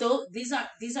lot. But these are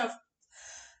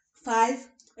 5.5.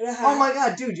 Oh my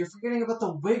god, dude, you're forgetting about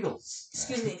the Wiggles.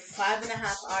 Excuse me,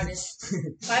 5.5 artists.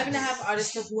 5.5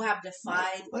 artists who have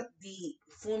defied the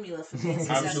formula for being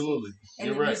successful. Absolutely.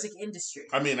 In the music industry.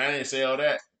 I mean, I didn't say all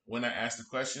that when I asked the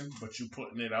question, but you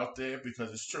putting it out there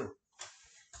because it's true.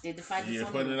 They defied the formula.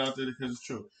 Yeah, putting it out there because it's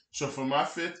true. So for my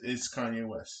 5th, it's Kanye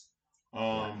West.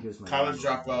 College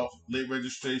Dropout, Late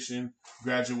Registration,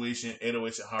 Graduation,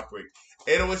 808s and Heartbreak.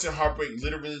 808s and Heartbreak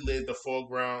literally laid the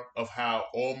foreground of how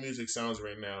all music sounds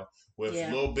right now with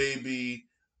Lil Baby,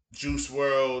 Juice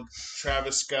WRLD,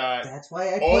 Travis Scott. That's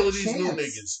why I all of these new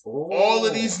niggas. Oh. All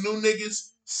of these new niggas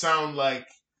sound like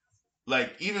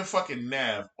even fucking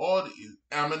Nav, all the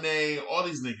Amine, all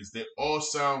these niggas, they all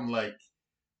sound like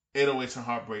 808s and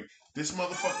Heartbreak. This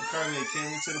motherfucker Kanye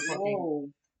came into the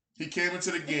fucking... He came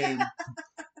into the game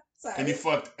and he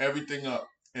fucked everything up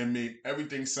and made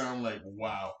everything sound like,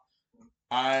 wow,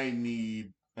 I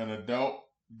need an adult,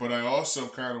 but I also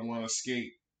kind of want to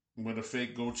skate with a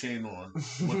fake gold chain on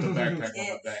with the backpack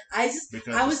on the back.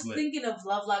 I was thinking of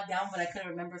Love Lockdown, but I couldn't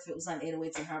remember if it was on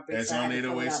 808s and Heartbreak. It's on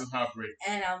 808s and Heartbreak.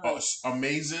 And I'm like,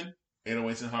 amazing.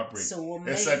 808s and Heartbreak. So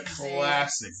amazing. It's a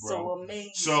classic, bro. So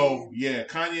amazing. So, yeah,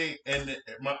 Kanye, and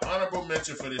my honorable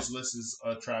mention for this list is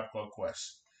A Tribe Called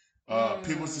Quest.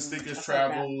 People's Distinctive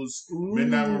Travels,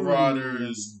 Midnight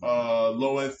Marauders,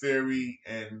 Low End Theory,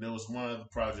 and there was one other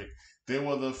project. They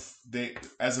were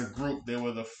as a group, they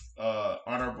were the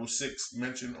honorable 6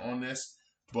 mentioned on this.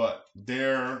 But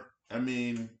bruh.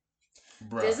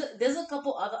 There's a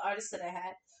couple other artists that I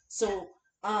had. So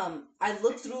I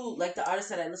looked through like the artists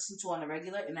that I listen to on a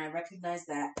regular, and I recognize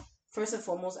that first and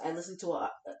foremost, I listen to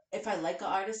if I like an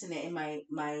artist and they're in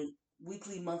my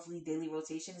weekly, monthly, daily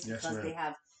rotation, it's because they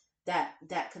have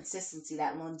that consistency,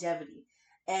 that longevity.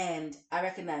 And I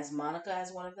recognize Monica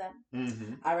as one of them.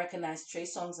 Mm-hmm. I recognize Trey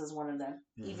Songz as one of them,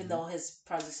 even though his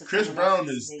projects are Chris coming Brown out is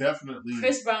recently. definitely.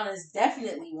 Chris Brown is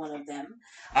definitely one of them.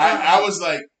 I was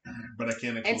like, but I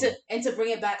can't include. And to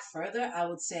bring it back further, I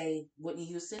would say Whitney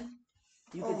Houston.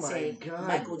 You could say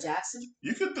Michael Jackson.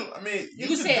 You could do. I mean, you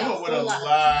could could say do a it with a whole lot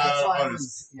lot of of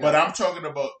artists. But I'm talking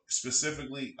about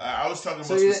specifically. I was talking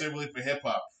about specifically for hip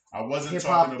hop. I wasn't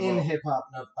talking about in hip hop,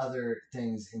 not other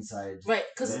things inside. Right,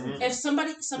 because if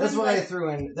somebody that's what I threw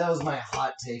in. That was my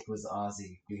hot take. Was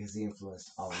Ozzy because he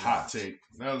influenced all. Hot take.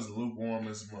 That was lukewarm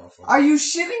as a motherfucker. Are you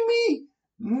shitting me?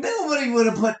 Nobody would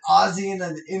have put Ozzy in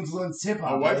an influenced hip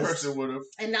hop. A white person would have,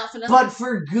 and not for nothing. But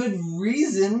for good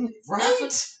reason, right?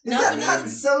 Is that not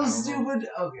so stupid?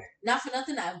 Okay. Not for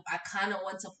nothing. I kind of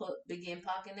want to put Biggie and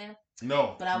Pac in there.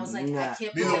 No, but I was like, I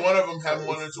can't. Neither one of them have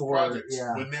one or two projects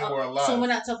when they were alive. So we're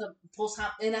not talking post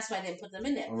and that's why I didn't put them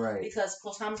in there, right? Because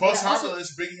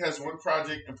posthumous Biggie has one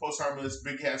project, and posthumous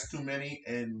Biggie has too many,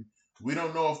 and we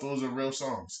don't know if those are real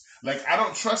songs. Like I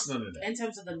don't trust none of that in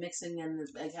terms of the mixing and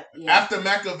after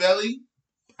Machiavelli.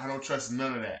 I don't trust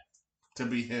none of that to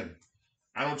be him.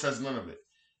 I don't trust none of it.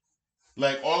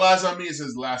 Like All Eyes on Me is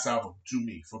his last album to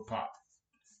me for pop.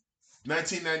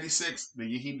 1996, the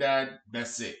year he died.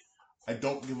 That's it. I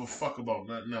don't give a fuck about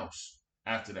nothing else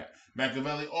after that.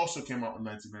 Machiavelli also came out in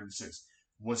 1996.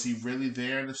 Was he really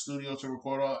there in the studio to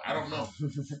record all? I don't know.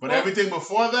 But everything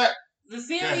before that, the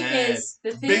theory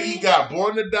Biggie got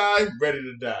Born to Die, Ready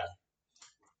to Die.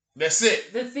 That's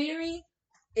it. The theory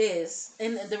is,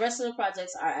 and the rest of the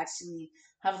projects are actually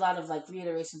have a lot of like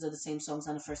reiterations of the same songs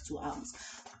on the first two albums.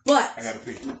 But I gotta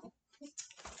pee.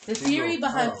 The theory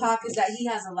behind Pac is that he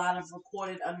has a lot of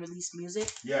recorded unreleased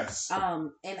music. Yes.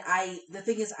 And the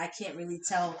thing is, I can't really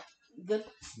tell. Good.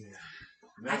 Yeah.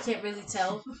 No. I can't really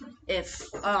tell if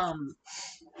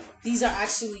these are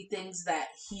actually things that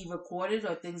he recorded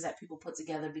or things that people put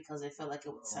together because they felt like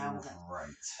it would sound good. Right.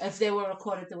 If they were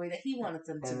recorded the way that he wanted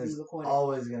them to be recorded.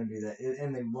 Always going to be that,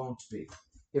 and they won't be.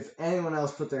 If anyone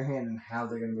else put their hand in how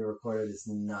they're going to be recorded, it's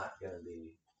not going to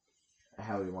be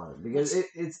how we want it, because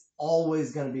it's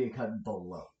always going to be a cut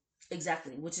below.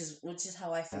 Exactly, which is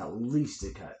how I feel. At least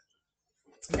a cut.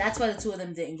 That's why the two of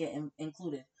them didn't get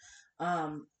included.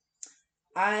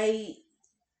 I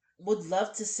would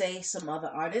love to say some other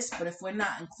artists, but if we're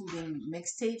not including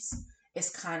mixtapes, it's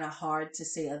kind of hard to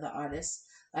say other artists.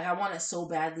 Like I want it so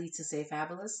badly to say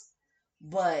Fabulous,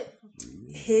 but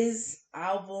his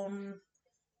album,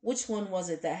 which one was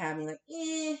it that had me like,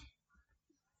 eh?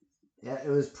 Yeah, it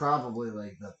was probably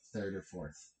like the third or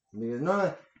fourth.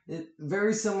 Because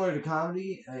very similar to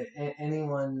comedy. Any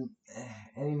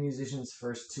musician's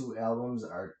first two albums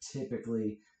are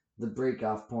typically the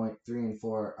break-off point. 3 and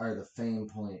 4 are the fame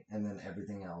point, and then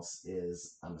everything else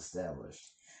is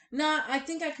unestablished. Nah, I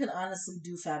think I could honestly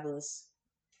do Fabulous.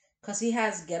 Because he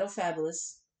has Ghetto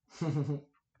Fabulous.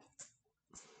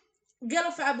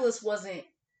 Ghetto Fabulous wasn't...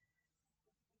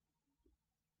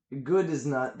 Good is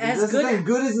not... As good,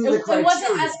 good isn't the criteria. It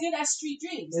wasn't as good as Street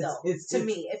Dreams, to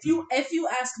me. If you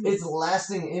ask me... It's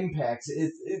lasting impact.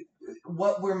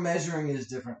 What we're measuring is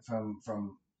different from...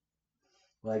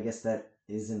 Well, I guess that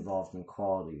is involved in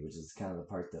quality, which is kind of the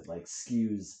part that like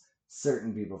skews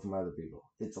certain people from other people.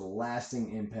 It's a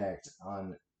lasting impact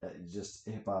on just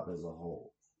hip-hop as a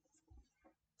whole.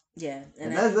 Yeah.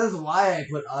 And that's why I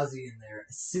put Ozzy in there.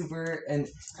 Super... And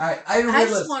I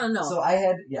just want to know. So I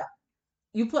had... Yeah.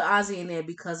 You put Ozzy in there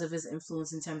because of his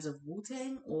influence in terms of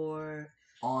Wu-Tang, or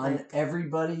on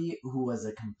everybody who was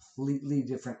a completely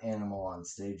different animal on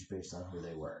stage based on who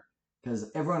they were?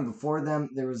 Because everyone before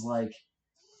them, there was like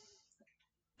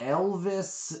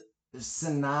Elvis,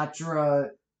 Sinatra,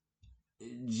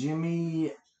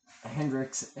 Jimi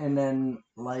Hendrix, and then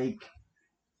like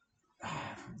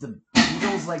the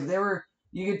Beatles. Like they were,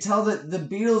 you could tell that the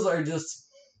Beatles are just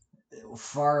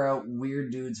far out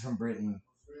weird dudes from Britain.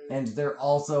 And they're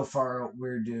also far out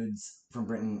weird dudes from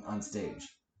Britain on stage.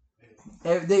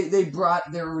 They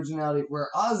brought their originality, where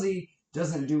Ozzy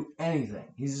doesn't do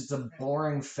anything. He's just a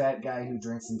boring fat guy who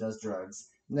drinks and does drugs.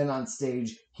 And then on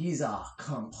stage, he's a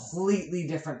completely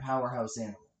different powerhouse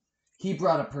animal. He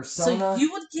brought a persona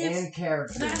and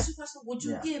character. Can I ask you a question? Would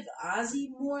you give Ozzy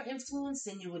more influence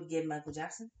than you would give Michael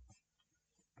Jackson?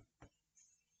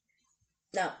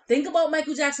 Now, think about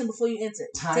Michael Jackson before you answer.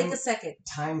 Take a second.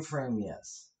 Time frame,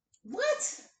 yes.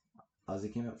 What?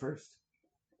 Ozzy came out first.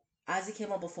 Ozzy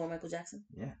came out before Michael Jackson?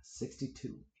 Yeah,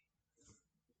 62.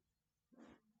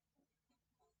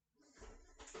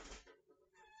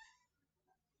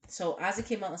 So Ozzy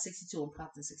came out in 62 and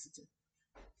popped in 62.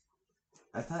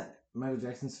 I thought Michael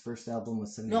Jackson's first album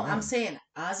was 79. No, I'm saying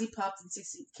Ozzy popped in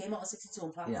 60, came out in 62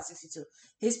 and popped in 62.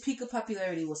 His peak of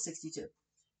popularity was 62.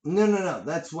 No.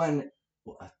 That's when,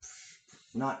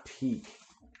 not peak.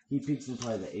 He peaks in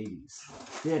probably the 80s.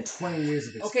 He had 20 years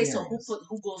of experience. Okay, so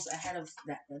who goes ahead of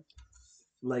that then?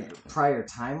 Like prior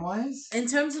time wise? In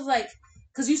terms of like,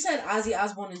 because you said Ozzy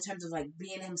Osbourne in terms of like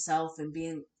being himself and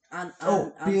being on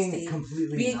being stage,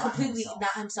 completely being not completely himself.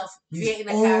 not himself, He's creating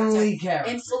a only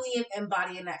character and fully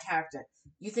embodying that character.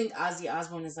 You think Ozzy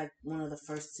Osbourne is like one of the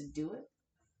first to do it?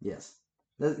 Yes,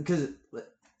 because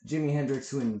Jimi Hendrix,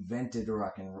 who invented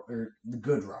rock and or the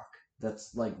good rock.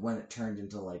 That's like when it turned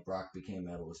into like rock became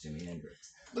metal, was Jimi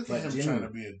Hendrix. Look at him trying to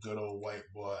be a good old white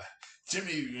boy.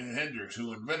 Jimi Hendrix,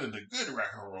 who invented the good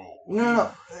rock and roll.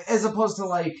 No. As opposed to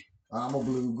like, I'm a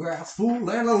bluegrass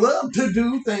fool and I love to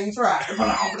do things right.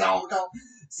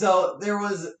 So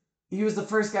he was the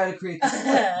first guy to create the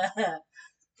split.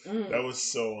 That was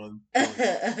so on.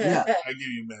 Yeah. I give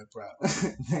you mad props.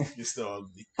 You're still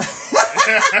ugly.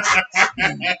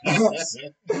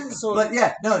 But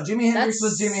yeah, no, Jimi Hendrix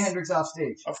was Jimi Hendrix off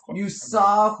stage. Of course. You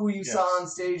saw who you saw on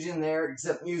stage in there,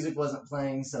 except music wasn't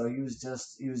playing, so he was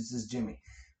just Jimmy.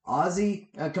 Ozzy,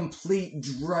 a complete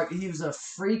drug. He was a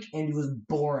freak, and he was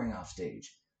boring off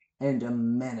stage, and a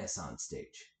menace on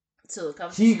stage. So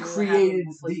he created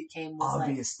the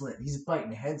obvious split. He's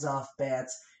biting heads off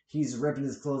bats. He's ripping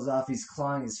his clothes off. He's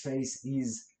clawing his face.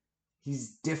 He's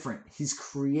different. He's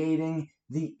creating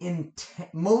the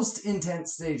most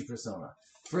intense stage persona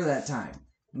for that time.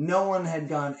 No one had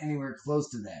gone anywhere close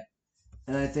to that.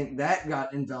 And I think that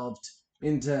got enveloped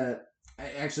into...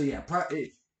 Actually, yeah.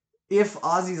 If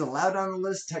Ozzy's allowed on the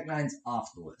list, Tech Nine's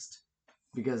off the list.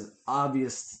 Because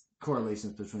obvious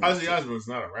correlations between... Ozzy Osbourne's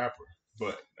not a rapper.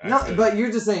 But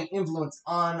you're just saying influence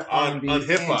on R&B on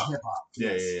hip-hop. And hip-hop.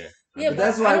 Yeah. Yeah, but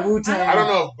that's why Wu-Tang... I don't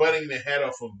know if butting the head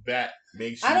off of bat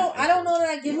makes you... I don't know that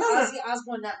I give Ozzy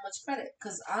Osbourne that much credit.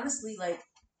 Because honestly, like,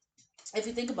 if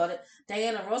you think about it,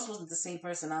 Diana Ross wasn't the same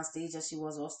person on stage as she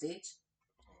was off stage.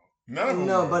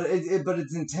 No, but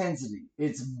it's intensity.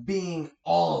 It's being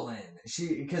all in.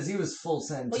 Because he was full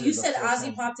send. But you said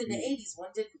Ozzy popped in the 80s.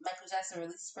 When did Michael Jackson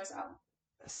release his first album?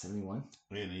 71.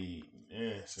 Really?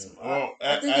 Yeah.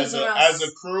 As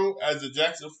a crew, as a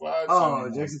Jackson 5.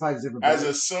 Oh, Jackson 5 is different. As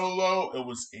a solo, it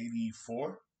was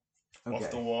 84. Okay.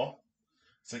 Off the wall.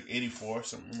 It's like 84,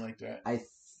 something like that. I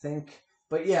think.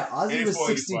 But yeah, Ozzy was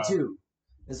 62. 85.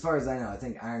 As far as I know. I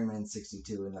think Iron Man's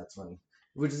 62, and that's when.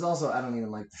 Which is also, I don't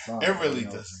even like the song. It really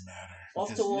doesn't matter.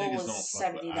 Off the Wall was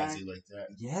 79. Like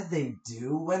that. Yeah, they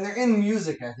do. When they're in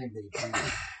music, I think they do.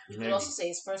 You could also say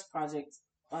his first project,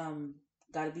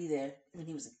 Gotta Be There, when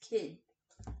he was a kid.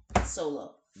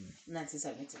 Solo.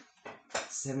 1972.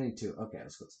 72. Okay, I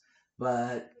was close.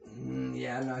 But,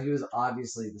 yeah, no, he was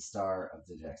obviously the star of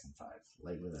the Jackson 5.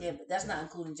 Yeah, but that's not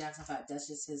including Jackson 5. That's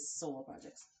just his solo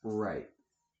projects. Right.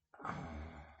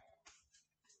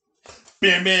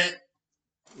 Bam, bam.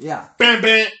 Yeah. Bam,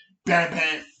 bam. Bam,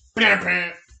 bam. Bam,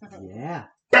 bam. Yeah.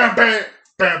 Bam, bam.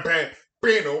 Bam, bam.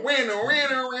 You don't even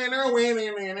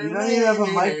have a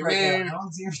mic right now. No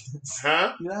one's hearing this.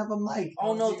 Huh? You don't have a mic.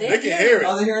 Oh, no, they can hear it.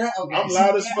 Oh, they hear it? Okay. I'm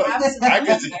loud as fuck. I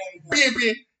can see. Bam,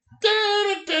 bam.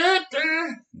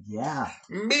 Yeah.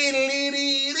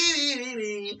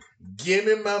 Give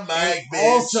me my mic, bitch.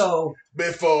 Also,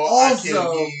 before I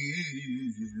kill you.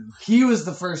 He was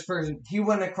the first person. He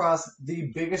went across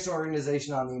the biggest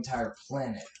organization on the entire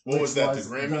planet. What was that? The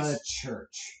Grammys? The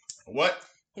church. What?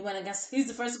 He went against. He's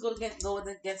the first to go against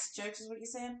the church. Is what you're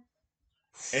saying?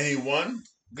 And he won.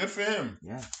 Good for him.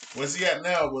 Yeah. Where's he at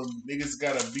now? When niggas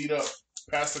gotta beat up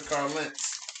Pastor Carl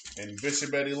Lentz and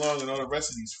Bishop Eddie Long and all the rest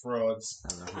of these frauds. I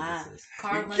don't know who this is.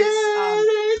 Carl Lentz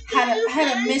had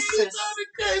a mistress.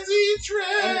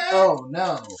 Oh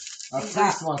no. A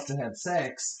priest wants to have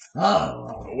sex.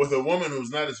 Oh. With a woman who's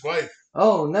not his wife.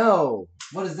 Oh no.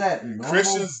 What is that? Normal?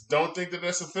 Christians don't think that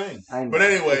that's a thing. I know. But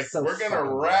anyway, so we're going to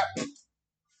wrap.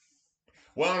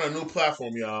 We're on a new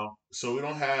platform, y'all. So we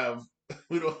don't have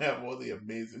all the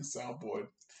amazing soundboard.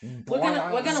 We're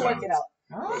gonna work it out.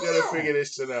 We're going to figure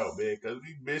this shit out, man, because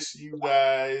we miss you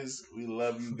guys. We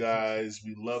love you guys.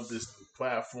 We love this new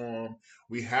platform.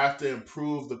 We have to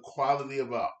improve the quality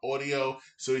of our audio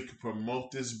so we can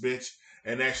promote this bitch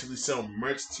and actually sell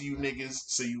merch to you niggas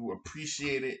so you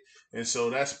appreciate it. And so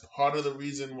that's part of the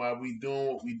reason why we doing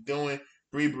what we doing.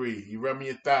 Bre Bre, you rub me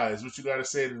your thighs. What you got to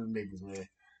say to the niggas, man?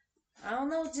 I don't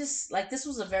know. Just like this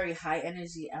was a very high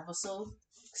energy episode.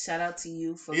 Shout out to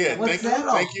you for thank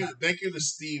you to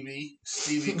Stevie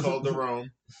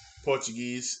Calderon,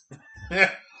 Portuguese.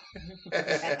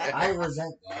 I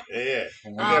resent that. Yeah,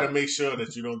 you gotta make sure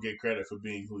that you don't get credit for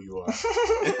being who you are.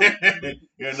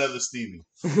 You're another Stevie.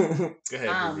 Go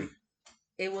ahead, baby.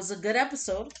 It was a good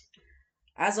episode.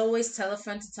 As always, tell a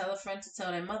friend to tell a friend to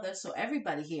tell their mother, so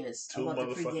everybody hears 2 about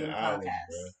the motherfucking Pregame hours,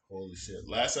 podcast. bro. Holy shit!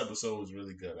 Last episode was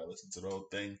really good. I listened to the whole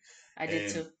thing. I did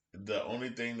too. The only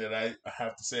thing that I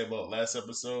have to say about last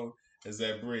episode is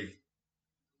that Bre,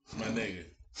 my nigga,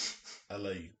 I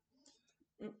love you.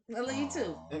 I love you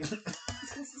too.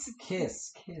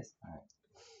 Kiss. All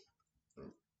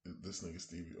right. This nigga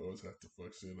Stevie always have to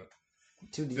fuck shit up.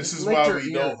 Dude, this is why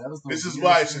we don't. This is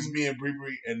why it's just thing. me and Bre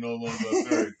Bre and no longer a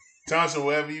third. Thompson,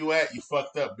 wherever you at, you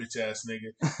fucked up, bitch ass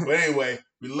nigga. But anyway,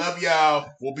 we love y'all.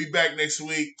 We'll be back next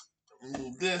week.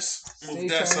 Move this, move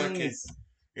that, sucker.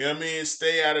 You know what I mean?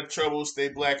 Stay out of trouble, stay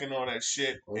black and all that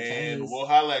shit. And we'll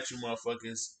holla at you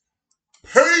motherfuckers.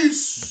 Peace!